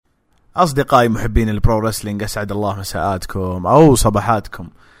أصدقائي محبين البرو رسلينج، أسعد الله مساءاتكم أو صباحاتكم.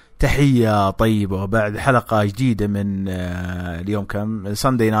 تحية طيبة بعد حلقة جديدة من اليوم كم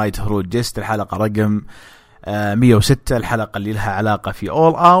ساندي نايت هروج جست، الحلقة رقم 106، الحلقة اللي لها علاقة في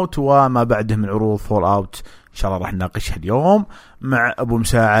أول أوت وما بعده من عروض فول أوت. إن شاء الله راح نناقشها اليوم مع أبو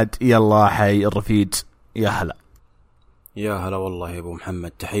مساعد. يلا حي الرفيد، يا هلا. يا هلا والله يا أبو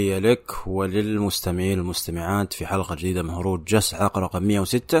محمد، تحية لك وللمستمعين والمستمعات في حلقة جديدة من هروج جس، حلقة رقم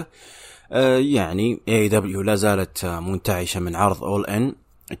 106. يعني AEW لا زالت منتعشة من عرض All In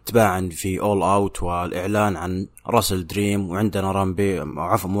اتباعا في All Out والإعلان عن راسل دريم، وعندنا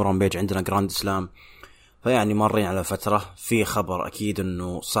مو رامبيج، عندنا جراند سلام. فيعني مارين على فترة في خبر أكيد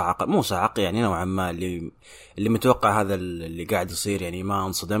إنه صعق، مو صعق يعني نوعا ما، اللي متوقع هذا اللي قاعد يصير، يعني ما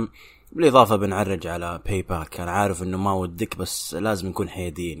انصدم. بالإضافة بنعرج على بايباك. أنا عارف إنه ما ودك، بس لازم نكون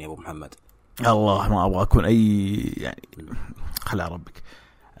حياديين يا أبو محمد. الله ما أبغى أكون أي يعني خلى ربك.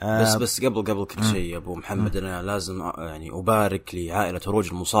 بس قبل كل شيء يا أبو محمد، أنا لازم يعني أبارك لعائلة هروج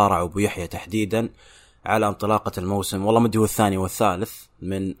المصارعة وأبو يحيى تحديدا على انطلاقة الموسم. والله مدي هو الثاني والثالث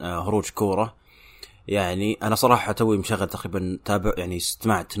من هروج كورة. يعني أنا صراحة توي مشغل تقريبا تابع، يعني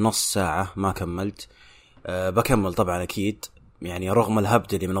استمعت نص ساعة ما كملت. بكمل طبعا أكيد، يعني رغم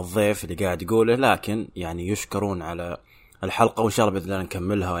الهبد اللي من الضيف اللي قاعد يقوله، لكن يعني يشكرون على الحلقة، وإن شاء الله بإذن الله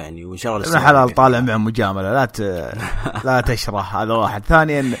نكملها يعني، وإن شاء الله ابن حلال طالع مع مجاملة. لا تشرح. هذا واحد.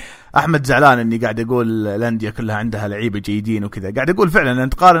 ثانيا أحمد زعلان إني قاعد أقول الأندية كلها عندها لعيبة جيدين وكذا. قاعد أقول فعلا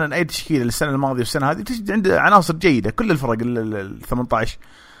أنت قارن أي تشكيلة السنة الماضية والسنة هذه تجد عند عناصر جيدة كل الفرق ال 18،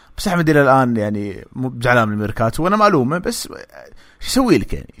 بس أحمد إلى الآن يعني مو زعلان من الميركاتو، وأنا معلومة، بس شو يسوي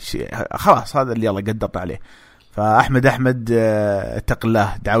لك يعني؟ خلاص هذا اللي يلا قدرت عليه. فأحمد اتق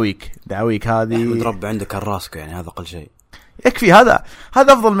الله، دعويك هذه. أحمد رب عندك الراسك، يعني هذا أقل شيء يكفي. هذا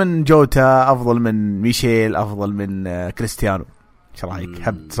أفضل من جوتا، أفضل من ميشيل، أفضل من كريستيانو. ايش رايك؟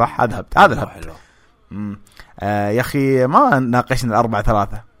 هبت صح؟ هذا هبت. يا أخي ما ناقشنا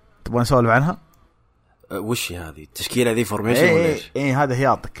 4-3، تبغى نسولف عنها؟ وش هذه التشكيلة ذي؟ فورميشن ولا ايش؟ هذا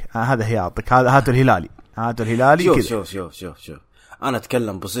هياطك. هذا هاتوا الهلالي. شوف أنا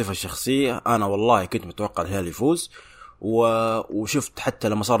أتكلم بصفة شخصية. أنا والله كنت متوقع الهلال يفوز، وشفت حتى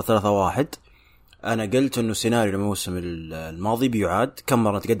لما صار 3-1 أنا قلت إنه سيناريو الموسم الماضي بيعاد. كم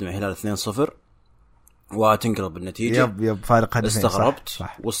مرة تقدم الهلال 2-0 وتنقلب النتيجة. يب فارق هدفين. استغربت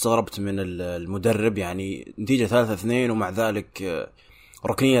واستغربت من المدرب، يعني نتيجة 3-2 ومع ذلك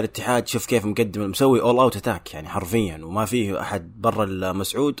ركنية الاتحاد شوف كيف مقدم، مسوي all out attack يعني حرفيا، وما فيه أحد برا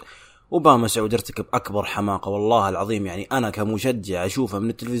المسعود. مسعود ارتكب أكبر حماقة والله العظيم. يعني أنا كمشجع أشوفه من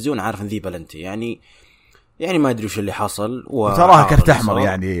التلفزيون عارف إن ذي بلنتي، يعني ما أدري وش اللي حصل. وتراها كرت أحمر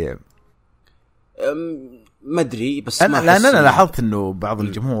يعني ما أدري، بس لأن أنا لاحظت إنه بعض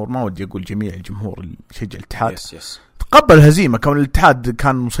الجمهور، ما ودي أقول جميع الجمهور اللي شجع الاتحاد، يس. تقبل هزيمة كون الاتحاد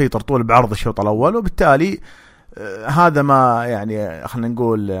كان مسيطر طول بعرض الشوط الأول، وبالتالي هذا ما يعني خلينا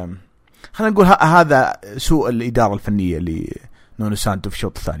نقول هذا سوء الإدارة الفنية اللي نونو سانتو في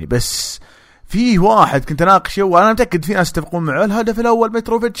الشوط الثاني. بس في واحد كنت اناقشه وانا متاكد في ناس يتفقون معه، الهدف الاول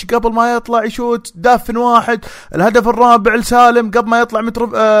متروفيتش قبل ما يطلع يشوت دافن واحد، الهدف الرابع لسالم قبل ما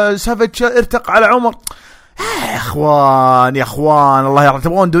يطلع سافيتش ارتق على عمر. يا اخوان الله يرحم،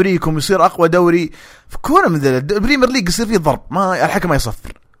 تبغون دوريكم يصير اقوى دوري في كوره من البريمير ليج يصير فيه ضرب، ما الحكم ما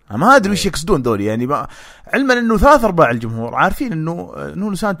يصفر. ما ادري وش يقصدون دوري يعني، علما انه 3/4 الجمهور عارفين انه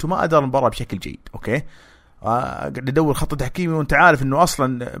نونو سانتو ما ادار المباراه بشكل جيد. اوكي قاعد ادور خط تحكيمي وانت عارف انه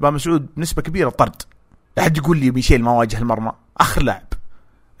اصلا با مسعود بنسبه كبيره طرد. لا حد يقول لي ميشيل ما واجه المرمى اخر لاعب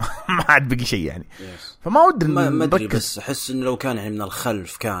ما عاد بقي شيء يعني. فما ودي ما ادري، بس احس انه لو كان يعني من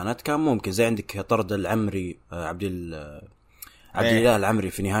الخلف كان ممكن، زي عندك طرد العمري عبد الله العمري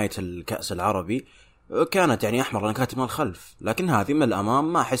في نهايه الكاس العربي، كانت يعني احمر لان كانت من الخلف، لكن هذه من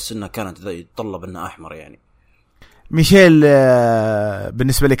الامام ما احس انها كانت يتطلب انها احمر يعني. ميشيل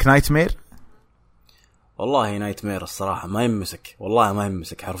بالنسبه لك نايت مير؟ والله نايت مير الصراحة ما يمسك، والله ما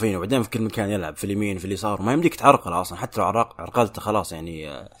يمسك حرفيا. وبعدين في كل مكان يلعب، في اليمين في اليسار، ما يمديك تعرقل أصلا. حتى لو عرقلته خلاص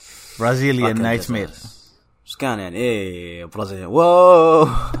يعني. برازيليان نايت مير بس كان يعني برازيليان واو.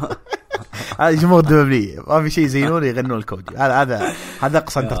 هذا جمهور دبلية ما في شيء زينون يغنون الكودي. هذا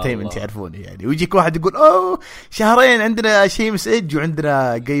أقصى انترتينمنت يعرفونه يعني. ويجيك واحد يقول أوه شهرين عندنا شيمس إيدج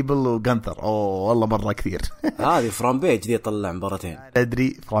وعندنا جيبل وغانثر، أوه والله مرة كثير. هذه فرامبيج دي طلع مباراتين.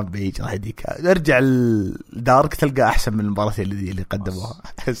 أدري فرامبيج راح يديك ارجع الدارك تلقى أحسن من المباراتين اللي قدموها.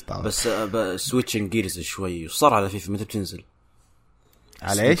 بس سويتشن جيرز شوي وصار على فيفا متى بتنزل؟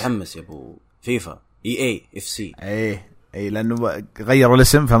 على إيش؟ متحمس يا أبو فيفا EAFC. اي لانه غيروا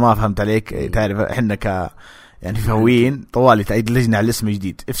الاسم فما فهمت عليك. تعرف احنا يعني فهويين طوالي تعيد لجنه على الاسم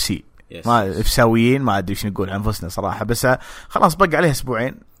الجديد FC. ما افساويين ما ادري ايش نقول عن انفسنا صراحه. بس خلاص بقى عليه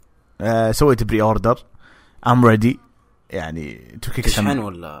اسبوعين سويت بري اوردر ام ريدي يعني تشحن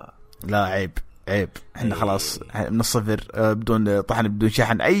ولا لا عيب احنا خلاص من الصفر بدون طحن بدون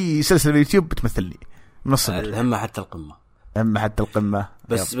شحن اي سلسله يوتيوب بتمثلني من الصفر الهم حتى القمه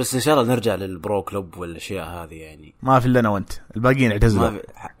بس ان شاء الله نرجع للبرو كلوب والاشياء هذه يعني ما في الا وانت الباقيين اعتزلوا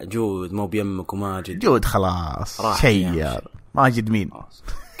جود مو بيمك وماجد جود خلاص شير ماجد مين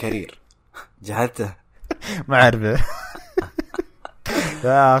كرير جهلته ما اعرفه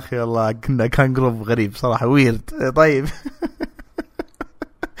يا اخي والله كان جروب غريب صراحه ويرد طيب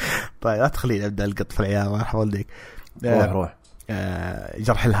لا تخليني ابدا القط في العيال الله يرحم والديك روح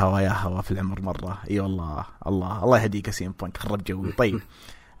جرح الهوى يا هوى في العمر مره اي والله الله يهديك سيم بانك خرب جوي طيب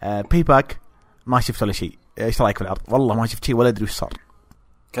باك ما شفت ولا شيء ايش رايك في العرض والله ما شفت شيء ولا ادري وش صار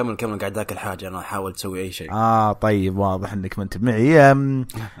كمل قاعد ذاك الحاجه انا احاول اسوي اي شيء طيب واضح انك ما انت معي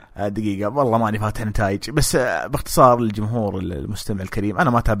دقيقه والله ماني فاتح نتائج بس باختصار للجمهور المستمع الكريم انا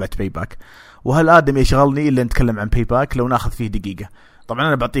ما تابعت باك وهل ادم يشغلني الا نتكلم عن باك لو ناخذ فيه دقيقه طبعا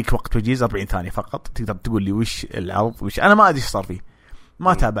انا بعطيك وقت وجيز 40 ثانيه فقط تقدر تقول لي وش العرض وش انا ما ادري ايش صار فيه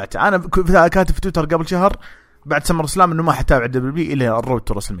ما تابعت انا كاتب في تويتر قبل شهر بعد سمر اسلام انه ما حتابع دبليو الا الرود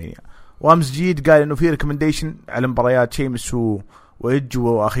تو رسلمانيا وامس جيد قال انه في ريكومنديشن على مباريات شيمس وإج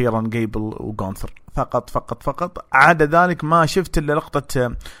واخيرا جيبل وغونثر فقط عدا ذلك ما شفت الا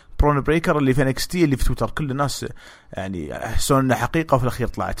لقطه برون بريكر اللي في NXT اللي في تويتر كل الناس يعني يحسون انها حقيقه وفي الاخير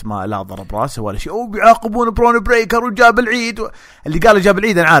طلعت ما لا ضرب راسه ولا شيء بيعاقبون برون بريكر وجاب العيد اللي قال جاب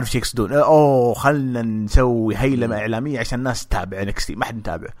العيد انا عارف شو يقصدون خلنا نسوي هيلمه اعلاميه عشان الناس تتابع NXT ما حد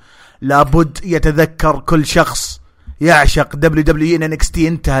متابع لابد يتذكر كل شخص يعشق WWE ان NXT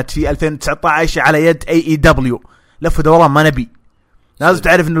انتهت في 2019 على يد AEW لف دوران ما نبي لازم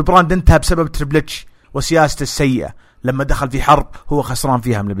تعرف ان البراند انتهى بسبب تريبل اتش وسياسته السيئه لما دخل في حرب هو خسران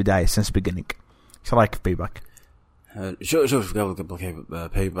فيها من البدايه سنس بيجينينج ايش رايك في باك شوف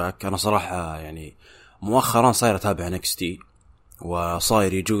قبل باك انا صراحه يعني مؤخرا صاير اتابع NXT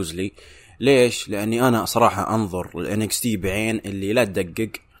وصاير يجوز لي ليش لاني انا صراحه انظر للNXT بعين اللي لا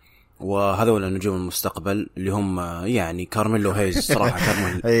تدقق وهذول النجوم المستقبل اللي هم يعني كارميلو هيز صراحه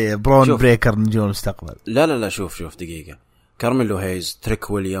اي برون بريكر نجوم المستقبل لا شوف دقيقه كارميلو هيز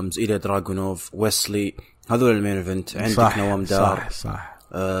تريك ويليامز إيليا دراغونوف ويسلي هذول المين ايفنت عندك نوام دار صح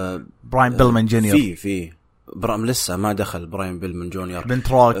براين بيلمان جونيور في لسه ما دخل براين بيلمان جونيور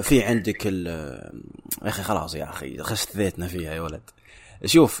بنتروك في عندك يا اخي خلاص يا اخي خشت ذيتنا فيها يا ولد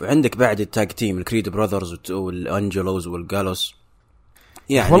شوف عندك بعد التاج تيم الكريد براذرز والانجلوز والجالوس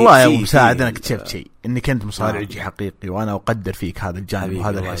يعني والله يا ابو مساعد انا اكتشفت شيء انك انت مصارعي حقيقي وانا اقدر فيك هذا الجانب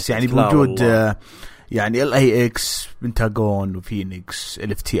وهذا الحس يعني بوجود يعني LAX بنتاغون وفينيكس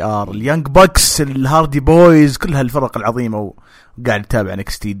LFTR اليانج باكس الهاردي بويز كل هالفرق العظيمه وقاعد اتابع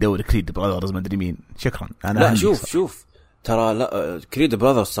NXT دوري كريد براذرز ما ادري مين شكرا انا لا شوف ترى لا كريد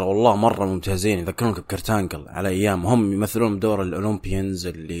براذرز ترى والله مره ممتازين يذكرونك بكرتانكل على ايام هم يمثلون دور الاولمبيانز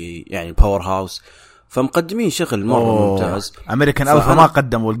اللي يعني باور هاوس فمقدمين شغل مره ممتاز امريكان الفا ما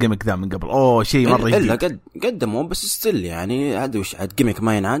قدموا الجيمك ذا من قبل شيء مره جديد الا قدموا بس ستيل يعني عاد وش عاد جيمك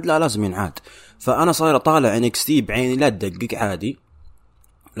ما ينعاد لا لازم ينعاد فانا صاير اطالع NXT بعيني لا تدقق عادي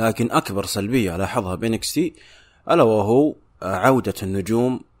لكن اكبر سلبيه لاحظها بNXT الا وهو عوده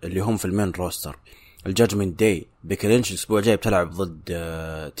النجوم اللي هم في المين روستر الجاجمنت داي بيكي لينش الاسبوع الجاي بتلعب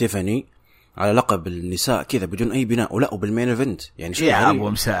ضد تيفاني على لقب النساء كذا بدون اي بناء ولا بالمين ايفنت يعني شو يا ابو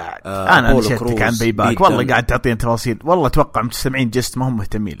مساعد انا نشدتك عن باك والله قاعد تعطيني تفاصيل والله اتوقع مستمعين جست ما هم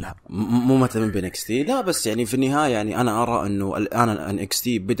مهتمين لها مو مهتمين بNXT لا بس يعني في النهايه يعني انا ارى انه الان NXT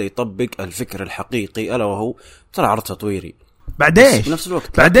بدا يطبق الفكر الحقيقي الا وهو ترى عرض تطويري بعدين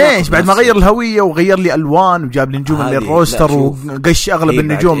بعد ما غير الهويه وغير لي الوان وجاب لي نجوم من الروستر وقش اغلب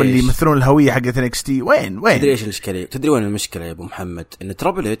النجوم اللي يمثلون الهويه حقت NXT وين تدري ايش الاشكاليه تدري وين المشكله يا ابو محمد ان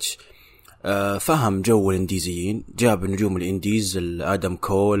ترابل اتش فهم جو الانديزيين جاب نجوم الانديز ادم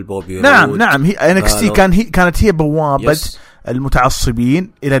كول بوبي نعم هي NXT كانت هي بوابه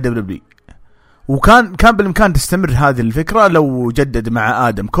المتعصبين الى WWE وكان بالامكان تستمر هذه الفكره لو جدد مع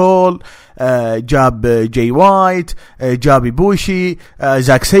ادم كول جاب جاي وايت جاب بوشي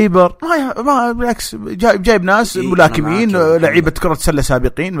زاك سايبر ما بالعكس جايب ناس ملاكمين لعيبه كره سله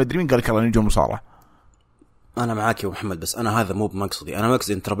سابقين ما ادري مين قال كره نجوم مصارعه انا معاك يا محمد بس انا هذا مو بمقصدي انا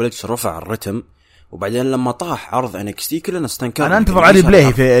مقصدي ان ترابل اتش رفع الرتم وبعدين لما طاح عرض NXT كلنا استنكرنا انا انتظر علي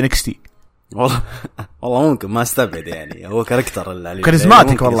بلاي في NXT والله ممكن ما استبعد يعني هو كاركتر اللي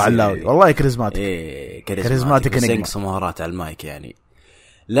كاريزماتيك والله علاوي والله كاريزماتيك كاريزماتيك زنق مهارات على المايك يعني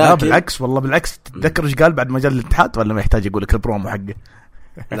لا بالعكس تتذكر ايش قال بعد ما جاء الاتحاد ولا ما يحتاج يقول لك البرومو حقه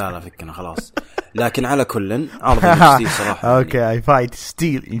لا فكنا خلاص لكن على كل عرض NXT صراحه اوكي اي فايت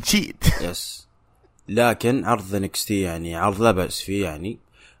ستيل ان شيت يس لكن عرض NXT يعني عرض لا بأس فيه يعني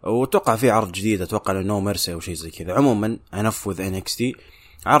وتوقع في عرض جديد اتوقع انه ميرسي او شيء زي كذا. عموما انفذ NXT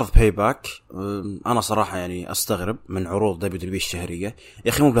عرض بايباك. انا صراحه يعني استغرب من عروض WWE الشهريه. يا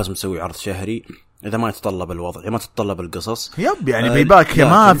اخي مو لازم تسوي عرض شهري اذا ما يتطلب الوضع، ما تتطلب القصص. يب يعني بايباك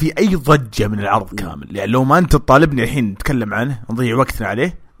ما في اي ضجه من العرض كامل. يعني لو ما انت تطالبني الحين نتكلم عنه نضيع وقتنا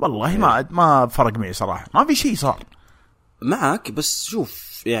عليه والله ما فرق معي صراحه. ما في شيء صار معك. بس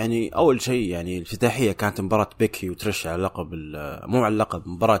شوف يعني اول شيء يعني الافتتاحيه كانت مباراه بيكي وترش على اللقب، مو على اللقب،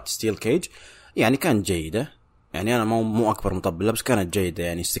 مباراه ستيل كيج. يعني كانت جيده. يعني انا مو اكبر مطبل بس كانت جيده.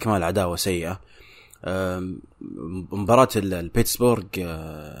 يعني استكمال عداوه سيئه. مباراة البيتسبورغ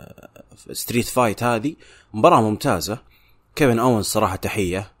ستريت فايت هذه مباراة ممتازة. كيفن أوينز صراحة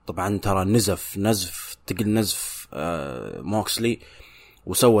تحية. طبعا ترى نزف تقل نزف موكسلي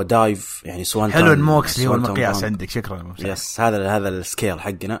وسوى دايف يعني سوان. حلو الموكسلي هو المقياس عندك. شكرا. يس هذا السكيل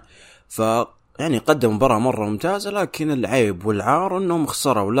حقنا. يعني قدم مباراة مرة ممتازة. لكن العيب والعار انهم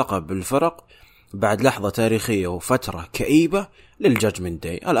خسروا لقب الفرق بعد لحظة تاريخية وفترة كئيبة للجاجمنت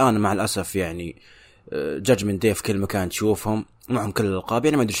داي. الآن مع الأسف يعني جاجمنت داي في كل مكان تشوفهم معهم كل الألقاب.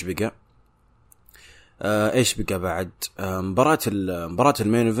 يعني ما أدري إيش بقى. إيش بقى بعد مباراة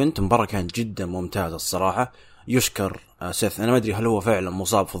المين إيفنت. مباراة كانت جدا ممتازة الصراحة. يشكر سيث. أنا ما أدري هل هو فعلا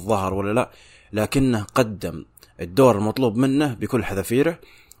مصاب في الظهر ولا لا، لكنه قدم الدور المطلوب منه بكل حذافيره.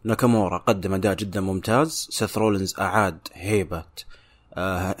 ناكامورا قدم أداء جدا ممتاز. سيث رولينز أعاد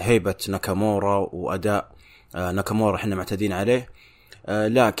هيبة ناكامورا وأداء ناكامورا احنا معتادين عليه.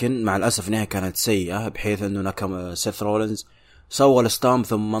 لكن مع الأسف انها كانت سيئة، بحيث انه سيث رولينز سوى الستام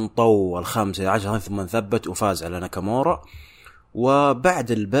ثم طول 15 ثم ثبت وفاز على ناكامورا.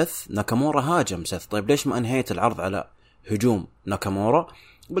 وبعد البث ناكامورا هاجم سيث. طيب ليش ما انهيت العرض على هجوم ناكامورا؟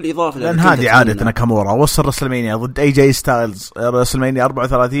 بالإضافة لأن هذه عادة ناكامورا. وصل رسلمانيا ضد اي جي ستايلز رسلمانيا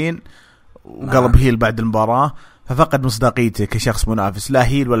 34 وقلب هيل بعد المباراة، ففقد مصداقيته كشخص منافس. لا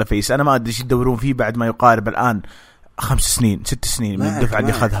هيل ولا فيس. أنا ما أدري إيش يدورون فيه بعد ما يقارب الآن 5 سنين 6 سنين من الدفعة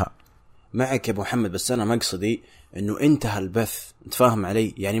اللي أخذها. معك يا أبو محمد. بس أنا مقصدي إنه انتهى البث. تفهم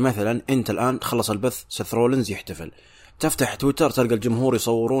علي؟ يعني مثلا أنت الآن تخلص البث، سيث رولينز يحتفل، تفتح تويتر تلقى الجمهور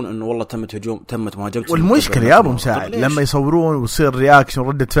يصورون إنه والله تمت مهاجمة. والمشكلة يا أبو مساعد لما يصورون ويصير رياكشن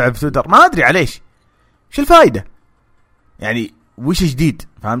ردة فعل في تويتر ما أدري عليش شو الفائدة. يعني وش جديد؟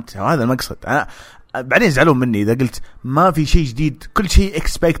 فهمت؟ هذا المقصد. أنا بعدين يزعلون مني إذا قلت ما في شيء جديد، كل شيء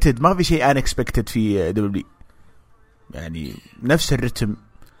expected، ما في شيء unexpected في WWE. يعني نفس الرتم،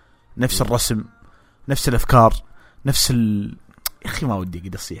 نفس الرسم، نفس الأفكار، نفس أخي ما ودي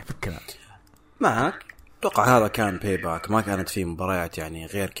قد أصيح في الكلام معك. توقع هذا كان بايباك، ما كانت فيه مباريات يعني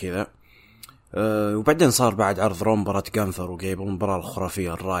غير كذا. وبعدين صار بعد عرض مباراة جانثر وجيبل، المباراة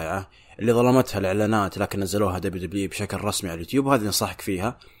الخرافية الرائعة اللي ظلمتها الإعلانات لكن نزلوها WWE بشكل رسمي على اليوتيوب. وهذه نصحك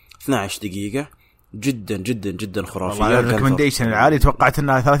فيها 12 دقيقة جدا جدا جدا خرافية. والله الريكومنديشن العالي توقعت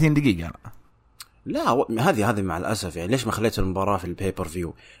انها 30 دقيقة أنا. لا هذه مع الأسف. يعني ليش ما خليت المباراة في البيبر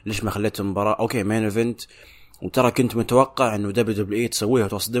فيو؟ ليش ما خليت المباراة اوكي مين ايفنت؟ وترى كنت متوقع انه WWE تسويها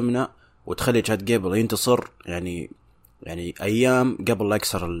وتصدمنا وتخلي تشات جيبل ينتصر يعني ايام قبل لا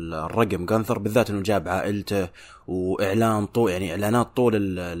يكسر الرقم جانثر، بالذات انه جاب عائلته واعلان يعني اعلانات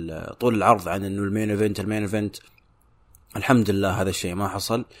طول العرض عن انه المين ايفنت. الحمد لله هذا الشيء ما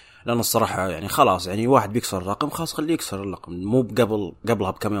حصل. لأن الصراحة يعني خلاص يعني واحد بيكسر الرقم خلاص خليه يكسر الرقم، مو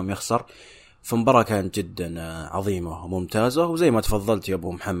قبلها بكم يوم يخسر. فمباراة كانت جدا عظيمة وممتازة. وزي ما تفضلت يا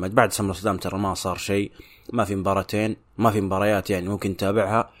أبو محمد بعد سمر سلام ترى ما صار شيء. ما في مباريات يعني ممكن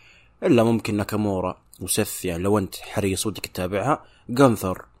تتابعها إلا ممكن ناكامورا وسيث. يعني لو أنت حريص ودك تتابعها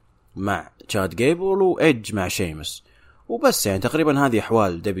جانثر مع تشاد جيبل وإيدج مع شيمس وبس. يعني تقريبا هذه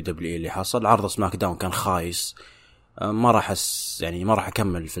أحوال WWE اللي حصل. عرض سماك داون كان خايس، ما راح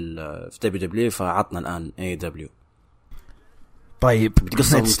أكمل في WWE، فعطنا الآن AEW. طيب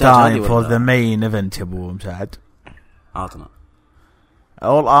it's time for the main event يا أبو مساعد. عطنا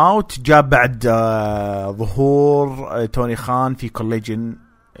AEWAllOut جاء بعد ظهور توني خان في كوليجن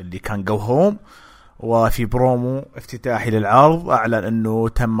اللي كان جو هوم، وفي برومو افتتاحي للعرض أعلن أنه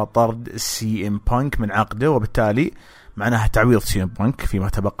تم طرد CM Punk من عقده، وبالتالي معناها تعويض CM Punk فيما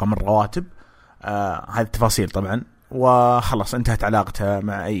تبقى من رواتب. هذه التفاصيل طبعا. وخلص انتهت علاقته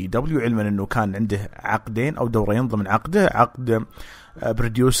مع AEW، علما انه كان عنده عقدين او دورين ضمن عقده، عقد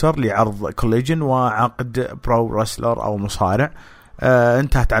بروديوسر لعرض كوليجن وعقد برو رسلر او مصارع.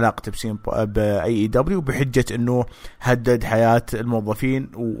 انتهت علاقته ب AEW بحجة انه هدد حياة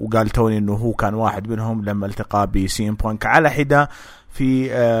الموظفين، وقال توني انه هو كان واحد منهم لما التقى بسيم بانك على حدة في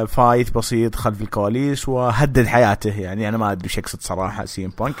فايت بسيط خلف الكواليس وهدد حياته. يعني انا ما ادري ايش يقصد صراحة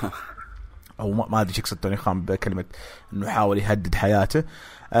سيم بانك، او ما ادري ايش يقصد توني خان بكلمة انه حاول يهدد حياته.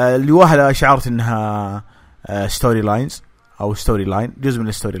 اللي وهله شعرت انها ستوري لاينز او ستوري لاين، جزء من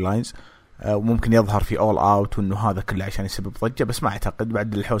الستوري لاينز، وممكن يظهر في اول اوت، وانه هذا كله عشان يسبب ضجه. بس ما اعتقد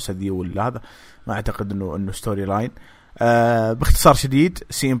بعد الحوسه ذي ولا هذا، ما اعتقد انه ستوري لاين. باختصار شديد،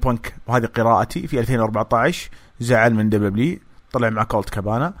 سي ام بانك، وهذه قراءتي، في 2014 زعل من دبليو، طلع مع كولت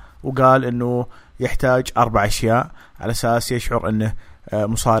كابانا وقال انه يحتاج 4 أشياء على اساس يشعر انه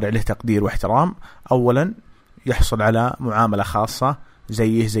مصارع له تقدير واحترام. اولا يحصل على معامله خاصه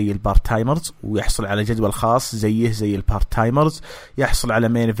زي البارت تايمرز، ويحصل على جدول خاص زي البارت تايمرز، يحصل على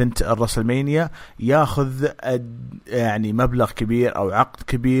مين ايفنت الرسلمانيا، ياخذ يعني مبلغ كبير او عقد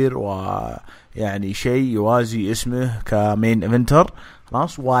كبير، ويعني شيء يوازي اسمه كمين ايفنتر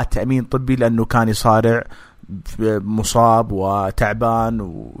خلاص، وتأمين طبي لانه كان يصارع مصاب وتعبان،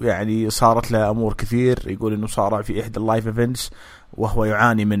 ويعني صارت له امور كثير. يقول انه صارع في احدى اللايف ايفنتس وهو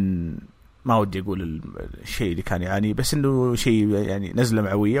يعاني من، ما ودي اقول الشيء اللي كان يعاني، بس انه شيء يعني نزله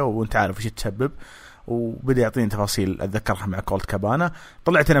معويه وانت عارف ايش تسبب. وبدا يعطيني تفاصيل اتذكرها مع كولت كابانا.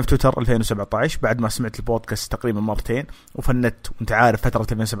 طلعت انا في تويتر 2017 بعد ما سمعت البودكاست تقريبا مرتين وفنت، وانت عارف فتره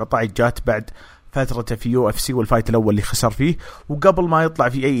 2017 جات بعد فترته في يو اف سي والفايت الاول اللي خسر فيه، وقبل ما يطلع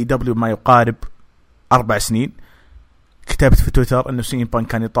في اي دبليو ما يقارب 4 سنين. كتبت في تويتر انه سي ام بانك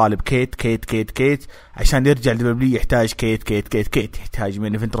كان يطالب كيت عشان يرجع لدبليو، يحتاج كيت يحتاج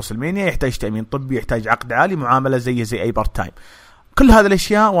من ايفنت رسلمانيا، يحتاج تأمين طبي، يحتاج عقد عالي، معاملة زي اي بارت تايم. كل هذه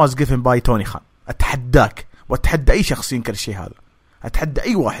الاشياء واز جيفن باي توني خان. اتحداك واتحدى اي شخص ينكر الشيء هذا، اتحدى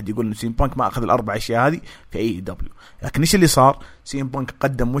اي واحد يقول انه سي ام بانك ما اخذ ال4 أشياء هذه في اي دبليو. لكن ايش اللي صار؟ سي ام بانك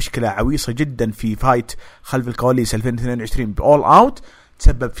قدم مشكلة عويصة جدا في فايت خلف الكواليس 2022 بأول اوت،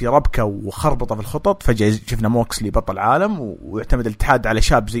 تسبب في ربكة وخربطة في الخطط. فجأة شفنا موكسلي بطل عالم، ويعتمد الاتحاد على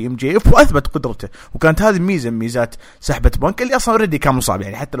شاب زي ام جي اف، واثبت قدرته. وكانت هذه ميزة من ميزات سحبة بانك، اللي اصلا اوريدي كان مصاب،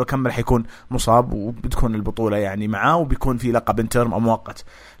 يعني حتى لو كمل حيكون مصاب وبتكون البطولة يعني معاه، وبيكون في لقب انترم او مؤقت.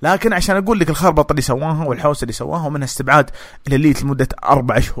 لكن عشان اقول لك الخربطة اللي سواها والحوسة اللي سواها، ومنها استبعاد الاليت لمدة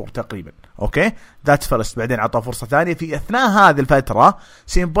 4 شهور تقريبا. اوكي ذات فرست. بعدين عطاه فرصة ثانية في اثناء هذه الفترة.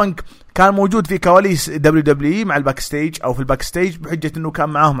 سي ام بانك كان موجود في كواليس WWE مع الباك ستيج او في الباك ستيج، بحجة انه كان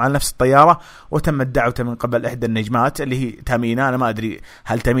معاهم على نفس الطيارة، وتمت دعوته من قبل احدى النجمات اللي هي تامينا. انا ما ادري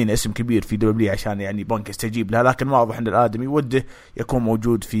هل تامينا اسم كبير في WWE عشان يعني بانك يستجيب لها، لكن واضح ان الادمي وده يكون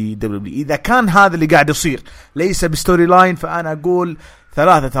موجود في WWE. اذا كان هذا اللي قاعد يصير ليس بستوري لاين، فانا اقول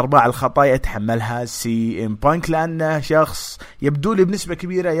 3/4 الخطايا يتحملها سي ام بانك، لانه شخص يبدو لي بنسبة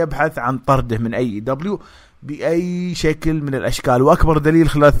كبيرة يبحث عن طرده من اي دبليو بأي شكل من الأشكال. وأكبر دليل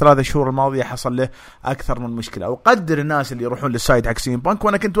خلال 3 شهور الماضية حصل له أكثر من مشكلة. وقدر الناس اللي يروحون للسايت حق سي ام بانك،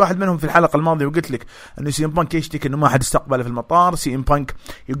 وأنا كنت واحد منهم في الحلقة الماضية، وقلت لك أنه سي ام بانك يشتكي أنه ما حد استقبله في المطار. سي ام بانك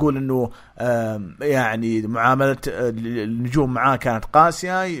يقول أنه يعني معاملة النجوم معاه كانت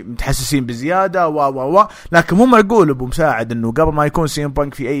قاسية، متحسسين بزيادة لكن مو معقول أبو مساعد أنه قبل ما يكون سي ام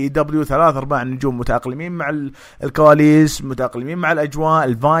بانك في اي دبليو 3/4 النجوم متأقلمين مع الكواليس، متأقلمين مع الأجواء،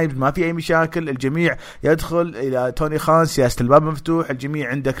 الفايب، ما في أي مشاكل، الجميع يدخل الى توني خان، سياسة الباب مفتوح، الجميع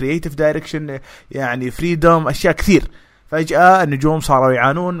عنده كرييتيف دايركشن، يعني فريدوم، اشياء كثير. فجأة النجوم صاروا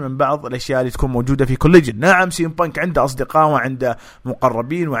يعانون من بعض الاشياء اللي تكون موجودة في كوليجن. نعم سي ام بانك عنده اصدقاء وعنده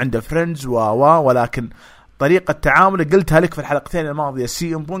مقربين وعنده فريندز ولكن طريقة تعامله قلتها لك في الحلقتين الماضية،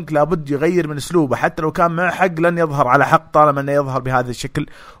 سي ام بانك لابد يغير من اسلوبه. حتى لو كان معه حق لن يظهر على حق طالما انه يظهر بهذا الشكل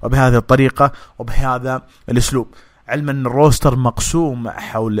وبهذه الطريقة وبهذا الاسلوب، علما ان الروستر مقسوم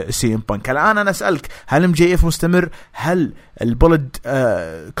حول سي ام بانك. الان انا اسالك، هل ام جي اف مستمر؟ هل البولد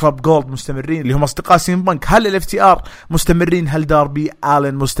كلاب جولد مستمرين اللي هم اصدقاء سي ام بانك؟ هل الاف تي ار مستمرين؟ هل داربي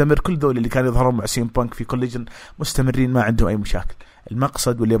آلن مستمر؟ كل ذول اللي كانوا يظهرون مع سي ام بانك في كوليجن مستمرين، ما عندهم اي مشاكل.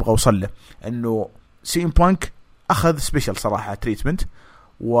 المقصد واللي ابغى اوصل له انه سي ام بانك اخذ سبيشال صراحه تريتمنت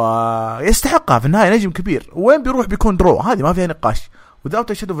ويستحقها في النهايه، نجم كبير، وين بيروح بيكون درو، هذه ما فيها نقاش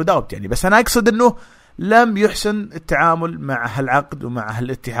without a shadow of a doubt يعني. بس انا اقصد انه لم يحسن التعامل مع هالعقد ومع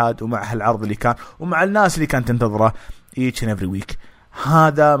هالاتحاد ومع هالعرض اللي كان ومع الناس اللي كانت تنتظره each and every week.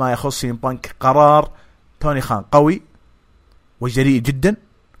 هذا ما يخص سي ام بانك. قرار توني خان قوي وجريء جدا،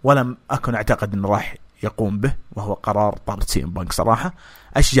 ولم أكن أعتقد أنه راح يقوم به، وهو قرار طرد سي ام بانك. صراحة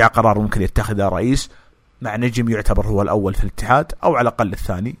أشجع قرار ممكن يتخذه رئيس مع نجم يعتبر هو الأول في الاتحاد أو على الأقل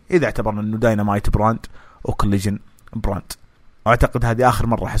الثاني، إذا اعتبرنا أنه داينمايت براند وكوليجن براند. أعتقد هذه آخر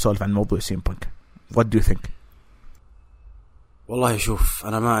مرة حسولف عن موضوع سي ام بانك. What do you think؟ والله شوف،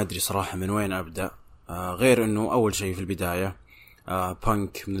 أنا ما أدري صراحة من وين أبدأ، غير أنه أول شيء في البداية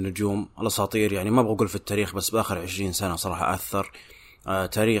بانك من النجوم الأساطير، يعني ما بقول في التاريخ بس بآخر 20 سنة صراحة أثر.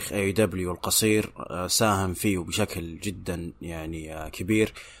 تاريخ AEW القصير ساهم فيه بشكل جدا يعني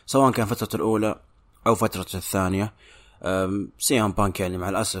كبير، سواء كان فترة الأولى أو فترة الثانية. سي ام بانك يعني مع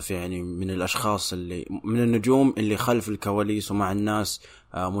الأسف يعني من الأشخاص اللي من النجوم اللي خلف الكواليس ومع الناس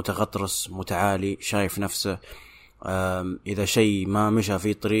متغطرس متعالي، شايف نفسه، إذا شيء ما مشى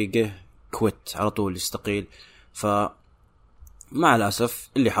في طريقه كويت على طول يستقيل. فمع الأسف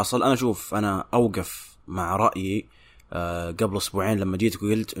اللي حصل أنا أشوف أنا أوقف مع رأيي قبل أسبوعين لما جيت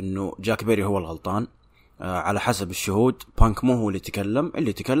وقلت إنه جاك بيري هو الغلطان. على حسب الشهود بانك مو هو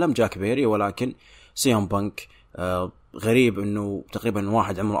اللي تكلم جاك بيري، ولكن سيام بانك غريب إنه تقريبا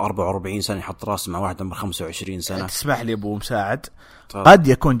واحد عمره 44 سنة يحط راسه مع واحد عمره 25 سنة. تسمح لي أبو مساعد، قد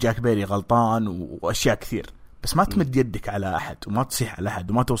يكون جاك بيري غلطان وأشياء كثير، بس ما تمد يدك على أحد وما تصيح على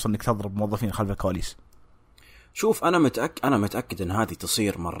أحد وما توصل إنك تضرب موظفين خلف الكواليس. شوف أنا متأكد إن هذه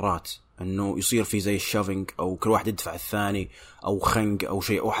تصير مرات، إنه يصير في زي الشافينج أو كل واحد يدفع الثاني أو خنق أو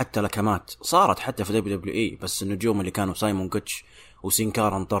شيء، أو حتى لكمات صارت حتى في WWE، بس النجوم اللي كانوا سايمون كوتش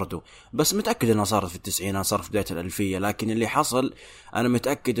وسينكار انطردوا. بس متأكد إنها صارت في التسعينات، صار في بداية الألفية. لكن اللي حصل أنا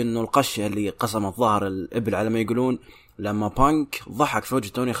متأكد إنه القشة اللي قسمت ظهر الإبل على ما يقولون لما بانك ضحك في وجه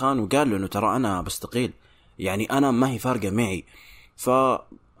توني خان وقال له إنه ترى أنا بستقيل، يعني أنا ما هي فارقة معي.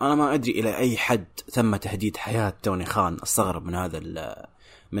 فأنا ما أدري إلى أي حد تم تهديد حياة توني خان. استغرب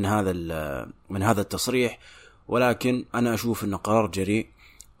من هذا التصريح، ولكن أنا أشوف إنه قرار جريء.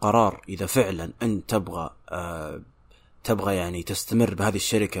 قرار إذا فعلا أنت تبغى يعني تستمر بهذه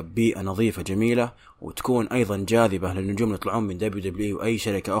الشركة ببيئة نظيفة جميلة وتكون أيضا جاذبة للنجوم اللي يطلعون من WWE وأي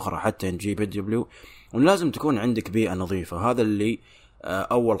شركة أخرى حتى NJPW، ولازم تكون عندك بيئة نظيفة. هذا اللي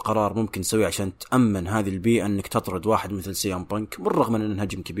أول قرار ممكن تسويه عشان تأمن هذه البيئة، أنك تطرد واحد مثل سيام بانك بالرغم من أنه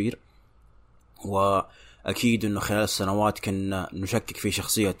هجم كبير. وأكيد أنه خلال السنوات كنا نشكك في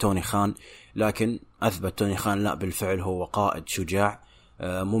شخصية توني خان، لكن أثبت توني خان لا بالفعل هو قائد شجاع،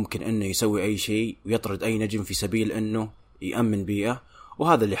 ممكن أنه يسوي أي شيء ويطرد أي نجم في سبيل أنه يأمن بيئة.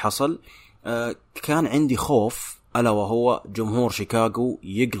 وهذا اللي حصل. كان عندي خوف ألا وهو جمهور شيكاغو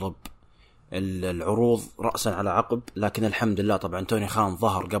يقلب العروض رأسا على عقب، لكن الحمد لله طبعا توني خان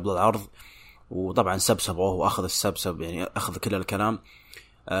ظهر قبل العرض وطبعا سبسبه وأخذ السبسب، يعني أخذ كل الكلام.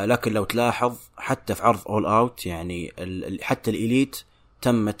 لكن لو تلاحظ حتى في عرض AEWAllOut يعني حتى الإليت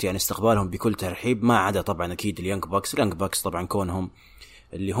تمت يعني استقبالهم بكل ترحيب، ما عدا طبعا أكيد اليانج باكس طبعا كونهم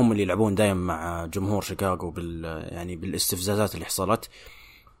اللي هم اللي يلعبون دائما مع جمهور شيكاغو يعني بالاستفزازات اللي حصلت.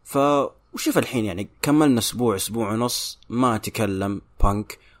 وشوف الحين يعني كملنا أسبوع ونص ما تكلم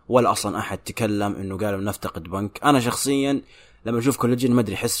بانك، ولا أصلا أحد تكلم إنه قالوا نفتقد بانك. أنا شخصيا لما أشوف كوليجن ما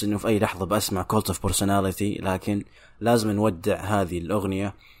أدري أحس إنه في أي لحظة بأسمع Cult of Personality، لكن لازم نودع هذه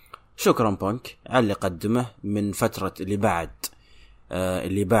الأغنية. شكرا بانك على اللي قدمه من فترة اللي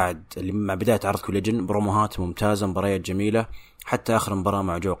مع بداية عرض كوليجن، بروموهات ممتازة، مباريات جميلة، حتى آخر مباراة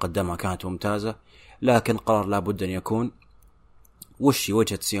مع جو قدمها كانت ممتازة. لكن قرار لابد أن يكون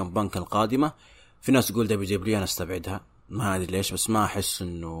وجهة سيام بانك القادمة. في ناس تقول WWE أنا استبعدها، ما أدري ليش، بس ما أحس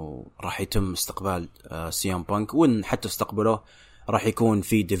إنه راح يتم استقبال سيام بانك، وإن حتى استقبله راح يكون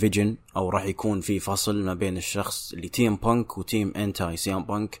في ديفيجن أو راح يكون في فصل ما بين الشخص اللي تيم بانك وتيم أنتاي سيام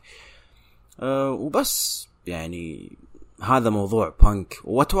بانك. وبس يعني هذا موضوع بانك.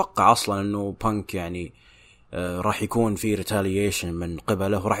 وأتوقع أصلا إنه بانك يعني راح يكون في ريتالييشن من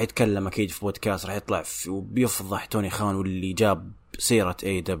قبله، وراح يتكلم أكيد في بودكاست، راح يطلع وبيفضح توني خان واللي جاب سيرة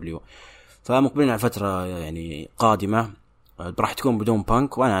AEW. فمقبلين على فترة يعني قادمة راح تكون بدون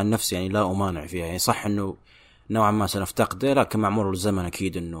بانك، وأنا عن نفسي يعني لا أمانع فيها. يعني صح إنه نوعا ما سنفتقده، لكن مع مرور الزمن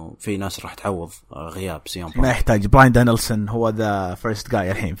أكيد إنه في ناس راح تعوض غياب سيام بانك. ما يحتاج. براين دانيلسون هو ذا فيرست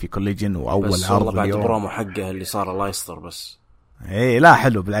جاي الحين في كوليجن، وأول عرض بعد برومو حقه اللي صار الله يستر. بس إيه لا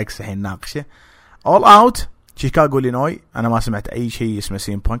حلو بالعكس. الحين ناقشة AEWAllOut شيكاغو لينوي، أنا ما سمعت أي شيء اسمه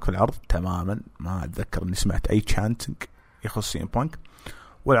سيام بانك في العرض تماما، ما أتذكر إني سمعت أي تشانتنج يخص سيام بانك.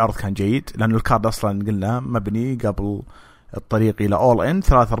 والعرض كان جيد لأنه الكارد أصلا قلنا مبني قبل الطريق إلى أول إن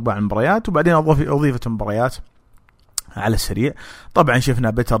 3-4 مباريات، وبعدين أضيفت مباريات على السريع. طبعا شفنا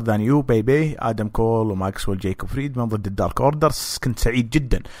بيتر ذان يو باي آدم كول وماكسويل جايكوب فريدمان ضد الدارك أوردرز. كنت سعيد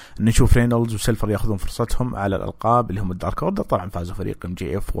جدا أن نشوف رينولدز وسيلفر يأخذون فرصتهم على الألقاب اللي هم الدارك أوردر. طبعا فازوا فريق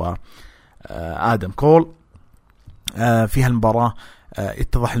MJF وآدم كول في هالمباراة.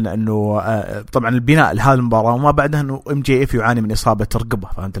 اتضح لنا انه طبعا البناء لهذه المباراة وما بعدها انه MJF يعاني من اصابة رقبة،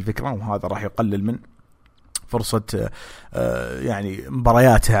 فهمت الفكرة، وهذا راح يقلل من فرصة يعني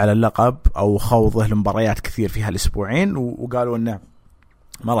مبارياته على اللقب او خوضه لمباريات كثير في هالاسبوعين. وقالوا انه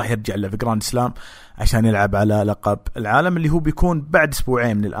ما راح يرجع الا في جراند سلام عشان يلعب على لقب العالم اللي هو بيكون بعد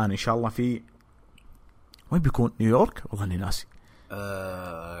اسبوعين من الان ان شاء الله. في وين بيكون؟ نيويورك والله اني ناسي.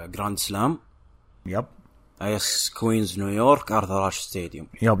 جراند سلام يب ايس كوينز نيويورك آرثر أش ستاديوم.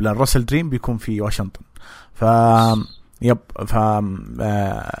 يب لأن راسل دريم بيكون في واشنطن. يب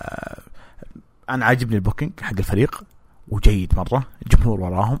أنا عاجبني البوكينج حق الفريق وجيد مرة، الجمهور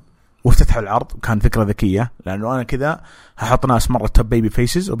وراهم وافتتحوا العرض، كان فكرة ذكية لأنه أنا كذا هحط ناس مرة توب بيبي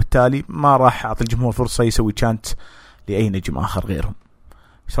فيسز، وبالتالي ما راح أعطي الجمهور فرصة يسوي تشانت لأي نجم آخر غيرهم.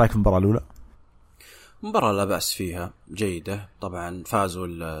 إيش رأيك في المباراة الأولى؟ مباراة لا بأس فيها، جيدة. طبعا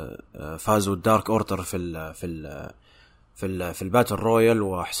فازوا الدارك أوردر في الباتل رويال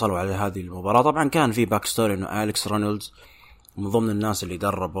وحصلوا على هذه المباراة. طبعا كان في باك ستوري إنه أليكس رونالدز من ضمن الناس اللي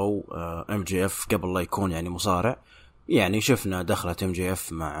دربوا MJF قبل لا يكون يعني مصارع. يعني شفنا دخلت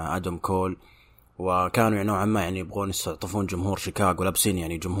MJF مع آدم كول، وكانوا يعني نوعا ما يعني يبغون يستعطفون جمهور شيكاغو، لابسين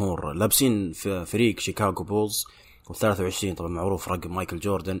يعني جمهور لابسين في فريق شيكاغو بولز، و23 طبعا معروف رقم مايكل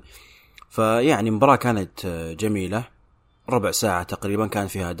جوردن. فيعني مباراة كانت جميلة، ربع ساعة تقريبا كان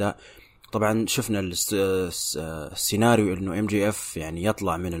فيها أداء. طبعا شفنا السيناريو إنه MJF يعني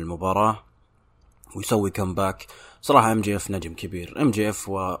يطلع من المباراة ويسوي كمباك. صراحة MJF نجم كبير، MJF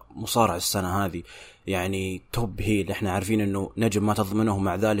ومصارع السنة هذه يعني توب هيل. احنا عارفين انه نجم ما تضمنه،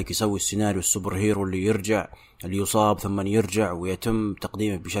 مع ذلك يسوي السيناريو السوبر هيرو اللي يرجع، اللي يصاب ثم يرجع ويتم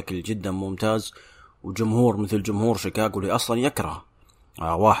تقديمه بشكل جدا ممتاز. وجمهور مثل جمهور شيكاغو اللي اصلا يكره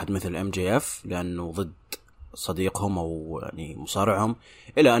واحد مثل MJF لانه ضد صديقهم او يعني مصارعهم،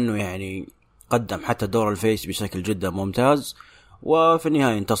 الى انه يعني قدم حتى دور الفيس بشكل جدا ممتاز، وفي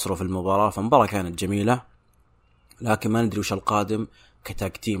النهاية انتصروا في المباراة. فالمباراة كانت جميلة، لكن ما ندري وش القادم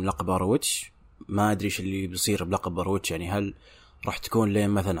كتاك تيم لقب هروج. ما ادري ايش اللي بيصير بلقب هروج، يعني هل راح تكون لين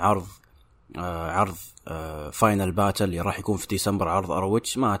مثلا عرض فاينل باتل اللي راح يكون في ديسمبر عرض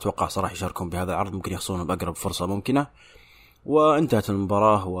هروج؟ ما اتوقع صراحة يشاركون بهذا العرض، ممكن يخسرون بأقرب فرصة ممكنة. وانتهت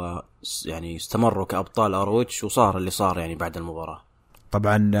المباراة ويعني استمروا كأبطال هروج، وصار اللي صار يعني بعد المباراة.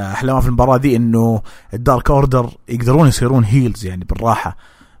 طبعا احلى ما في المباراة دي انه الدارك اوردر يقدرون يصيرون هيلز يعني بالراحة،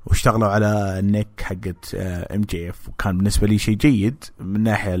 واشتغلوا على النك حقت MJF، وكان بالنسبة لي شيء جيد من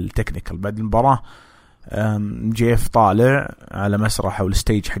ناحية التكنيكال. بعد المباراة MJF طالع على مسرح او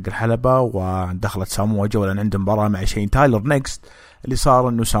الستيج حق الحلبة، ودخلت سامو جو لان عنده مباراة مع شين تايلر نيكست. اللي صار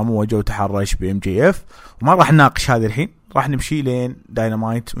انه سامو جو تحرش بMJF، وما راح نناقش هذا الحين، راح نمشي لين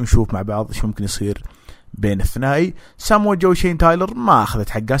داينمايت ونشوف مع بعض ايش ممكن يصير بين الثنائي. سامو جو شين تايلر ما اخذت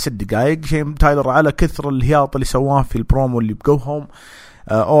حقها 6 دقائق. شين تايلر على كثر الهياط اللي سواه في البرومو اللي بقوهم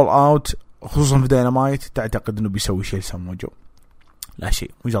all out خصوصا في داينمايت، تعتقد انه بيسوي شيء سامو جو؟ لا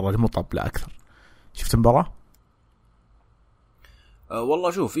شيء، مجرد مطب لا اكثر. شفت المباراة؟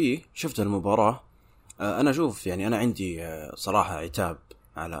 والله شوف، شفت المباراة. انا شوف يعني انا عندي صراحة عتاب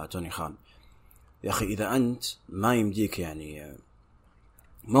على توني خان. يا اخي اذا انت ما يمديك يعني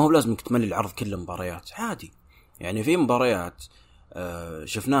ما هو لازم تملي العرض كله مباريات، عادي يعني. في مباريات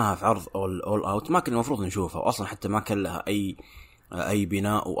شفناها في عرض all out ما كان المفروض نشوفها، واصلا حتى ما كان لها اي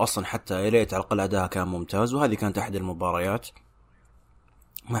بناء، واصلا حتى يا ريت على الاقل اداها كان ممتاز. وهذه كانت احد المباريات.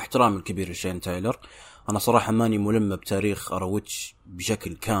 مع احترامي الكبير لشين تايلر، انا صراحه ماني ملم بتاريخ هروج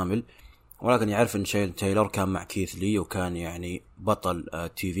بشكل كامل، ولكن يعرف ان شين تايلر كان مع كيث لي وكان يعني بطل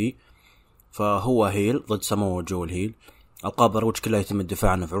تي في، فهو هيل ضد سامو جو الهيل. القاب هروج كلها يتم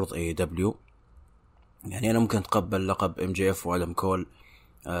الدفاع عنه في عروض AEW. يعني انا ممكن اتقبل لقب MJF وادم كول،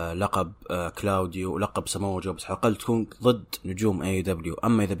 لقب كلاوديو ولقب سامو جو، بس على الاقل تكون ضد نجوم AEW.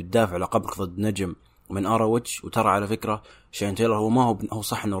 اما اذا بتدافع لقبك ضد نجم من هروج، وترى على فكره شين تايلر هو ما هو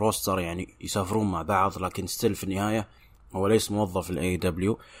صح انه روستر يعني يسافرون مع بعض، لكن ستيل في النهايه هو ليس موظف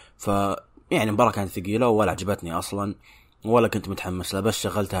AEW. ف يعني مباراة كانت ثقيله ولا عجبتني اصلا ولا كنت متحمس لها، بس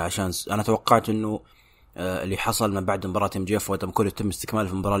شغلتها عشان انا توقعت انه اللي حصل من بعد مباراة MJF وادم كول يتم استكمال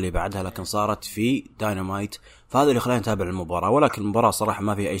في المباراة اللي بعدها، لكن صارت في داينمايت، فهذا اللي خلاني اتابع المباراة. ولكن المباراة صراحة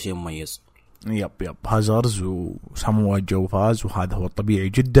ما فيها اي شيء مميز. يب هازارز وسامو جو فاز، وهذا هو الطبيعي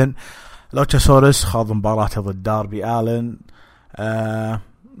جدا. لوتشاسورس خاض مباراته ضد داربي آلن.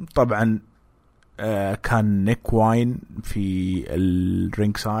 طبعا كان نيك واين في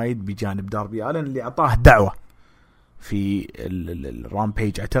الرينج سايد بجانب داربي آلن، اللي اعطاه دعوة في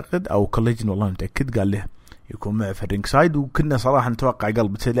الرامبيج اعتقد او كوليجن، والله متأكد، قال له يكون معه في الرينج سايد. وكنا صراحة نتوقع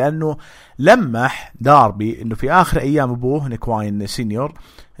قلبته، لانه لمح داربي انه في اخر ايام ابوه نيك واين سينيور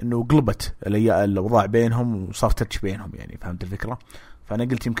انه قلبت الاوضاع بينهم وصار تتش بينهم، يعني فهمت الفكرة. فانا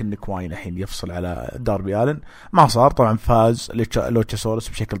قلت يمكن نيك واين الحين يفصل على داربي آلن، ما صار. طبعا فاز لوتشاسورس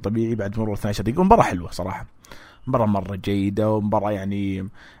بشكل طبيعي بعد مرور 12 دقيقة. مباراة حلوة صراحة، مباراة مرة جيدة، ومباراة يعني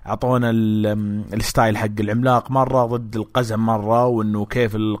أعطونا الستايل حق العملاق مرة ضد القزم مرة، وإنه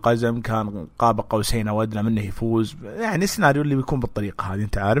كيف القزم كان قاب قوسين أو أدنى منه يفوز، يعني السيناريو اللي بيكون بالطريقة هذه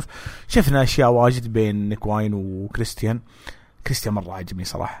أنت عارف. شفنا أشياء واجد بين نيك واين وكريستيان مرة عجبني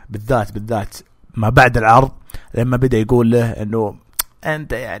صراحة، بالذات ما بعد العرض لما بدأ يقول له إنه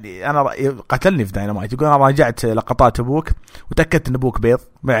أنت يعني أنا قتلني في داينمايت، يقول أنا راجعت لقطات أبوك وتأكدت إن أبوك بيض،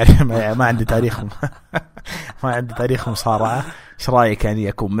 ما عندي تاريخ ما عندي تاريخ مصارعة، ايش رايك يعني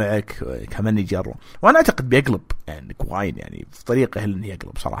اكون معك كمانجر؟ وانا اعتقد بيقلب يعني كواين يعني في طريقه انه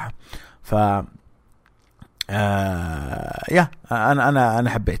يقلب صراحة. ف يا انا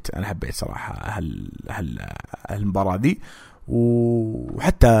حبيت صراحة هالمباراة دي.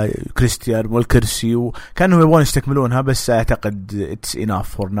 وحتى كريستيان والكرسي وكانوا يبغون يستكملونها، بس اعتقد اتس اناف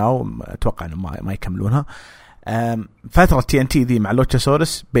فور ناو، اتوقع انه ما يكملونها. فترة تي ان تي ذي مع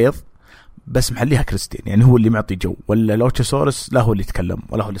لوتشاسورس بيض، بس محليها كريستيان يعني هو اللي معطي جو، ولا لوتشاسورس لا هو اللي يتكلم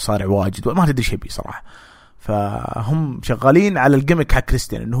ولا هو اللي صارع واجد، ما تدري ايش يبي صراحة. فهم شغالين على الجيمك حق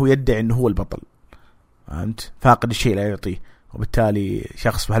كريستيان انه هو يدعي انه هو البطل، فهمت؟ فاقد الشيء لا يعطيه، وبالتالي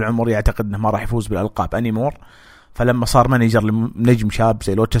شخص بهالعمر يعتقد انه ما راح يفوز بالالقاب انيمور. فلما صار مانجر لنجم شاب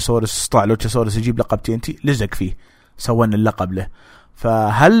زي لوتشاسورس، استطاع لوتشاسورس يجيب لقب تي ان تي، لزق فيه، سوّن اللقب له.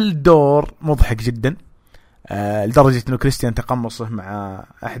 فهالدور مضحك جدا، لدرجة انه كريستيان تقمصه مع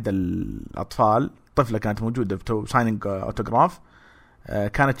احد الاطفال، طفلة كانت موجودة في سايننج اوتوغراف،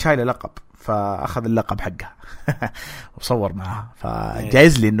 كانت شايلة لقب، فاخذ اللقب حقها وصور معها.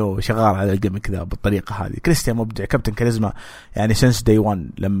 فجايز لي انه شغال على الجيمك ذا بالطريقة هذه. كريستيان مبدع، كابتن كاريزما يعني سنس داي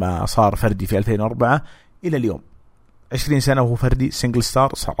 1 لما صار فردي في 2004 الى اليوم 20 سنة وهو فردي سينجل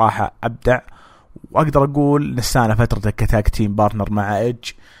ستار، صراحة أبدع. وأقدر أقول نسانا فترة كتاك تيم بارتنر مع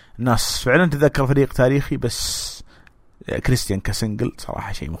إيدج، الناس فعلا تذكر فريق تاريخي، بس كريستيان كسنجل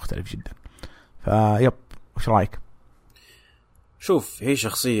صراحة شيء مختلف جدا. فيب، وش رأيك؟ شوف، هي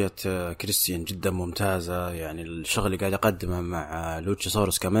شخصية كريستيان جدا ممتازة، يعني الشغل اللي قاعد يقدمه مع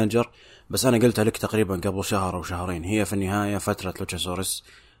لوتشاسورس كمانجر. بس أنا قلتها لك تقريبا قبل شهر أو شهرين، هي في النهاية فترة لوتشاسورس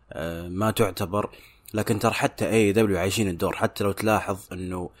ما تعتبر، لكن ترى حتى AEW عايشين الدور. حتى لو تلاحظ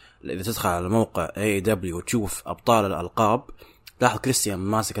انه اذا تدخل على موقع AEW وتشوف ابطال الالقاب، لاحظ كريستيان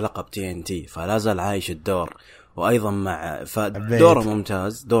ماسك لقب TNT، فلا زال عايش الدور. وايضا مع دوره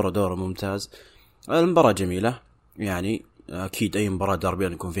ممتاز، دوره ممتاز. المباراة جميلة يعني، اكيد اي مباراة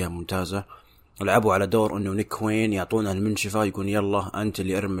داربيان يكون فيها ممتازة. لعبوا على دور انه نيك كوين يعطونا المنشفة، يكون يلا انت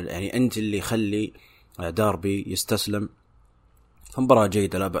اللي ارمل، يعني انت اللي خلي داربي يستسلم. فمباراة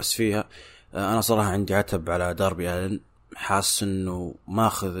جيدة لا بأس فيها. انا صراحة عندي عتب على داربي آلن، حاس انه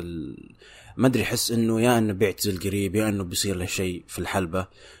ماخذ ما ادري، حس انه يا انه بيعتزل قريب يا انه بيصير له شيء في الحلبة،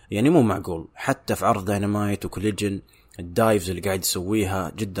 يعني مو معقول. حتى في عرض داينمايت وكوليجن الدايفز اللي قاعد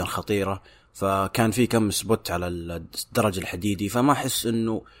يسويها جدا خطيرة، فكان في كم سبوت على الدرج الحديدي، فما احس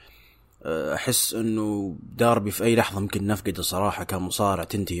انه داربي في اي لحظة ممكن نفقده صراحة كمصارع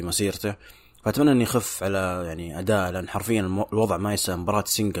تنتهي مسيرته. فأتمنى أن يخف على يعني أداء، لأن حرفيا الوضع ما يسمى مباراة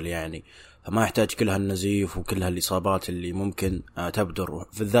سينجل يعني، فما يحتاج كل هالنزيف وكل هالإصابات اللي ممكن تبدر.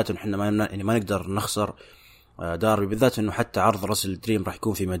 بالذات إن إحنا ما نقدر نخسر داربي، بالذات إنه حتى عرض راسل دريم راح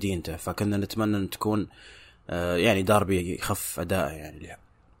يكون في مدينته، فكنا نتمنى أن تكون يعني داربي يخف أداء يعني.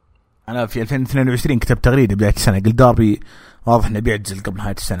 أنا في 2022 كتبت تغريدة بداية السنة، قلت داربي واضح إنه بيعجزل قبل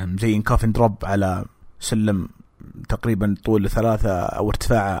نهاية السنة، زي كافن دروب على سلم تقريبا طول 3 أو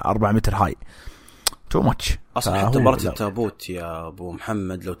ارتفاع 4 متر هاي، تو ماتش. أصلا حتى مرت التابوت يا أبو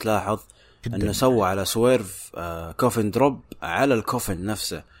محمد لو تلاحظ أنه سوى على سويرف كوفن دروب على الكوفن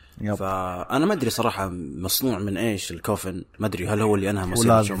نفسه. فأنا ما أدري صراحة مصنوع من إيش الكوفن، ما أدري هل هو اللي أنهى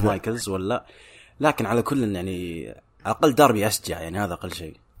مسيرة شون مايكلز ولا، لكن على كل يعني أقل داربي أشجع، يعني هذا أقل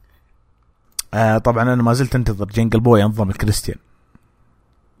شيء. طبعا أنا ما زلت أنتظر جينجل بوي ينضم الكريستيان،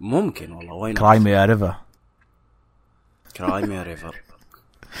 ممكن والله، وين كرايمي يا ريفر، كرايمي يا ريفر.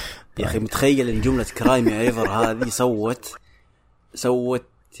 يا أخي متخيل إن جملة كرايمي يا ريفر هذه سوت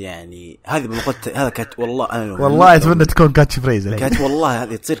يعني، هذه بمقلت هذا كات والله. أنا والله أتمنى تكون كاتش فريز، كات والله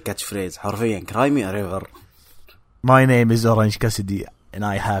هذه تصير كاتش فريز حرفيا، كرايمي يا ريفر. My name is Orange Cassidy and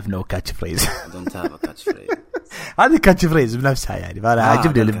I have no catch phrase. I don't have a catch phrase. هذه كاتش فريز بنفسها يعني، فأنا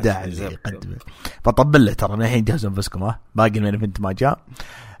عجبني الإبداع اللي يقدمه. بطبل له ترى الحين جاهز أنفسكم، باقي من الفنت ما جاء.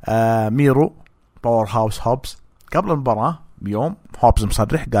 ميرو باور هاوس هوبز قبل المباراة بيوم، هوبز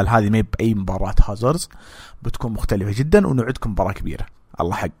مصرح قال هذه ما بأي مباراة هازارز، بتكون مختلفة جدا ونوعدكم مباراة كبيرة.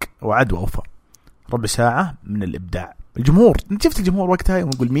 الله حق، وعد ووفى. ربع ساعة من الإبداع. الجمهور، انت شفت الجمهور وقتها يوم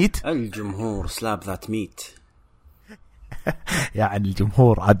نقول ميت، الجمهور سلاب ذات ميت. يعني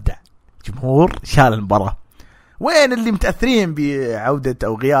الجمهور أبدع، الجمهور شال المباراة. وين اللي متأثرين بعودة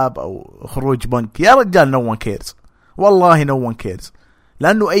أو غياب أو خروج بنك؟ يا رجال no one cares، والله no one cares،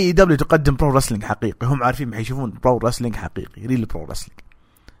 لأنه AEW تقدم برو رسلينج حقيقي، هم عارفين ما يشوفون برو رسلينج حقيقي، ريل برو رسلينج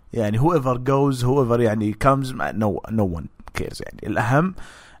يعني. whoever goes whoever يعني comes no one cares يعني. الأهم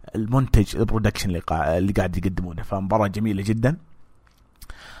المنتج، البرودكشن اللي قاعد يقدمونه. فمباراة جميلة جدا.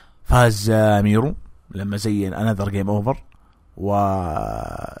 فاز ميرو لما زين another game over،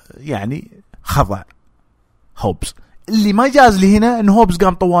 ويعني خضع هوبز. اللي ما جاز لي هنا إن هوبز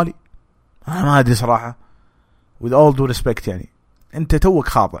قام طوالي، أنا ما أدري صراحة، with all due respect يعني انت توك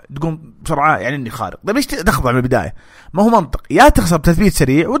خاضع تقوم بسرعه يعني اني خارق. طيب ليش تخضع من البدايه؟ ما هو منطق. يا تخسر تثبيت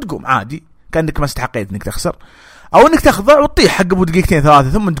سريع وتقوم عادي كانك ما استحقيت انك تخسر، او انك تخضع وتطيح حق ابو دقيقتين ثلاثه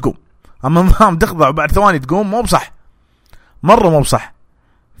ثم تقوم. اما نظام تخضع وبعد ثواني تقوم مو بصح، مره مو بصح،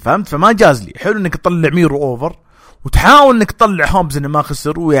 فهمت؟ فما جاز لي. حلو انك تطلع ميرو اوفر وتحاول انك تطلع هوبز انه ما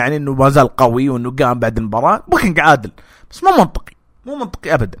خسر ويعني انه ما زال قوي وانه قام بعد المباراه، بوكينج عادل، بس مو منطقي، مو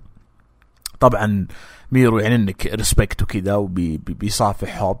منطقي ابدا. طبعا ميرو يعني انك ريسبكت وكذا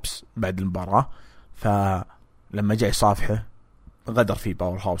وبيصافح هوبز بعد المباراه، فلما جاي يصافحه غدر فيه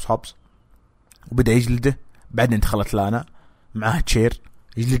باور هوبز وبدا يجلده. بعدين دخلت لانا معاه تشير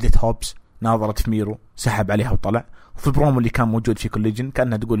جلدت هوبز، ناظرت في ميرو سحب عليها وطلع. وفي البرومو اللي كان موجود في كوليجن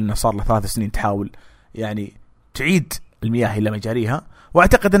كانها تقول انه صار له 3 سنين تحاول يعني تعيد المياه الى مجاريها،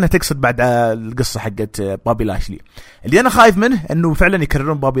 واعتقد انها تقصد بعد القصه حقت بابي لاشلي. اللي انا خايف منه انه فعلا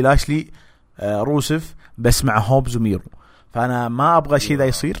يكررون بابي لاشلي روسف بس مع هوبز وميرو، فانا ما ابغى شيء ذا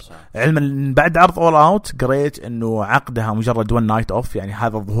يصير. علما بعد عرض اول اوت قريت انه عقدها مجرد 1 نايت اوف، يعني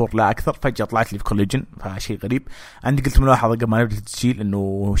هذا الظهور لا اكثر. فجاه طلعت لي في كوليجن، فشيء غريب. عندي قلت ملاحظه قبل ما نبدا التسجيل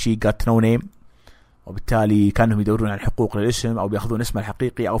انه شيء جات نو نيم، وبالتالي كانهم يدورون عن حقوق للاسم او بياخذون اسمه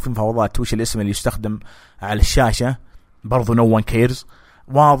الحقيقي او في مفاوضات وش الاسم اللي يستخدم على الشاشه. برضو نو ون كيرز.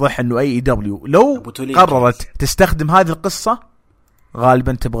 واضح انه اي دبليو لو قررت تستخدم هذه القصه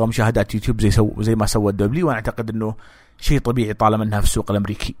غالبا تبغى مشاهدات يوتيوب زي ما سوى الدبليو، وانا اعتقد انه شيء طبيعي طالما انها في السوق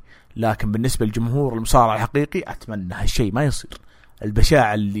الامريكي. لكن بالنسبه للجمهور المصارع الحقيقي اتمنى هالشيء ما يصير.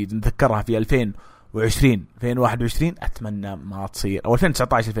 البشاعه اللي نتذكرها في 2020 2021 اتمنى ما تصير، او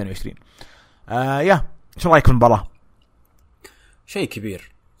 2019 2020. يا شو رايك في المباراه؟ شيء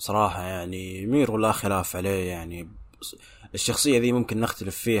كبير صراحه، يعني ميرو لا خلاف عليه. يعني الشخصيه ذي ممكن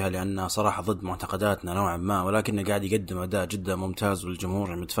نختلف فيها لانها صراحه ضد معتقداتنا نوعا ما، ولكنه قاعد يقدم اداء جدا ممتاز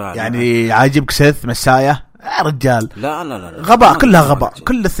والجمهور متفاعل. يعني عاجبك سيث مسايا يا رجال؟ لا غباء، كلها غباء،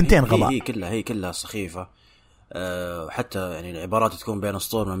 كل الثنتين غباء. هي كلها سخيفه. حتى يعني العبارات تكون بين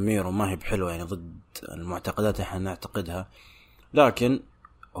اسطور من ميرو ما هي بحلوه، يعني ضد المعتقدات احنا نعتقدها. لكن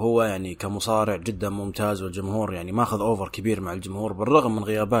هو يعني كمصارع جدا ممتاز، والجمهور يعني ماخذ اوفر كبير مع الجمهور بالرغم من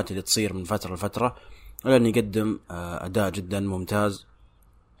غيابات اللي تصير من فتره لفتره، لأنه يقدم أداء جدا ممتاز.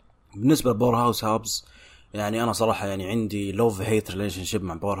 بالنسبة لباور هاوس هابز، يعني أنا صراحة يعني عندي love hate relationship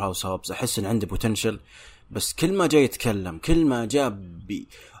مع باور هاوس هابز. أحس إن عنده potential، بس كل ما جاي يتكلم كل ما جاب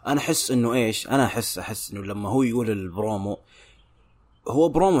أنا أحس إنه إيش، أنا أحس إنه لما هو يقول البرومو هو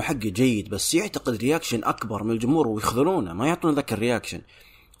برومو حقه جيد، بس يعتقد رياكشن أكبر من الجمهور ويخذلونه، ما يعطون ذاك الرياكشن.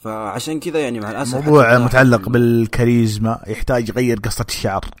 فعشان كذا يعني مع الأسف موضوع متعلق بالكاريزما، يحتاج يغير قصة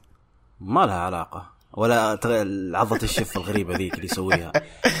الشعر. ما لها علاقة ولا عضة الشف الغريبة ذيك اللي يسويها.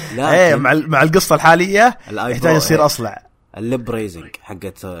 ايه مع القصة الحالية يحتاج يصير أصلع. الليب ريزنج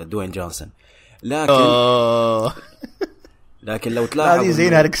حقت دوين جونسون. لكن لو تلاحظ هذه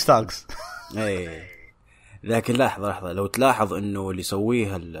زينها ريك ستاركس. ايه لكن لحظة لو تلاحظ انه اللي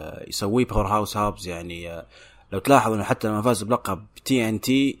يسويه باور هاوس هابز، يعني لو تلاحظ انه حتى لما فاز بلقب تي ان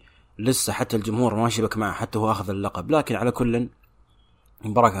تي لسه حتى الجمهور ما شبك معه حتى هو اخذ اللقب. لكن على كل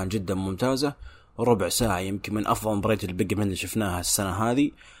المباراة كانت جدا ممتازة، ربع ساعة يمكن من أفضل مباريات البيج مان اللي شفناها السنة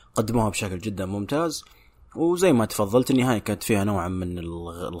هذه، قدموها بشكل جدا ممتاز. وزي ما تفضلت النهاية كانت فيها نوعا من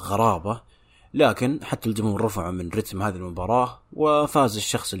الغرابة، لكن حتى الجمهور رفعوا من رتم هذه المباراة وفاز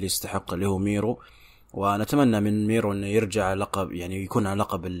الشخص اللي يستحق اللي هو ميرو. ونتمنى من ميرو انه يرجع لقب، يعني يكون على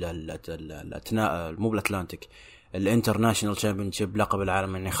لقب مو بالاتلانتيك، الانترناشنال تشامبيونشيب، لقب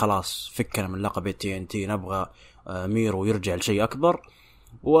العالم. يعني خلاص فكنا من لقب التي ان تي، نبغى ميرو يرجع لشيء اكبر.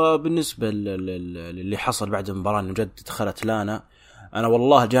 وبالنسبه اللي حصل بعد المباراه انه جد دخلت لانا، انا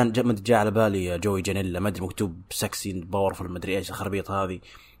والله جاء على بالي جوي جانيلا، ما ادري مكتوب سكسي باورفul ما ادري ايش الخربيط هذه،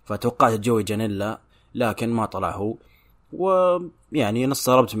 فتوقعت جوي جانيلا لكن ما طلع هو. ويعني انا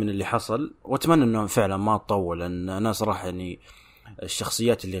استغربت من اللي حصل، واتمنى انه فعلا ما تطول، لان انا صراحه يعني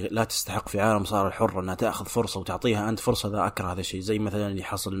الشخصيات اللي لا تستحق في عالم صار الحر انها تاخذ فرصه وتعطيها انت فرصه، ذا اكره هذا الشيء، زي مثلا اللي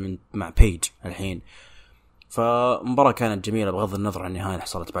حصل مع بيج الحين. فمباراة كانت جميلة بغض النظر عن النهاية اللي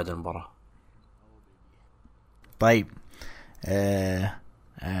حصلت بعد المباراة. طيب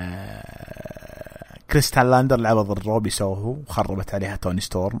كريستال لاندر لعبة ضد روبي سوهو وخربت عليها توني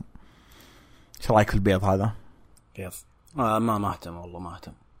ستورم. ايش رايك في البيض هذا؟ بيض ما اهتم والله، ما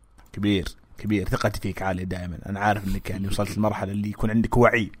اهتم. كبير ثقتي فيك عالية دائما، انا عارف انك يعني وصلت المرحلة اللي يكون عندك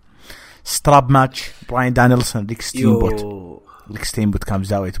وعي. ستراب ماتش براين دانيلسون ريك ستيمبوت كان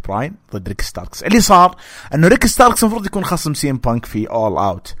بزاوية براين ضد ريك ستاركس. اللي صار انه ريك ستاركس المفروض يكون خصم سي ام بانك في اول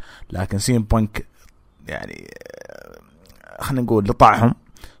اوت، لكن سي ام بانك يعني خلينا نقول لطعهم،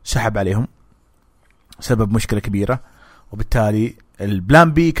 سحب عليهم، سبب مشكلة كبيرة، وبالتالي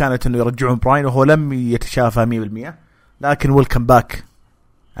البلان بي كانت انه يرجعون براين وهو لم يتشافى 100%، لكن ويلكم باك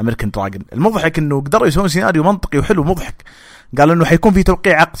امريكان دراجون. المضحك انه قدروا يسوون سيناريو منطقي وحلو مضحك. قالوا انه حيكون في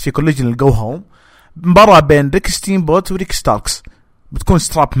توقيع عقد في كوليجن الجو هوم، مباراة بين ريك ستيمبوت وريك ستاركس، بتكون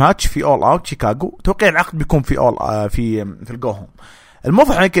ستراب ماتش في اول اوت شيكاغو. توقيع العقد بيكون في اول في الجو هوم.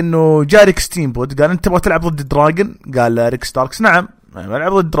 المضحك انه جاء ريك ستيمبوت قال انت تبغى تلعب ضد الدراجون؟ قال ريك ستاركس نعم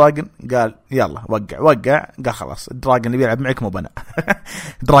بلعب ضد الدراجون. قال يلا وقع. قال خلاص الدراجون اللي بيلعب معك مو بناء.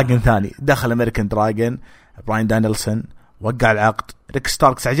 دراجون ثاني دخل امريكان دراجون براين دانيلسون وقع العقد. ريك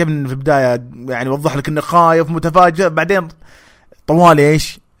ستاركس عجبني في البداية يعني وضح لك انه خايف متفاجئ، بعدين طوالي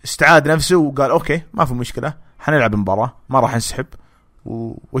ايش استعاد نفسه وقال اوكي ما في مشكلة حنلعب مباراة ما راح نسحب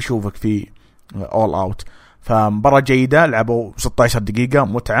واشوفك في اول اوت. فمباراة جيدة لعبوا 16 دقيقة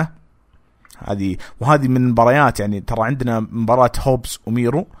متعة وهذه من المباريات يعني ترى عندنا مباراة هوبس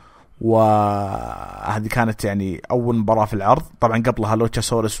وميرو وهذه كانت يعني اول مباراة في العرض. طبعا قبلها لوتشا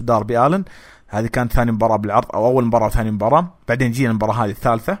سورس وداربي آلن، هذه كانت ثاني مباراة بالعرض او اول مباراة وثاني مباراة. بعدين جينا المباراة هذه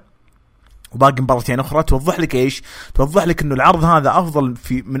الثالثة وباقي مباراتين اخرى. توضح لك ايش؟ توضح لك انه العرض هذا افضل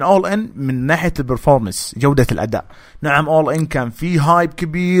في من اول ان من ناحيه البرفورمانس جوده الاداء. نعم اول ان كان فيه هايب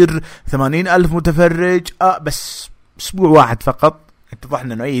كبير 80,000 متفرج بس اسبوع واحد فقط اتضح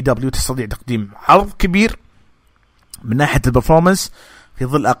لنا انه اي دبليو تستطيع تقديم عرض كبير من ناحيه البرفورمانس في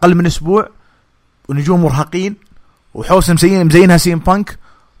ظل اقل من اسبوع ونجوم مرهقين وحوسه مزينها سين بانك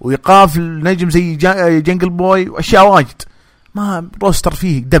ويقاف النجم زي جنجل بوي واشياء واجد. ما روستر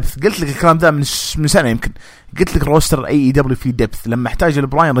فيه دبث. قلت لك الكلام ذا من سنة يمكن. قلت لك روستر اي دبليو فيه دبث. لما احتاج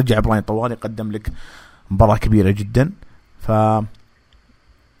البراين رجع براين طوالي قدم لك مباراة كبيرة جدا. ف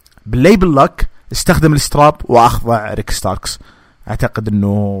بالليبل لك استخدم الستراب واخضع ريك ستاركس. اعتقد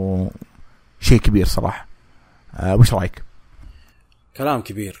انه شيء كبير صراحة. وش رايك؟ كلام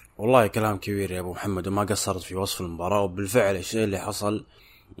كبير والله كلام كبير يا ابو محمد وما قصرت في وصف المباراة. وبالفعل الشيء اللي حصل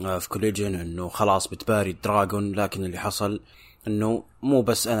في كوليجن انه خلاص بتباري دراجون، لكن اللي حصل انه مو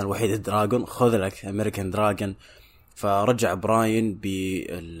بس انا الوحيد الدراجون، خذ لك امريكان دراجون. فرجع براين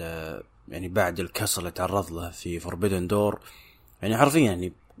يعني بعد الكسر اللي تعرض له في فوربيدن دور يعني حرفيا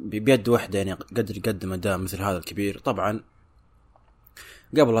يعني بيد واحدة يعني قدر يقدم اداء مثل هذا الكبير. طبعا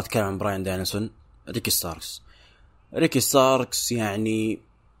قبل لا اتكلم عن براين دانيسون، ريكي ستاركس يعني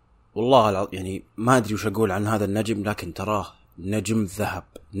والله يعني ما ادري وش اقول عن هذا النجم، لكن تراه نجم ذهب،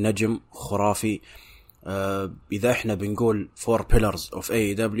 نجم خرافي. إذا إحنا بنقول 4 pillars of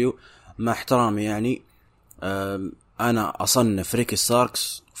AEW مع احترامي يعني أنا أصنف ريكي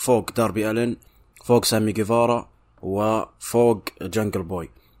ستاركس فوق داربي ألين، فوق سامي جيفارا، وفوق جنجل بوي.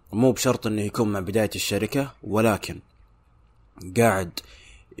 مو بشرط أنه يكون مع بداية الشركة، ولكن قاعد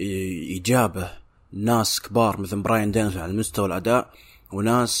يجابه ناس كبار مثل براين دانيسون على مستوى الأداء،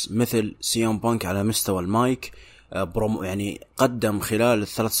 وناس مثل سيام بانك على مستوى المايك. يعني قدم خلال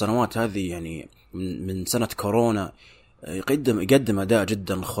ال3 سنوات هذه يعني من سنة كورونا يقدم أداء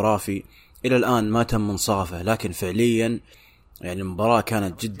جدا خرافي. إلى الآن ما تم منصافه، لكن فعليا يعني المباراة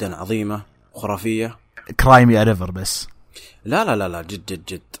كانت جدا عظيمة وخرافية. كرايم يا ريفر بس لا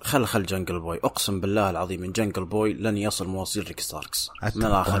جد خل جنجل بوي. أقسم بالله العظيم من جنجل بوي لن يصل مواصيل ريك ستاركس من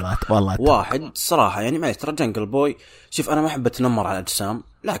الآخر. والله واحد صراحة يعني ما ترى جنجل بوي. شوف أنا ما أحب أتنمر على الأجسام،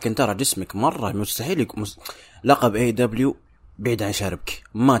 لكن ترى جسمك مرة مستحيل لقب AEW بعيد عن شاربك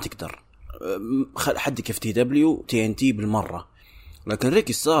ما تقدر. حدك في TW TNT بالمرة، لكن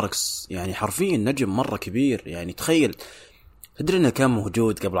ريكي ستاركس يعني حرفيا نجم مرة كبير. يعني تخيل، تدري انه كان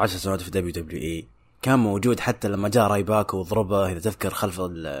موجود قبل 10 سنوات في WWE، كان موجود حتى لما جاء رايباك وضربه إذا تذكر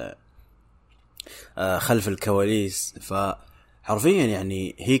خلف الكواليس. فحرفيا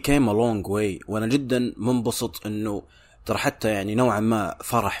يعني he came a long way. وانا جدا منبسط انه ترى حتى يعني نوعا ما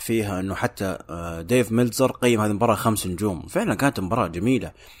فرح فيها انه حتى ديف ميلتزر قيم هذه المباراة 5 نجوم. فعلا كانت مباراة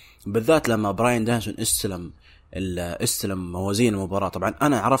جميلة، بالذات لما براين دانسون استلم موازين المباراة. طبعا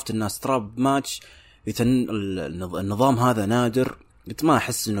انا عرفت الناس تراب ماتش النظام هذا نادر، قلت ما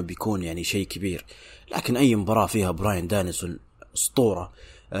احس انه بيكون يعني شيء كبير، لكن اي مباراة فيها براين دانسون اسطورة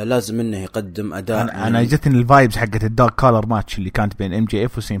لازم انه يقدم اداء. انا جتني الفايبز حقت الدارك كولر ماتش اللي كانت بين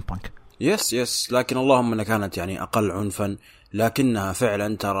MJF وسين بانك. يس لكن اللهم انها كانت يعني اقل عنفا، لكنها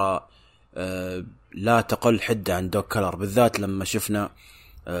فعلا ترى لا تقل حدة عن دوك كولر، بالذات لما شفنا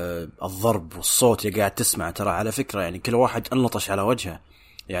الضرب والصوت اللي قاعد تسمع. ترى على فكرة يعني كل واحد انلطش على وجهه.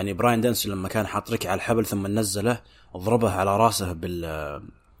 يعني براين دانسون لما كان حاط ريكي على الحبل ثم نزله ضربه على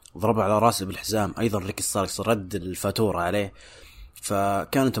راسه بالحزام. ايضا ريكي ستاركس رد الفاتورة عليه.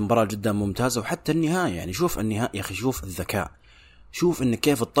 فكانت مباراة جدا ممتازة. وحتى النهاية يعني شوف النهاية يا اخي، شوف الذكاء، شوف ان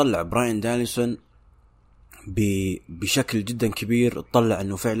كيف تطلع براين دانسون بشكل جدا كبير، تطلع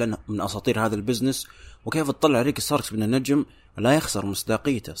انه فعلا من اساطير هذا البزنس. وكيف تطلع ريكي ستاركس من النجم لا يخسر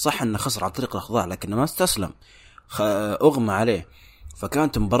مصداقيته، صح انه خسر عن طريق الاخضاع لكنه ما استسلم، اغمى عليه.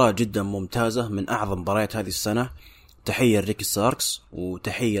 فكانت مباراة جدا ممتازة، من اعظم مباريات هذه السنة. تحية لريكي ستاركس،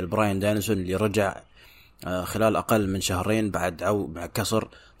 وتحية لبراين دانيسون اللي رجع خلال اقل من شهرين بعد كسر.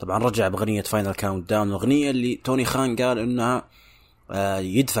 طبعا رجع باغنية فاينل كاونت داون، الاغنية اللي توني خان قال انها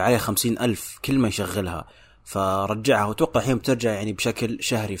يدفع عليها 50,000 كل ما يشغلها، فرجعها. وتوقع الحين بترجع يعني بشكل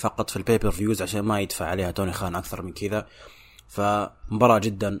شهري فقط في البيبر فيوز عشان ما يدفع عليها توني خان أكثر من كذا. فمباراة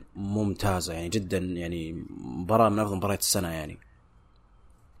جدا ممتازة يعني، جدا يعني مباراة من أفضل مباريات السنة يعني.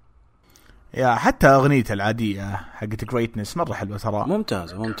 يا حتى أغنيته العادية حقت جريتنس مرة حلوة ترى،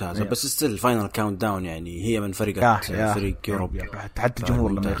 ممتازة بس ستيل فاينل كاونت داون يعني هي من فريق يوروب. حتى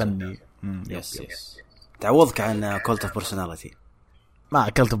الجمهور لما يغني يس تعوضك عن كولت اوف بيرسوناليتي. ما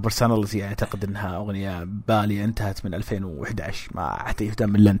كولت اوف بيرسوناليتي اعتقد انها اغنيه بالي انتهت من 2011، ما حتى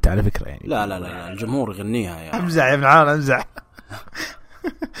يهتم الا انت على فكره يعني. لا الجمهور يغنيها يعني. امزح يا ابن عام امزح.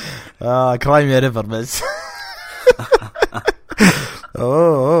 كرايم يا ريفر بس.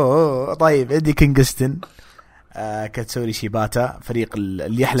 طيب ايدي كينغستون كاتسوري شيباتا، فريق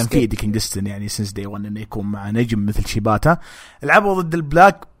اللي يحلم فيه ايدي كينغستون يعني سنس داي 1 انه يكون مع نجم مثل شيباتا. لعبوا ضد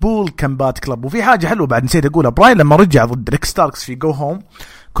البلاك بول كامبات كلب. وفي حاجه حلوه بعد نسيت اقولها، براين لما رجع ضد ريك ستاركس في جو هوم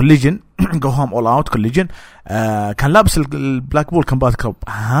كوليجن جو هوم اول اوت كوليجن كان لابس البلاك بول كامبات كلب.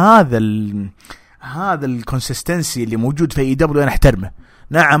 هذا الكونسيستنسي اللي موجود في AEW انا احترمه.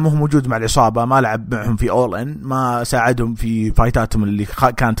 نعم هو موجود مع العصابة، ما لعب معهم في أول إن، ما ساعدهم في فايتاتهم اللي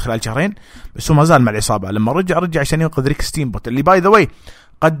كانت خلال شهرين، بس هو ما زال مع العصابة. لما رجع عشان ينقذ ريك ستيمبوت اللي باي ذا واي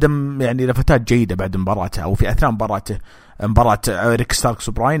قدم يعني لفتات جيدة بعد مباراته أو في أثناء مباراة ريك ستاركس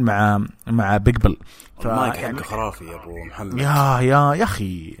وبراين مع بيج بل. المايك حقه خرافي يا أبو محمد. يا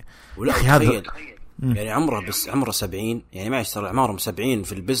أخي هذا يعني عمره 70 يعني، ما يشتغل عمرهم 70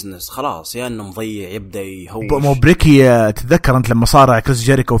 في البزنس خلاص يعني انه مضيع يبدا يهوش. مو بريكي تتذكر انت لما صارع كريس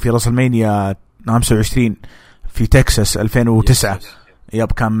جيريكو في راسلمانيا 25 في تكساس 2009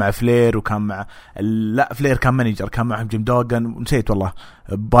 ياب كان مع فلير وكان مع فلير كان مانجر، كان معهم جيم دوغان ونسيت والله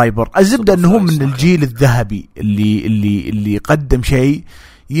بايبر. الزبده انه هو من الجيل الذهبي اللي قدم شيء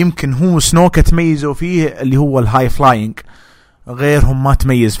يمكن هو سنوكا تميزوا فيه اللي هو الهاي فلاينج، غيرهم ما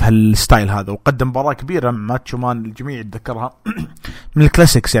تميز في هالستايل هذا. وقدم مباراة كبيرة ماتشو مان الجميع يتذكرها من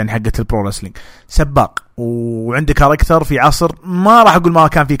الكلاسيكس يعني حقة البرو رسلينج. سباق وعنده كاركتر في عصر ما راح أقول ما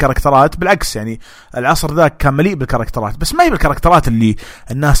كان فيه كاركترات، بالعكس يعني العصر ذاك كان مليء بالكاركترات، بس ما هي بالكاركترات اللي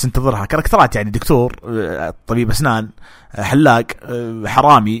الناس تنتظرها. كاركترات يعني دكتور، طبيب أسنان، حلاق،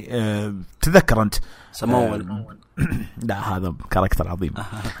 حرامي، تذكر أنت سمول. لا هذا كاركتر عظيم.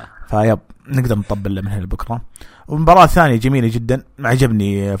 فيب نقدر نطبل له من هنا لبكرة. ومباراة ثانية جميلة جدا،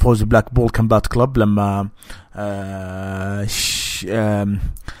 عجبني فوز بلاك بول كامبات كلب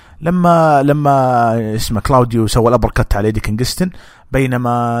لما اسمه كلاوديو سوى الأبركت على ايدي كينغستون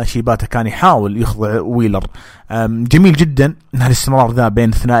بينما شيباتا كان يحاول يخضع ويلر. جميل جدا هالاستمرار ذا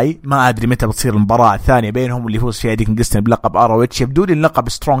بين ثنائي. ما أدري متى بتصير المباراة الثانية بينهم اللي يفوز فيها ايدي كينغستون بلقب AEWA. يبدو لي اللقب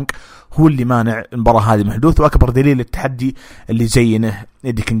سترونج هو اللي مانع المباراة هذه من حدوث، وأكبر دليل التحدي اللي زينه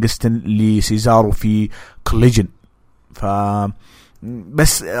ايدي كينغستون لسيزارو في كوليجن.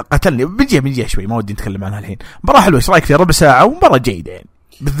 بس قتلني بنجي شوي، ما ودي نتكلم عنها الحين. مباراة حلوة، ايش رايك فيها؟ ربع ساعة ومباراة جيدة يعني،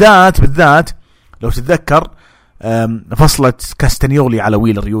 بالذات لو تتذكر فصلة كاستانيولي على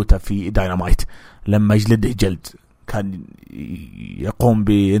ويلر يوتا في داينمايت لما جلده جلد، كان يقوم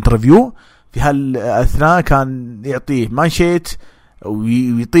بانترفيو في هالأثناء كان يعطيه مانشيت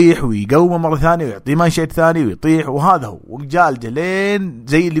ويطيح ويقومه مرة ثانية ويعطيه مانشيت ثاني ويطيح، وهذا هو وجالده لين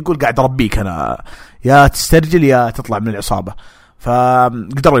زي اللي يقول قاعد ربيك أنا، يا تسترجل يا تطلع من العصابة.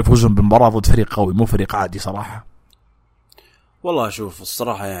 فقدروا يفوزون بمباراة ضد فريق قوي مو فريق عادي صراحة. والله شوف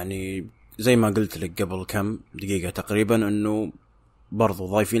الصراحة يعني زي ما قلت لك قبل كم دقيقة تقريبا انه برضو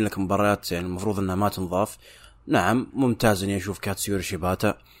ضايفين لك مباريات يعني المفروض انها ما تنضاف. نعم ممتاز اني اشوف كاتسيوري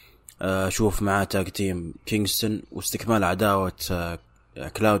شيباتا، اشوف معاه تاج تيم كينغستون واستكمال عداوة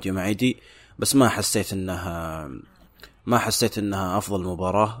كلاوديو مع ايدي، بس ما حسيت انها افضل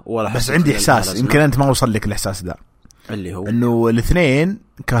مباراة ولا. بس عندي احساس يمكن انت ما وصل لك الاحساس ده، اللي هو انه الاثنين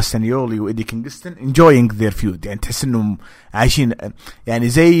كاستانيولي وايدي كينغستون enjoying their feud، يعني تحس انهم عايشين يعني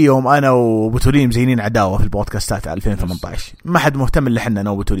زي يوم انا وبوتولين مزينين عداوه في البودكاستات 2018 ما حد مهتم الا احنا انا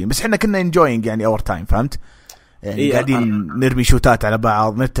وبوتولين، بس احنا كنا enjoying يعني اور تايم، فهمت يعني قاعدين نرمي شوتات على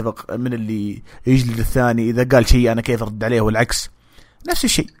بعض، نتفق من اللي يجلد الثاني، اذا قال شيء انا كيف ارد عليه والعكس نفس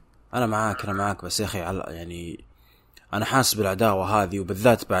الشيء. انا معاك بس يا اخي يعني انا حاسس بالعداوه هذه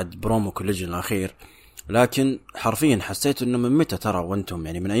وبالذات بعد برومو كوليجن الاخير لكن حرفيا حسيت انه من متى ترى وانتم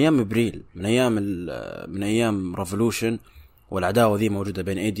يعني من ايام ابريل، من ايام ريفولوشن والعداوه ذي موجوده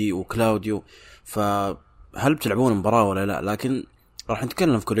بين ايدي وكلاوديو، فهل بتلعبون مباراه ولا لا؟ لكن راح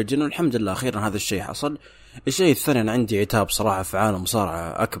نتكلم في كوليجن والحمد لله اخيرا هذا الشيء حصل. الشيء الثاني انا عندي عتاب صراحه في عالم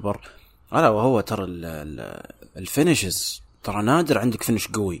مصارعه اكبر، الا وهو ترى الفينيشز. ترى نادر عندك فينش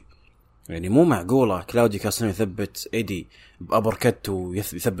قوي، يعني مو معقوله كلاوديو كاسلين يثبت ايدي بأبر كت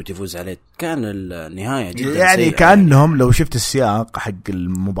ويثبت يفوز عليه. كان النهايه جدا يعني كانهم لو شفت السياق حق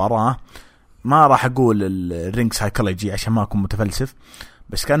المباراه، ما راح اقول الرينج سايكولوجي عشان ما اكون متفلسف،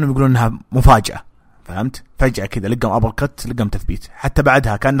 بس كانوا يقولون انها مفاجاه، فهمت؟ فجأة كذا لقم أبر كت، لقم تثبيت، حتى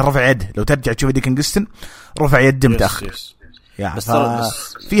بعدها كان رفع يده. لو ترجع تشوف دي كينغستون رفع يده متأخر. بس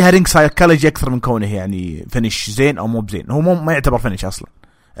فيها رينج سايكولوجي أكثر من كونه يعني فينش زين أو مو بزين. هو ما يعتبر فينش أصلا.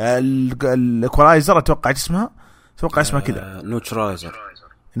 الكولايزر أتوقع اسمها كذا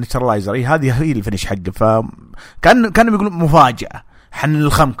نوترالايزر. هذه هي الفينش حقه. فكانوا يقولون مفاجأة،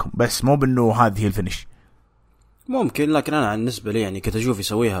 حنلخمكم، بس مو بأنه هذه هي الفينش. ممكن، لكن أنا بالنسبة لي يعني كنت أشوف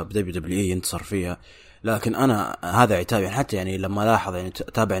يسويها ب WWE ينتصر فيها. لكن أنا هذا عتاب يعني، حتى يعني لما لاحظ يعني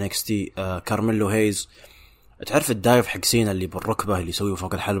تابع NXT كارميلو هيز، تعرف الدايف حق سينا اللي بالركبة اللي يسويه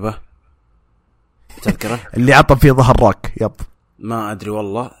فوق الحلبة، تذكره؟ اللي عطب فيه ظهر راك. يب ما أدري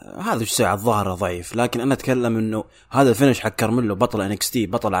والله هذا وش ساعة ظهره ضعيف. لكن أنا أتكلم إنه هذا الفينش حق كارميلو، بطل NXT،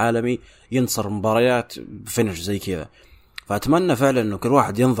 بطل عالمي، ينتصر مباريات بفينش زي كذا. فأتمنى فعلا إنه كل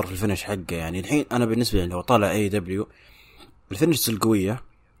واحد ينظر في الفينش حقه. يعني الحين أنا بالنسبة لي لو طالع AEW الفينش القوية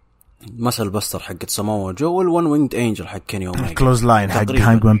مثل بستر حق ساموا جو، والون وينجد انجل حق كيني اوميجا، كلوز لاين حق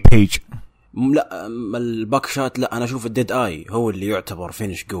هانجمان بيج. لا الباك شات لا، انا اشوف الديد اي هو اللي يعتبر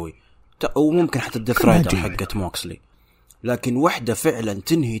فينش قوي، وممكن حتى الديث رايدر حقت موكسلي. لكن وحده فعلا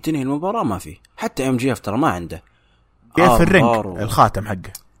تنهي المباراه ما في. حتى MJF ترى ما عنده كيف الرينج الخاتم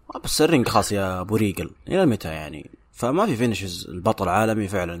حقه، بس الرينج خاص يا ابو ريجل الى متى يعني. فما في فينشز البطل العالمي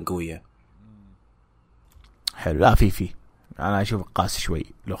فعلا قويه. حلو. لا في انا اشوف قاسي شوي.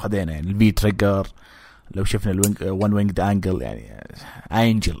 لو خدينا يعني البي تريجر، لو شفنا الوينج ون وينجد انجل يعني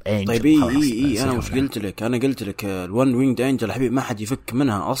انجل. طيب اي انا وش قلت لك؟ انا قلت لك الون وينجد انجل حبيبي ما حد يفك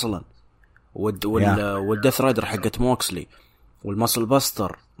منها اصلا. والديث رايدر حقت موكسلي والماسل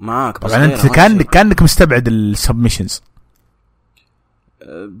باستر معاك. طبعا انت كانك مستبعد السبميشنز.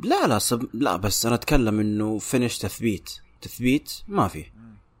 لا بس انا اتكلم انه فينش تثبيت ما فيه،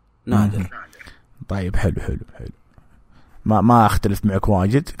 نادر. طيب حلو ما اختلف معك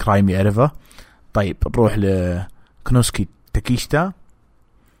واجد. كرايمي أريفا. طيب نروح لكنوسكي تاكيشتا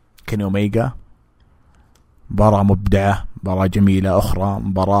كيني اوميجا. مباراة مبدعة، مباراة جميلة، أخرى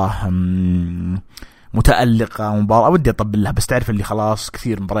مباراة متألقة، مباراة ودي أطبل لها، بس تعرف اللي خلاص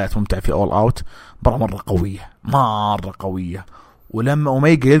كثير مباريات ممتعة في أول أوت. مباراة مرة قوية. ولما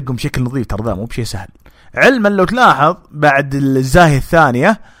أوميجا يلقم بشكل نظيف ترى ذا مو بشيء سهل. علما لو تلاحظ بعد الزاهية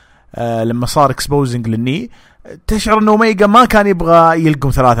الثانية لما صار اكسبوزنج للني، تشعر انه اوميجا ما كان يبغى يلقم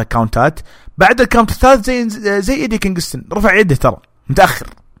 3 كاونتات. بعد الكاونت الثالث زي ايدي كينغستون رفع يده ترى متاخر.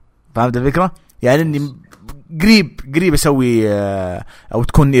 فهمت الفكره؟ يعني اني قريب اسوي او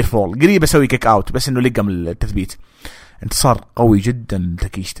تكون نير فول، قريب اسوي كيك اوت، بس انه لقم التثبيت. انتصار قوي جدا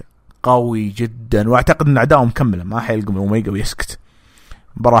تاكيشتا، قوي جدا. واعتقد ان اعدائهم مكمله، ما حيلقم اوميجا ويسكت.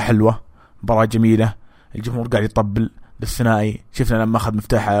 مباراه حلوه، مباراه جميله. الجمهور قاعد يطبل بالثنائي. شفنا لما أخذ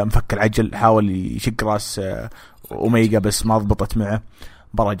مفك العجل حاول يشق راس أوميجا بس ما ضبطت معه.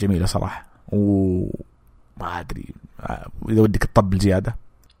 مباراة جميلة صراحة. وما أدري إذا ودك تطبل زيادة.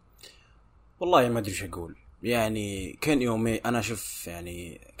 والله ما أدري شو أقول. يعني كيني أوميجا، أنا أشوف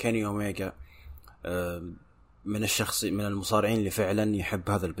يعني كيني أوميجا من المصارعين اللي فعلا يحب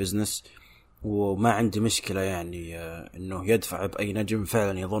هذا البزنس، وما عندي مشكلة يعني إنه يدفع بأي نجم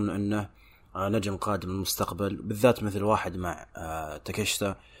فعلا يظن إنه نجم قادم المستقبل، بالذات مثل واحد مع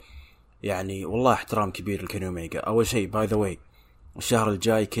تاكيشتا. يعني والله احترام كبير لكيني اوميجا. اول شيء باي ذا واي، الشهر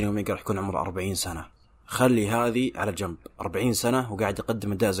الجاي كيني اوميجا راح يكون عمره 40 سنه. خلي هذه على جنب، 40 سنه وقاعد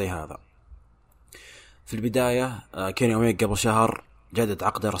يقدم اداء زي هذا. في البدايه كيني اوميجا قبل شهر جدد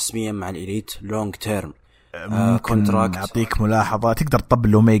عقده رسميا مع الإليت لونج تيرم كونتراكت. اعطيك ملاحظه، تقدر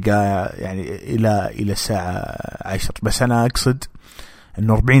تطبل اوميجا يعني الى الساعه 10، بس انا اقصد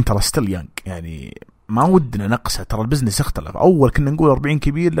انه 40 ترى ستيل يانج. يعني ما ودنا نقصه، ترى البزنس اختلف. اول كنا نقول 40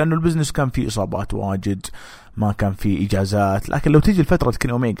 كبير لانه البزنس كان فيه اصابات واجد، ما كان فيه اجازات. لكن لو تيجي الفتره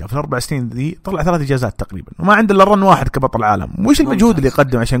كيني اوميجا في ال4 سنين ذي طلع 3 اجازات تقريبا، وما عنده الا رن واحد كبطل عالم. وش المجهود اللي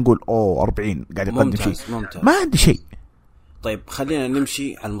يقدم عشان نقول 40 قاعد يقدم شيء؟ ما عندي شيء. طيب خلينا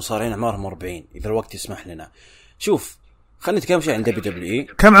نمشي على المصارعين اعمارهم 40 اذا الوقت يسمح لنا. شوف خلينا نتكلم شيء عن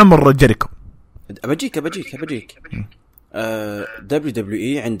WWE. كم عمر جيريكو؟ بجيك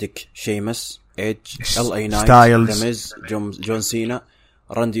WWE عندك شيمس، ايج، LA نايت، ستايلز، جون سينا،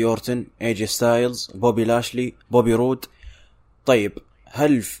 راندي اورتن، ايجي ستايلز، بوبي لاشلي، بوبي رود. طيب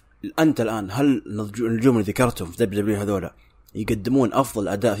انت الان هل النجوم اللي ذكرتهم في WWE هذولا يقدمون افضل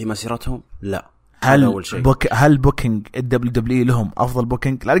اداء في مسيرتهم؟ لا. هل بوكينج WWE لهم افضل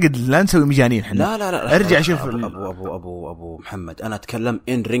بوكينج؟ لا نسوي مجانين احنا. لا ارجع شوف ابو محمد، انا اتكلم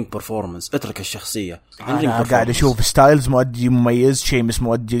ان رينج بيرفورمانس، اترك الشخصيه. انا قاعد اشوف ستايلز مؤدي مميز، شيمس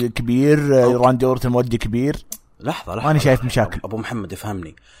مؤدي كبير، راندي اورتن مؤدي كبير. لحظه انا شايف مشاكل. ابو محمد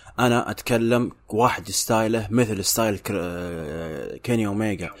افهمني، انا اتكلم واحد ستايله مثل ستايل كيني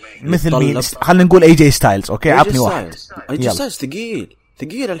اوميجا، مثل مين؟ خلينا نقول اي جي ستايلز. اوكي عطني واحد. اي جي ستايلز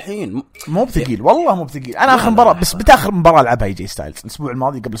ثقيل الحين، مو بثقيل والله، مو بثقيل. انا اخر مباراه بس بتاخر مباراه لعبها اي جي ستايلز الاسبوع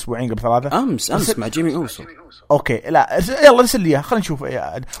الماضي، قبل اسبوعين، قبل 3 امس مع جيمي اوسو. اوكي لا يلا ارسل لي خلينا نشوف.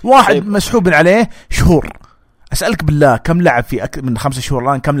 واحد طيب. مسحوب عليه شهور. اسالك بالله كم لعب في من 5 شهور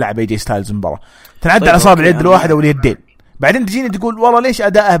الان؟ كم لعب اي جي ستايلز مباراه؟ تنعد طيب على اصابع اليد الواحده واليدين. بعدين تجيني تقول والله ليش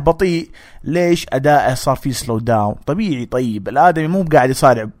اداءه بطيء، ليش اداءه صار فيه سلو داون. طبيعي. طيب الادمي مو قاعد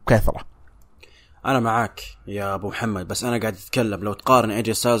يصارع بكثره. انا معاك يا ابو محمد، بس انا قاعد اتكلم لو تقارن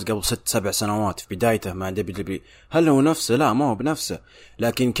ايجي ستايلز قبل 6-7 سنوات في بدايته مع WWE، هل هو نفسه؟ لا، ما هو بنفسه.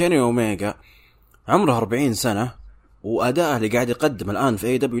 لكن كيني اوميجا عمره 40 سنه واداءه اللي قاعد يقدم الان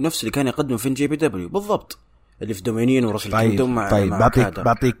في AEW نفس اللي كان يقدم في JPW بالضبط، اللي في دومينين ورسل كينجدوم مع طيب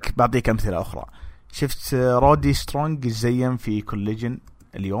بعطيك امثله اخرى. شفت رودي سترونج يزين في كوليجن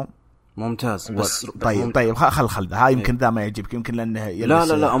اليوم؟ ممتاز. بس طيب خل هاي يمكن ذا ما يعجبك، يمكن لانه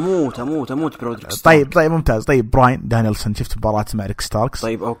لا اموت برودريك ستارك. طيب ممتاز. طيب براين دانيلسون شفت مباراة مع ريك ستاركس؟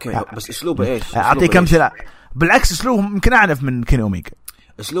 طيب اوكي بس اسلوبه ايش؟ اعطيك امثله. بالعكس اسلوبه يمكن اعنف من كيني اوميجا.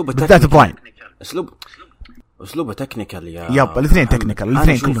 اسلوبه بالذات براين اسلوبه تكنيكال يا الاثنين تكنيكال،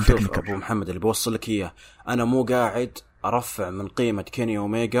 الاثنين كلهم تكنيكال. ابو محمد اللي بوصل لك اياه، انا مو قاعد ارفع من قيمه كيني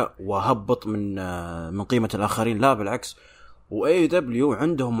اوميجا وهبط من قيمه الاخرين، لا بالعكس. و AEW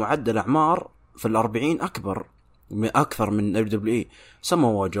عندهم معدل اعمار في 40 اكثر من WWE.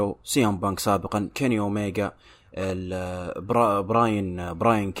 سموا جو سيام بانك سابقا، كيني اوميجا،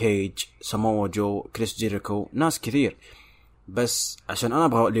 براين كيج، سموا جو، كريس جيريكو، ناس كثير. بس عشان انا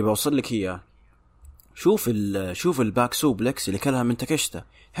ابغى اللي بوصل لك اياه، شوف الباك سوبلكس اللي كلها من تكشته،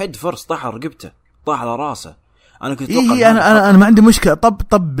 هيد فرس طاح على رقبته، طاح على راسه. انا كنت اتوقع انا ما عندي مشكله.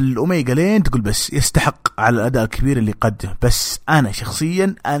 طب الاوميجا لين تقول بس يستحق على الاداء الكبير اللي قدمه، بس انا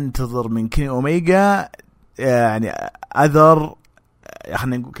شخصيا انتظر من كيني اوميجا يعني اذر،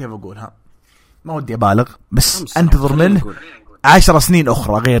 خلينا نقول كيف اقولها، ما ودي ابالغ، بس انتظر منه 10 سنين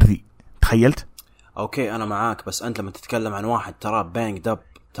اخرى غير ذي. تخيلت؟ اوكي انا معاك، بس انت لما تتكلم عن واحد ترى بانج دب،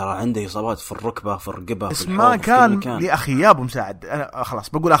 ترى عنده اصابات في الركبه، في الرقبه، في الحوض، ما كان يا اخي يا ابو مساعد. انا خلاص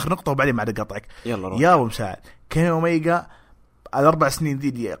بقول اخر نقطه وبعدين ما اقطعك. يا ابو مساعد، كيني اوميجا ال4 سنين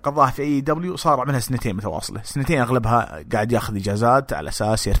ذي قضاها في AEW صار منها 2 متواصله، 2 اغلبها قاعد ياخذ اجازات على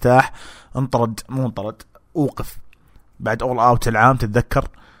اساس يرتاح. انطرد اوقف بعد اول اوت العام. تتذكر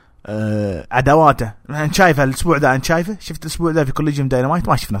عداواته انت شايفه الاسبوع ذا؟ انت شايفه؟ شفت الاسبوع ذا في كوليجن داينمايت؟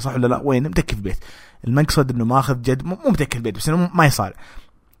 ما شفنا صح ولا لا؟ وين متكي في البيت؟ المقصد انه ماخذ جد، مو متكي في البيت، بس انه ما يصارع.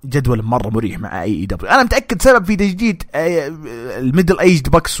 جدول مرة مريح مع AEW. أنا متأكد سبب في تجديد الميدل ايجد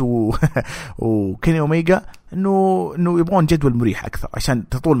باكس وكيني أوميجا إنه يبغون جدول مريح أكثر عشان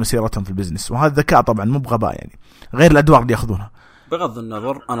تطول مسيرتهم في البزنس، وهذا ذكاء طبعا مو بغباء يعني، غير الأدوار اللي يأخذونها. بغض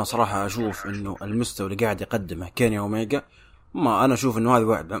النظر أنا صراحة أشوف إنه المستوى اللي قاعد يقدمه كيني أوميجا، ما أنا أشوف إنه هذا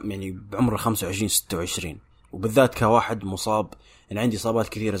واحد يعني بعمر 25-26، وبالذات كواحد مصاب، يعني عندي إصابات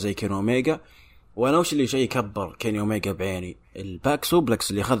كثيرة زي كيني أوميجا. وانا وش اللي شيء كبر كيني اوميجا بعيني؟ الباك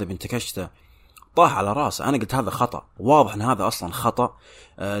سوبلكس اللي اخذه بنت كشته طاح على راسه. انا قلت هذا خطا، واضح ان هذا اصلا خطا.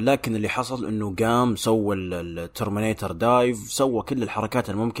 لكن اللي حصل انه قام سوى الترمينيتر دايف، سوى كل الحركات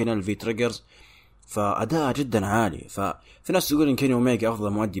الممكنه، الفي تريجرز، فاداء جدا عالي. ففي ناس تقول ان كيني اوميجا افضل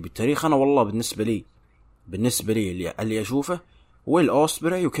مؤدي بالتاريخ. انا والله بالنسبه لي اللي اشوفه ويل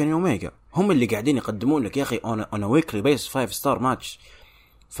اوسبري وكيني اوميجا هم اللي قاعدين يقدمون لك يا اخي انا ويكلي بيس 5 ستار ماتش.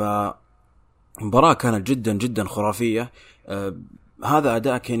 المباراة كانت جدا جدا خرافية. هذا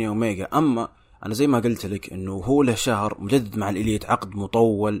أداء كيني أوميجا. أما أنا زي ما قلت لك إنه هو له شهر مجدد مع الإليت، عقد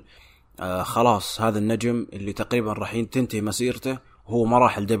مطول. خلاص هذا النجم اللي تقريبا راح تنتهي مسيرته، هو ما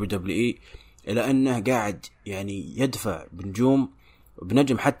راح WWE، إلى أنه قاعد يعني يدفع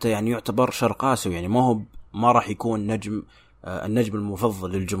بنجم حتى يعني يعتبر شرق آسيوي، يعني ما راح يكون نجم النجم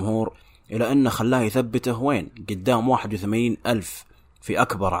المفضل للجمهور، إلى أنه خلاه يثبته وين قدام 81,000 في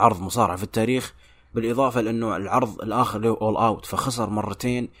أكبر عرض مصارع في التاريخ، بالإضافة لأنه العرض الآخر له AEWAllOut فخسر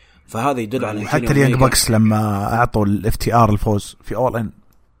مرتين. فهذا يدل على حتى اليانج باكس لما أعطوا الFTR الفوز في All In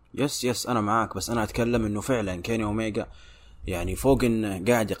يس انا معاك، بس انا اتكلم انه فعلا كيني اوميجا يعني فوق انه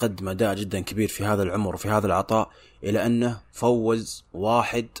قاعد يقدم اداء جدا كبير في هذا العمر وفي هذا العطاء، الى انه فوز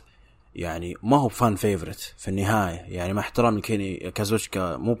واحد يعني ما هو فان فيفورت في النهايه. يعني مع احترام لكيني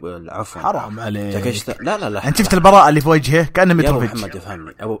كازوشكا مو عفوا حرام عليك. لا انت شفت البراءه اللي في وجهه كانه متروفيتش. محمد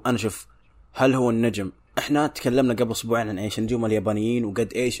يفهمني انا شوف، هل هو النجم؟ احنا تكلمنا قبل اسبوعين عن ايش النجوم اليابانيين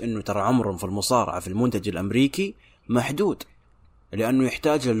وقد ايش انه ترى عمرهم في المصارعه في المنتج الامريكي محدود، لانه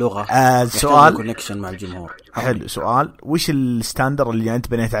يحتاج اللغه سؤال كونكشن مع الجمهور. حلو، سؤال وش الستاندر اللي انت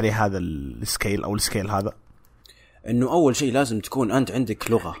بنيت عليه هذا السكيل او السكيل هذا؟ انه اول شيء لازم تكون انت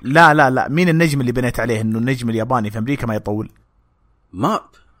عندك لغه. لا مين النجم اللي بنيت عليه انه النجم الياباني في امريكا ما يطول؟ ما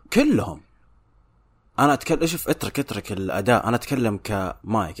كلهم. انا اتكلم شوف اترك الاداء، انا اتكلم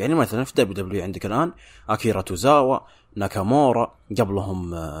كمايك. يعني مثلا في WWE عندك الان اكيرا توزاوا، ناكامورا،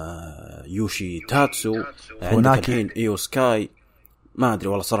 قبلهم يوشي تاتسو، عندك الحين ايو سكاي، ما ادري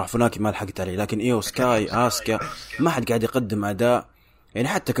والله صراحه فناكي ما لحقت عليه، لكن ايو سكاي، اسكا، ما حد قاعد يقدم اداء. يعني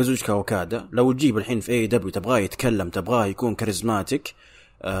حتى كازوشكا وكادا لو تجيب الحين في AEW تبغاه يتكلم، تبغاه يكون كاريزماتيك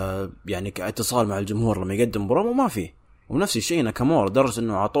يعني كاتصال مع الجمهور لما يقدم برومو ما فيه. ونفس الشيء ناكامورا درس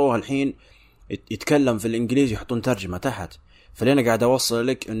انه عطوه الحين يتكلم في الانجليزي يحطون ترجمه تحت. فلينا قاعد اوصل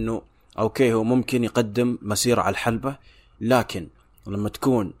لك انه اوكي هو ممكن يقدم مسيره على الحلبه، لكن لما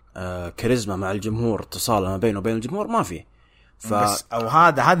تكون كاريزما مع الجمهور، اتصال ما بينه وبين الجمهور ما فيه. بس او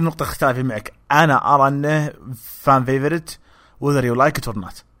هذه نقطه اختلافي معك. انا ارى انه فان فيفورت whether you like it or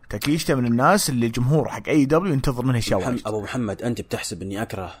not. تاكيشتا من الناس اللي الجمهور حق AEW ينتظر منه شيء. ابو محمد انت بتحسب اني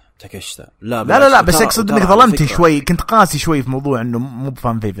اكره تاكيشتا؟ لا بس اقصد انك ظلمت شوي، كنت قاسي شوي في موضوع انه مو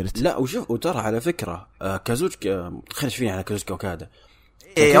بفان فيفورت. لا وشوف وترى على فكره كازوشكا خليش فيني على كازوشكا وكذا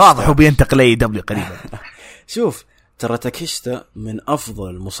واضح وبينتقل AEW قريبا. شوف ترى تاكيشتا من افضل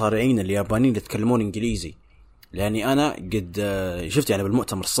المصارعين اليابانيين اللي يتكلمون انجليزي. لاني انا قد شفت يعني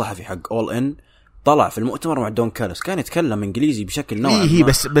بالمؤتمر الصحفي حق اول ان، طلع في المؤتمر مع دون كارلوس كان يتكلم انجليزي بشكل نوعا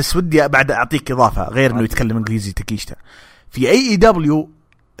ما. بس ودي بعد اعطيك اضافه غير انه يتكلم انجليزي. تاكيشتا في AEW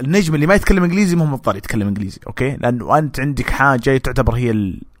النجم اللي ما يتكلم انجليزي مو مضطر يتكلم انجليزي، اوكي، لانه انت عندك حاجه تعتبر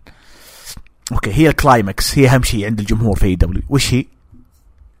هي اوكي هي الكلايمكس، هي اهم شيء عند الجمهور في AEW. وش هي؟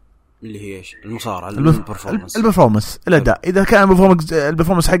 اللي هي ايش؟ المصارعه، البرفورمانس، الاداء. اذا كان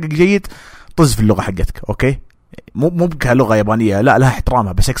البرفورمانس حقك جيد طز في اللغه حقتك، اوكي، مو كلغه يابانيه لا لها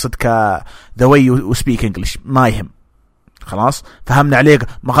احترامها، بس اقصد ك ذا واي يو سبيك انجلش ما يهم. خلاص فهمنا عليك،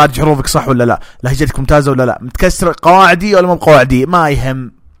 مخارج حروفك صح ولا لا، لهجتك ممتازه ولا لا، متكسر قواعدي ولا مو قواعدي، ما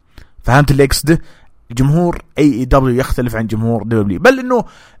يهم. فهمت اللي اقصده؟ جمهور AEW يختلف عن جمهور WWE، بل انه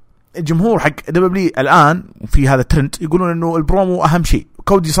الجمهور حق WWE الان في هذا الترند يقولون انه البرومو اهم شيء.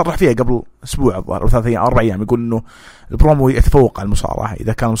 كودي صرح فيها قبل اسبوع الظاهر او 3 ايام 4 ايام، يقول انه البرومو يتفوق على المصارعه.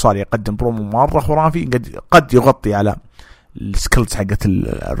 اذا كان المصارع يقدم برومو مره خرافي قد يغطي على السكيلز حقت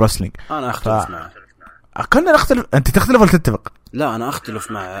الرسلينج. انا اختلف معه. كنا نختلف، انت تختلف ولا تتفق؟ لا انا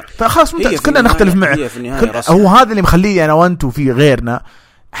اختلف معه. فخلاص كنا نختلف معه. هو هذا اللي مخليه انا وانت وفي غيرنا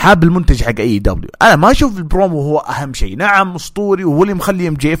حاب المنتج حق AEW. انا ما اشوف البرومو هو اهم شيء. نعم اسطوري وهو اللي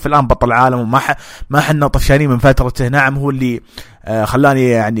مخلي MJF الان بطل العالم وما حنا طفشانين من فترته. نعم هو اللي خلاني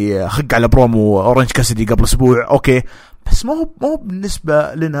يعني خق على برومو اورنج كاسدي قبل اسبوع، اوكي، بس ما هو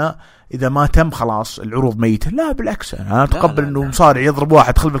بالنسبه لنا اذا ما تم خلاص العروض ميته. لا بالعكس، انا اتقبل انه مصارع يضرب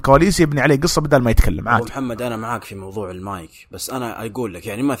واحد خلف الكواليس يبني عليه قصه بدل ما يتكلم عادي. محمد انا معاك في موضوع المايك، بس انا اقول لك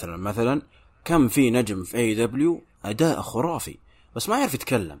يعني مثلا كم في نجم في AEW اداء خرافي بس ما يعرف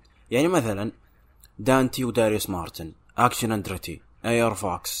يتكلم. يعني مثلا دانتي وداريوس مارتن، اكشن اندرتي، اير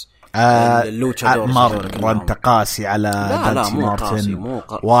فوكس، اللوتشادورز. مرة انت قاسي على دانتي مارتن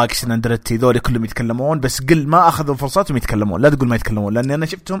واكشن اندرتي، ذولي كلهم يتكلمون، بس قل ما اخذوا فرصتهم يتكلمون. لا تقول ما يتكلمون، لان انا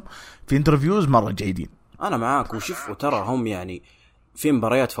شفتهم في انترفيوز مرة جيدين. انا معاك وشوف وترى هم يعني في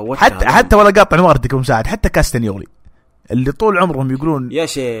مباريات فوتها حتى ولا قاطع واردك ومساعد. حتى كاستنيولي اللي طول عمرهم يقولون يا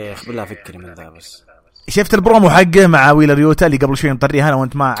شيخ بالله فكري من ذا. بس شفت البرومو حقه مع ويلر يوتا اللي قبل شوي مطريها انا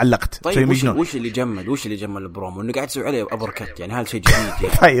وانت ما علقت. طيب وش اللي جمل البرومو؟ انه قاعد تسوي عليه ابركت، يعني هذا شيء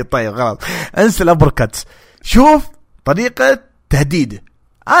جديد يعني. طيب خلاص انسى الابركت. شوف طريقة تهديده